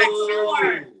first Wayne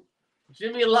one.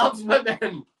 Jimmy loves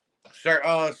women.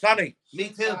 Sir, Sonny. Me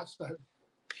too.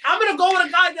 I'm gonna go with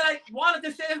a guy that I wanted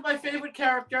to say is my favorite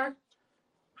character.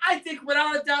 I think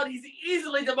without a doubt he's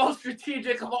easily the most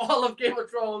strategic of all of Game of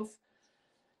Thrones.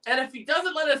 And if he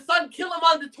doesn't let his son kill him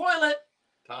on the toilet,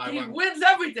 he wins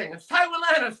everything. It's Tywin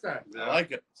Lannister. I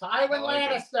like it. Tywin I like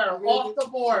it. Lannister off the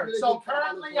board. So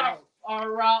currently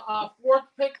our fourth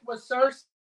pick was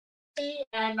Cersei,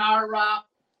 and our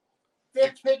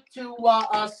fifth pick to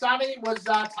Sonny was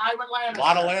Tywin Lannister. A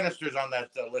lot of Lannisters on that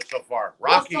list so far.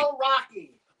 Rocky. Also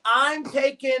Rocky. I'm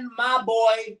taking my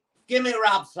boy. Give me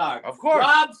Rob Stark. Of course.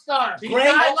 Rob Stark. He Great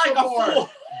died like a board. fool.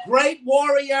 Great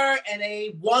warrior and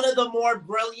one of the more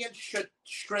brilliant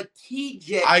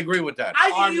strategic. I agree with that. I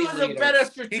think Army he was a leaders. better He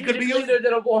strategic could be leader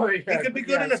than a warrior. He could be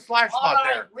good in a Yes. splash All spot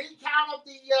right, there. recount of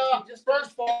the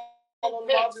first pick.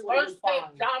 First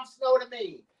pick, Jon Snow to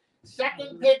me.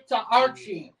 Second pick to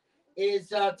Archie is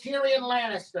Tyrion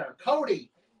Lannister. Cody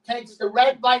takes the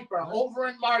Red Viper over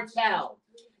in Martell.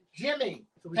 Jimmy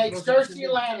takes Cersei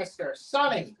Lannister.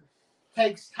 Sonny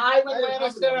takes Tywin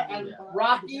Lannister, and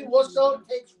Rocky Wusso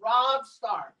takes Rob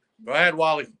Stark. Go ahead,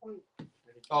 Wally.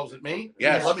 Oh, is it me?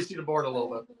 Yes. Let me see the board a little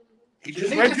bit. He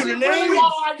just read you the name.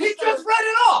 He just read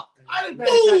it off. I didn't pay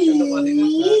attention to what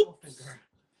he just said.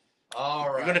 All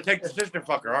right. You're going to take the sister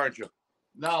fucker, aren't you?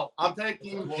 No, I'm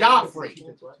taking Joffrey.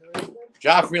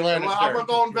 Joffrey Well, Lannister. we're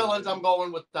going villains. I'm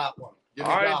going with that one. Give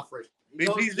me All right. Joffrey.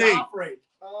 BPZ. Joffrey.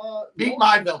 Beat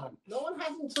my villain. No one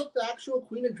hasn't took the actual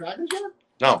Queen of Dragons yet?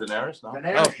 No. Daenerys, no.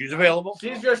 No, she's available.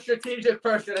 She's your strategic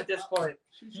person at this point.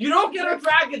 You don't get her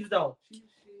dragons though.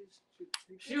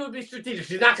 She would be strategic.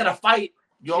 She's not gonna fight.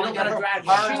 You She only don't got got a her. dragon.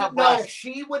 her and She- her No, breast.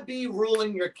 she would be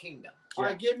ruling your kingdom. All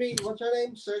right, give me, what's her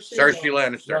name? Cersei? Cersei No,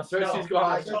 Lannister. Cersei's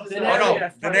gone. No. Oh, no.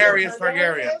 Daenerys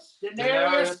Targaryen.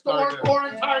 Daenerys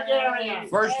Stormborn Targaryen.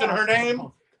 First in her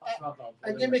name.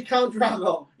 And give me Count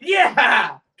Drago.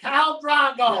 Yeah. Khal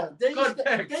Drogo. They Good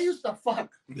pick. used to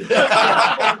fuck.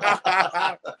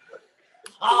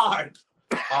 Hard.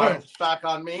 All right, it's back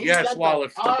on me. Yes,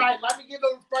 Wallace. All right, let me give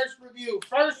a first review.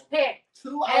 First pick,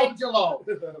 Angelo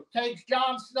takes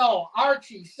Jon Snow.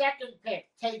 Archie, second pick,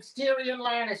 takes Tyrion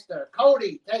Lannister.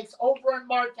 Cody takes Oberyn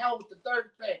Martell with the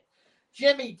third pick.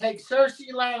 Jimmy takes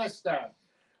Cersei Lannister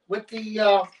with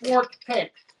the fourth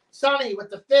pick. Sonny with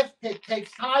the fifth pick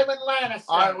takes Tywin Lannister.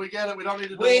 All right, we get it. We don't need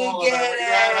to do We all get of it.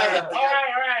 that. all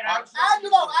right.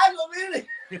 Angelo, really?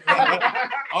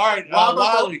 All right,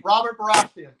 Wally. Robert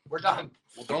Baratheon. We're done.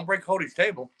 Well, don't break Cody's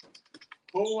table.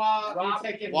 Who you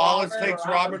taking? Wallace takes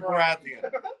Robert Baratheon.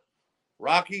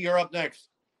 Rocky, you're up next.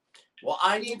 Well,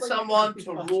 I need someone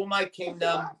to rule my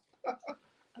kingdom,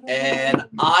 and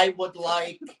I would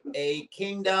like a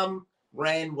kingdom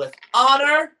ran with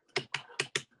honor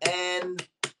and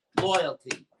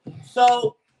loyalty.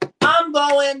 So I'm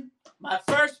going. My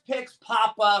first pick's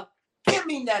Papa. Give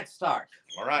me Ned Stark.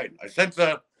 All right. I sense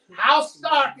a House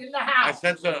Stark in the house.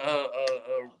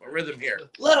 rhythm here.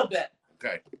 Little bit.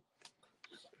 Okay.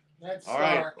 Ned All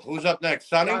right. Stark. Who's up next?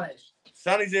 Sonny?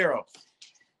 Sonny Zero.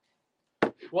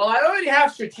 Well, I already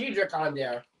have strategic on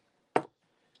there.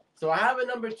 So I have a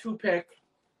number 2 pick.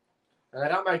 And I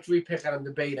got my 3 pick and I'm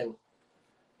debating.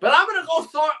 But I'm going to go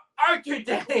Sir Arthur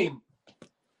Dayne.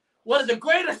 One of the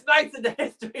greatest knights in the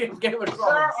history of Game of Thrones.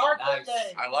 Sir Arthur Nice.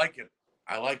 Dayne. I like it.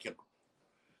 I like it.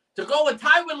 to go with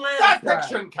Tywin That pick Lannister.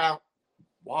 shouldn't count.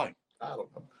 Why? I don't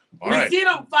know. All We've right. seen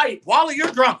him fight. Wally,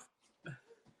 you're drunk.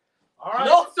 All right.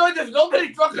 No, sir, there's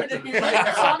nobody drunker than you right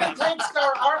now. Sonny takes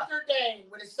Star Arthur Dane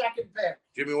with his second pick.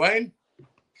 Jimmy Wayne?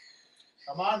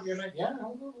 Come on, Jimmy. Yeah.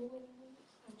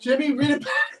 Jimmy, read it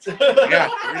back.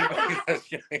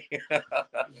 Yeah.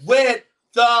 With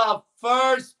the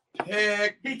first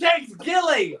pick. He takes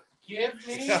Gilly. Give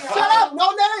me. Shut up!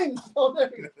 No names. No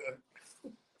names.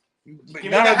 Give me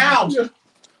the hound.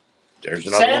 There's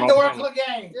another Sandor one.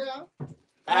 Clegane. Yeah.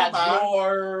 At on.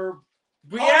 your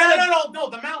Oh, Brianna. no,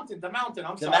 the mountain.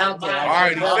 I'm The sorry. mountain. All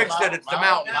right, he fixed it. It's the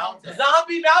mountain.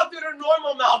 Zombie mountain or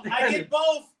normal mountain? I get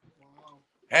both.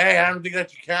 Hey, I don't think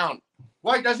that should count.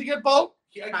 Wait, does he get both?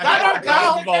 That don't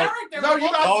count. No,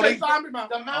 you got to Tony? say zombie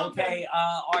mountain. The mountain. Okay,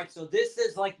 all right, so this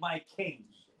is like my king,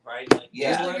 right? Like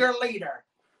Yeah. This is your leader.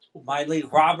 my lead,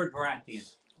 Robert Baratheon.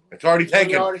 It's already We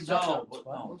taken. already took No, him.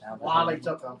 no, Wally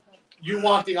took him. You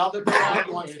want the other pick?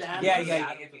 You want Stannis?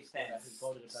 Yeah, give me Stannis.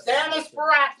 Stannis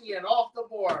Baratheon off the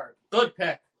board. Good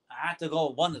pick. I have to go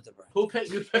with one of the brands. Who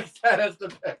picked? You picked that as the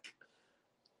pick.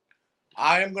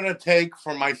 I am going to take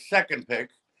for my second pick,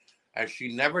 as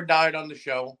she never died on the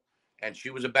show, and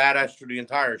she was a badass through the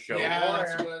entire show. Yeah,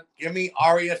 that's good. Give me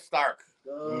Arya Stark.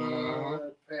 Good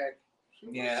pick.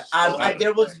 Yeah,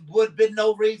 there would have been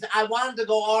no reason. I wanted to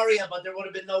go Arya, but there would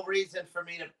have been no reason for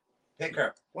me to pick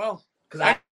her. Well, Because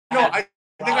I I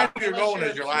think I know you're going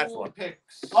as your last one.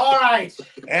 Picks. All right.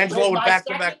 Angelo with my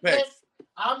back-to-back second picks. pick,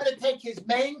 I'm going to take his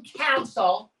main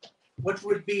counsel, which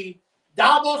would be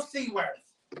Davos Seaworth.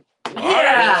 All right,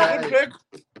 that's a good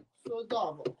pick. So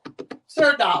Davos.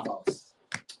 Sir Davos.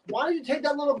 Why did you take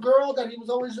that little girl that he was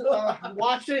always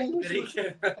watching? All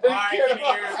right, And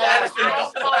as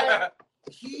my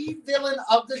key villain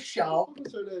of the show, What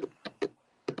was her name?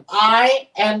 I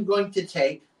am going to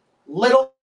take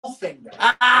Littlefinger.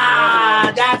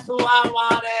 that's who I You were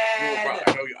wanted.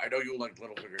 probably, I know you like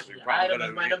Littlefinger, so you're probably Adam going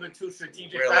is my to. number 2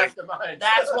 strategic Really? mastermind.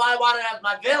 That's why I wanted as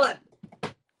my villain.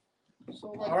 So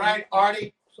like, All right,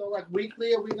 Artie. So like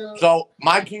weekly, are we gonna? So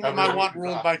my kingdom I want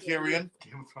ruled by Tyrion,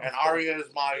 and Arya is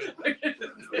my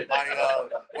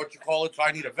what you call it. So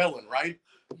I need a villain, right?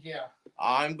 Yeah.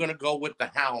 I'm gonna go with the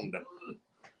Hound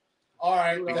All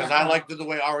right. because I like the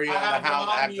way Arya I and have the Hound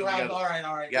mom, act you have, together.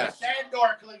 all right. Yes.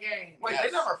 Sandor Clegane. Wait, Yes.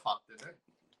 they never fucked, did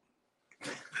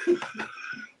they?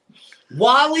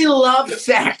 Wally loves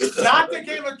sex. Not the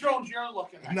Game of Thrones you're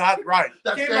looking at. Not right.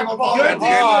 That's Game Game of of Thrones. You're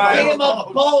Thrones. the Game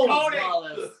of Bones, Tony.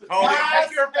 Wallace. Tony,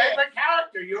 That's your favorite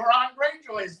character. Euron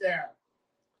Greyjoy's there.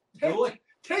 Do it.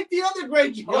 Take the other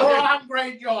great joy. Euron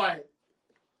Greyjoy.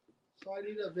 So I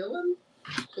need a villain?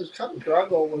 Because Count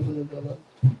Drago wasn't a villain.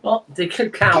 Well, they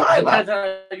could count. Depends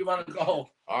on how you want to go.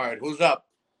 all right, who's up?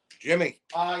 Jimmy.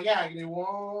 Yeah, give me one.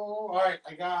 All right,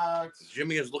 I got.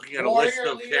 Jimmy is looking at a list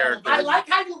Warrior of leader. characters. I like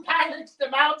how you packaged the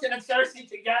Mountain and Cersei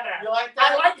together. You like I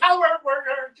that? like how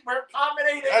we're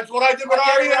accommodating. That's what I did with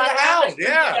Arya and the Hound. chemistry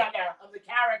Yeah. together of the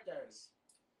characters.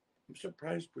 I'm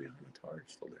surprised Brianna Tarr's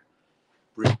still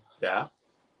there. Yeah.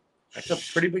 That's a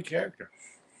pretty big character.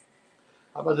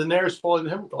 How about Daenerys falling to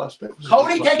him with the last pick?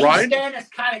 Cody taking Ryan? Stannis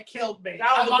kind of killed me.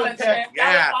 That was a good pick.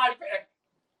 Yeah. That was my pick.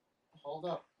 Hold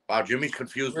up. Wow, Jimmy's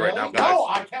confused Really? right now, guys. No,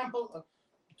 I can't believe.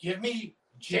 Give me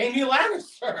Jaime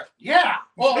Lannister. Yeah.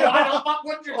 Well, I don't fuck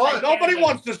with your Oh, nobody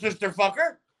wants the sister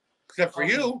fucker, except for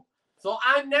you. So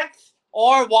I'm next.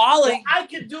 Or Wally. I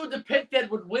could do the pick that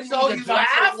would win So me you the got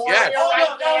draft. your warrior Yes. Oh, right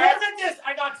no, there. look at this.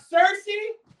 I got Cersei,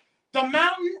 the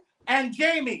Mountain, and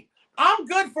Jaime. I'm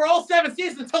good for all 7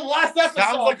 seasons until the last episode.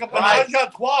 Sounds like a menage a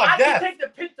trois I of could death. take the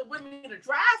pick to win me the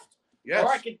draft, Yes. or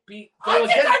I could be. I go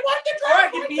think against- I want the Or I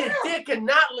draft. could be a dick and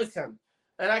not listen.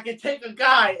 And I could take a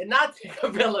guy and not take a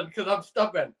villain because I'm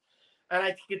stubborn. And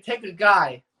I could take a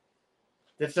guy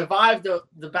that survived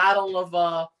the battle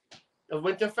of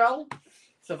Winterfell,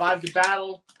 survived the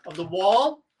battle of the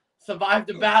Wall, survived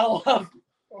the battle of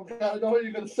Okay, I know what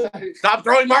you're gonna say. Stop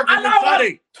throwing Marcus I and know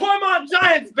Sonny. Tormund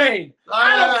Giantsbane.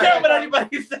 I don't care what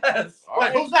anybody says. All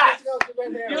right. Who's that?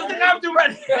 You don't think I'm too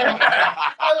ready?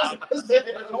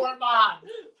 Tormund.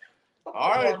 All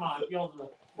right, Tormund.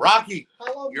 Rocky.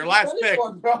 How long Your did you last study pick.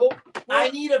 for, bro? I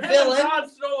need a Him and villain. Jon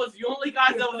Snow was the only guy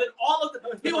that was in all of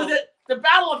the. He was at the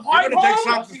Battle of You're gonna take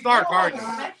Hardhome. Sansa Stark, aren't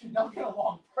you? Don't get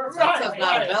along. Sansa's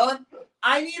not a villain.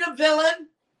 I need a villain.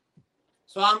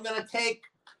 So I'm going to take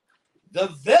the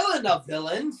villain of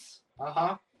villains.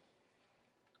 Uh-huh.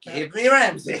 Give me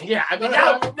Ramsay. Yeah, I mean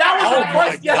that was Oh the my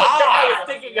first guy I was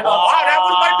thinking of. Wow, that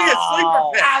might be a sleeper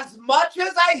pick. As much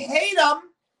as I hate him,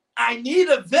 I need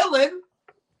a villain.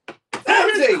 To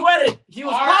his Ramsay. credit, he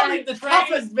was All probably right, the Trey.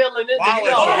 toughest villain in the Wallace,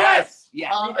 show. yes.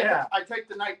 Yeah. I take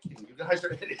the Night King. You guys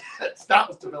are idiots. That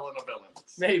was the villain of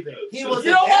villains. Maybe. He was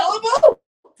You know what?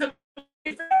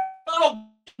 available.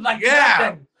 Like,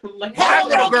 yeah. Like, That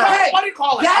little girl. What do you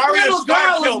call it? That Arya little Stark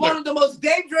girl is killed one her. of the most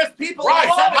dangerous people. Right,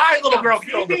 I've ever my seen. little girl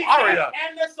killed him. Arya.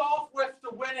 End this off with the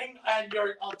winning and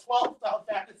your 12th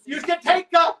fantasy. You should take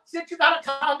since you got a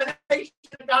combination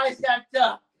of guys that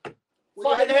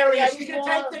fun areas. You should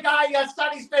take the guy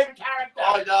Sonny's favorite character.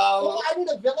 I know. Oh, I need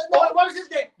a villain. What was his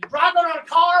name? Driving on a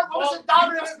car. What was it?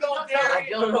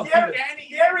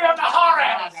 Gary on the horror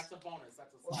ass. That's a bonus.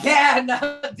 Yeah, no,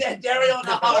 Dario Oh,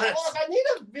 Naharis. I need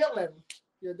a villain.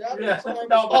 Your dad Yeah. is somebody-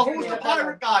 No, Oh, who was the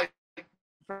pirate guy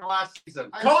from last season?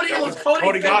 Cody was Cody.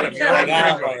 Cody got him. favorite Yeah,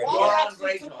 character. got him. Wally You're on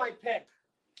actually took Greyjoy. my pick.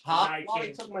 Huh? Night Wally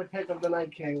King. took my pick of the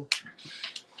Night King.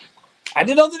 I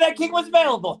didn't know that that king was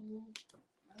available.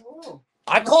 I don't know.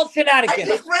 I called I shenanigans.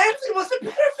 think Ramsey was a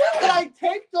better Did villain. I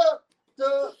take the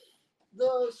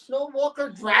Snow Walker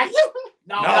dragon?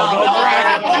 No, no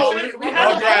dragon. We No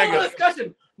had a dragon. whole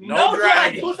discussion. No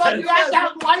dragon. Who's That on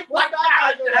that? life like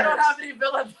that. I don't have any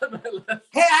villains on my list.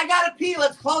 Hey, I gotta pee.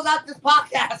 Let's close out this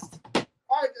podcast.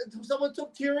 All right, someone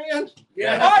took Tyrion.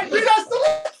 Yeah. All right, read us the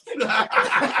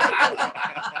list.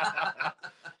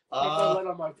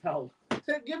 Helena Martell.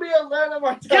 Give me a Lana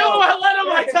Martell. Give him Helena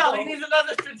Martell. He needs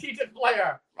another strategic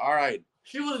player. All right.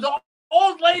 She was the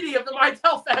old lady of the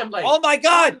Martell family. Oh my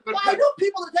God! Well, I know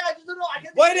people that I just don't know. I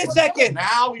can't Wait think a of second.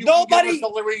 Now you Nobody- can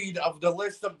give us a read of the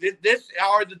list of this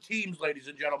are the teams, ladies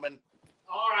and gentlemen.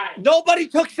 All right. Nobody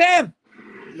took Sam.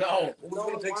 No, who's No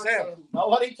gonna one take wants Sam? him.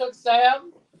 Nobody took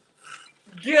Sam.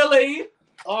 Gilly.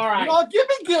 All right. No, give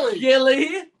me Gilly.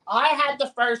 Gilly. I had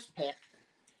the first pick.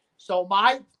 So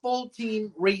my full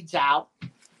team reads out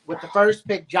with the first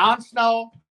pick: Jon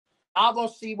Snow,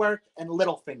 Davos Seaworth, and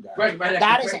Littlefinger. Greg, right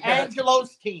That next is to Greg.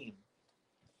 Angelo's team.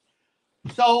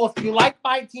 So if you like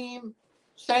my team,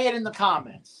 say it in the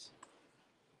comments.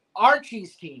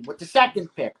 Archie's team with the second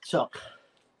pick took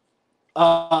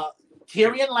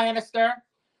Tyrion Lannister,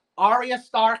 Arya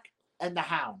Stark, and the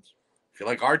Hound. If you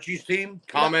like Archie's team,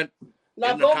 comment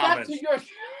Now in the go comments. back to your.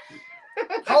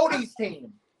 Cody's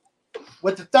team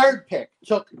with the third pick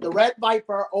took the Red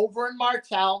Viper, Oberyn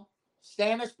Martell,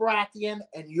 Stannis Baratheon,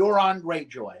 and Euron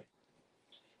Greyjoy.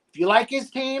 If you like his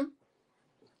team,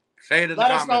 Say it in let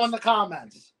the us know in comments. the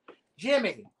comments.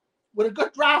 Jimmy, with a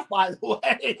good draft, by the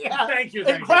way. Thank you.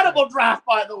 Incredible draft,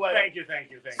 by the way. Thank you.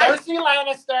 Cersei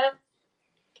Lannister,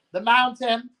 the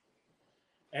Mountain,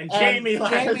 And and Jamie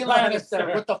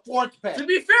Lannister with the fourth pick. To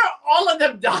be fair, all of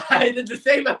them died in the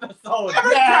same episode.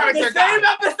 Every character the same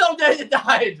episode they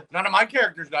died. None of my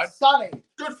characters died. Sonny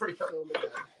Good for you.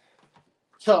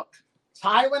 took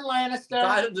Tywin Lannister,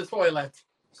 Died in the toilet.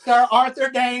 Sir Arthur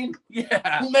Dayne,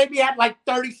 Yeah. who maybe had like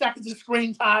 30 seconds of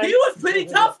screen time. He was pretty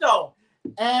tough though.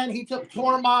 And he took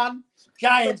Tormund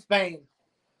Giantsbane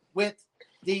with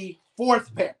the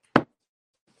fourth pick.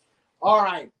 All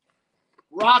right.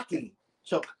 Rocky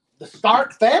took the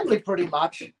Stark family pretty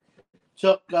much.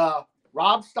 Took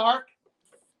Robb Stark,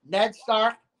 Ned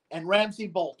Stark, and Ramsay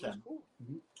Bolton.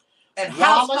 And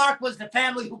House Wallace- Stark was the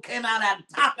family who came out at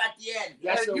top at the end.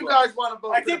 Yes, you it guys want to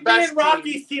vote I for the think me best and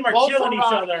Rocky's team are Both killing are each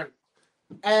Rocky. other.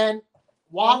 And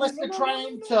Wallace the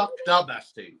Train took, the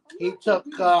best team. he took,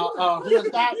 who was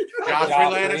that?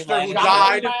 Joffrey Lannister, who Joffrey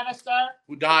died. Lannister,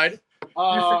 Who died?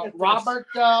 Robert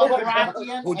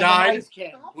Baratheon, Who and died? the Ice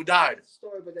King Who died?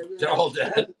 Story, but they really- They're all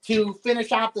dead. to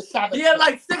finish out the seventh. He had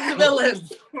like 6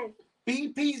 villains.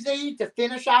 BPZ to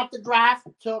finish out the draft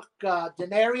took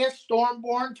Daenerys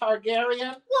Stormborn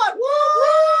Targaryen, What?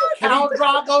 Khal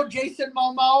Drogo, Jason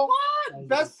Momoa,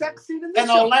 Best sex scene in the and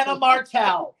show. Olenna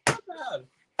Martell. I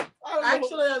don't know.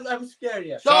 Actually, I'm scared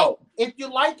yet. So if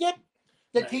you like it,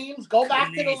 the teams go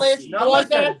back to the list. No, Pause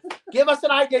listen. it. Give us an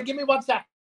idea. Give me 1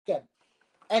 second,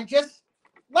 and just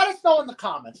let us know in the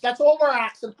comments. That's all we're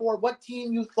asking for. What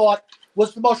team you thought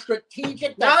was the most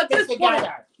strategic Now, that at fit this point,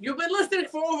 together? You've been listening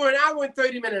for over an hour and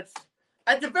 30 minutes.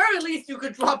 At the very least, you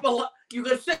could drop you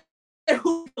could say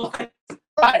who you like.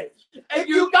 Right. And If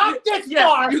you got this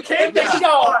far you came in the this show,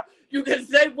 far, you can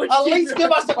say which at team least you're-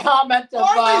 give us a comment of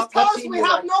Or at least tell what us team we you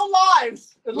have like. no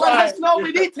lives. And let Right. us know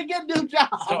we need to get new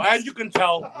jobs. So as you can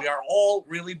tell, we are all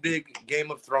really big Game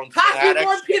of Thrones Pass me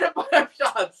more fanatics. peanut butter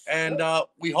shots. And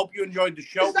we hope you enjoyed the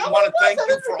show. Is that We what want it to thank was? I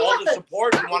you didn't for all the realize.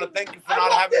 support. We want to thank you for I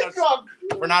not love having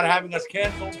this drug. us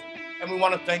canceled. And we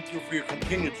want to thank you for your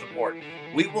continued support.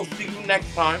 We will see you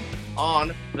next time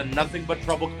on the Nothing But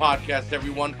Trouble podcast,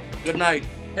 everyone. Good night.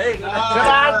 Hey, Good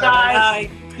night, guys.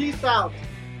 Peace out.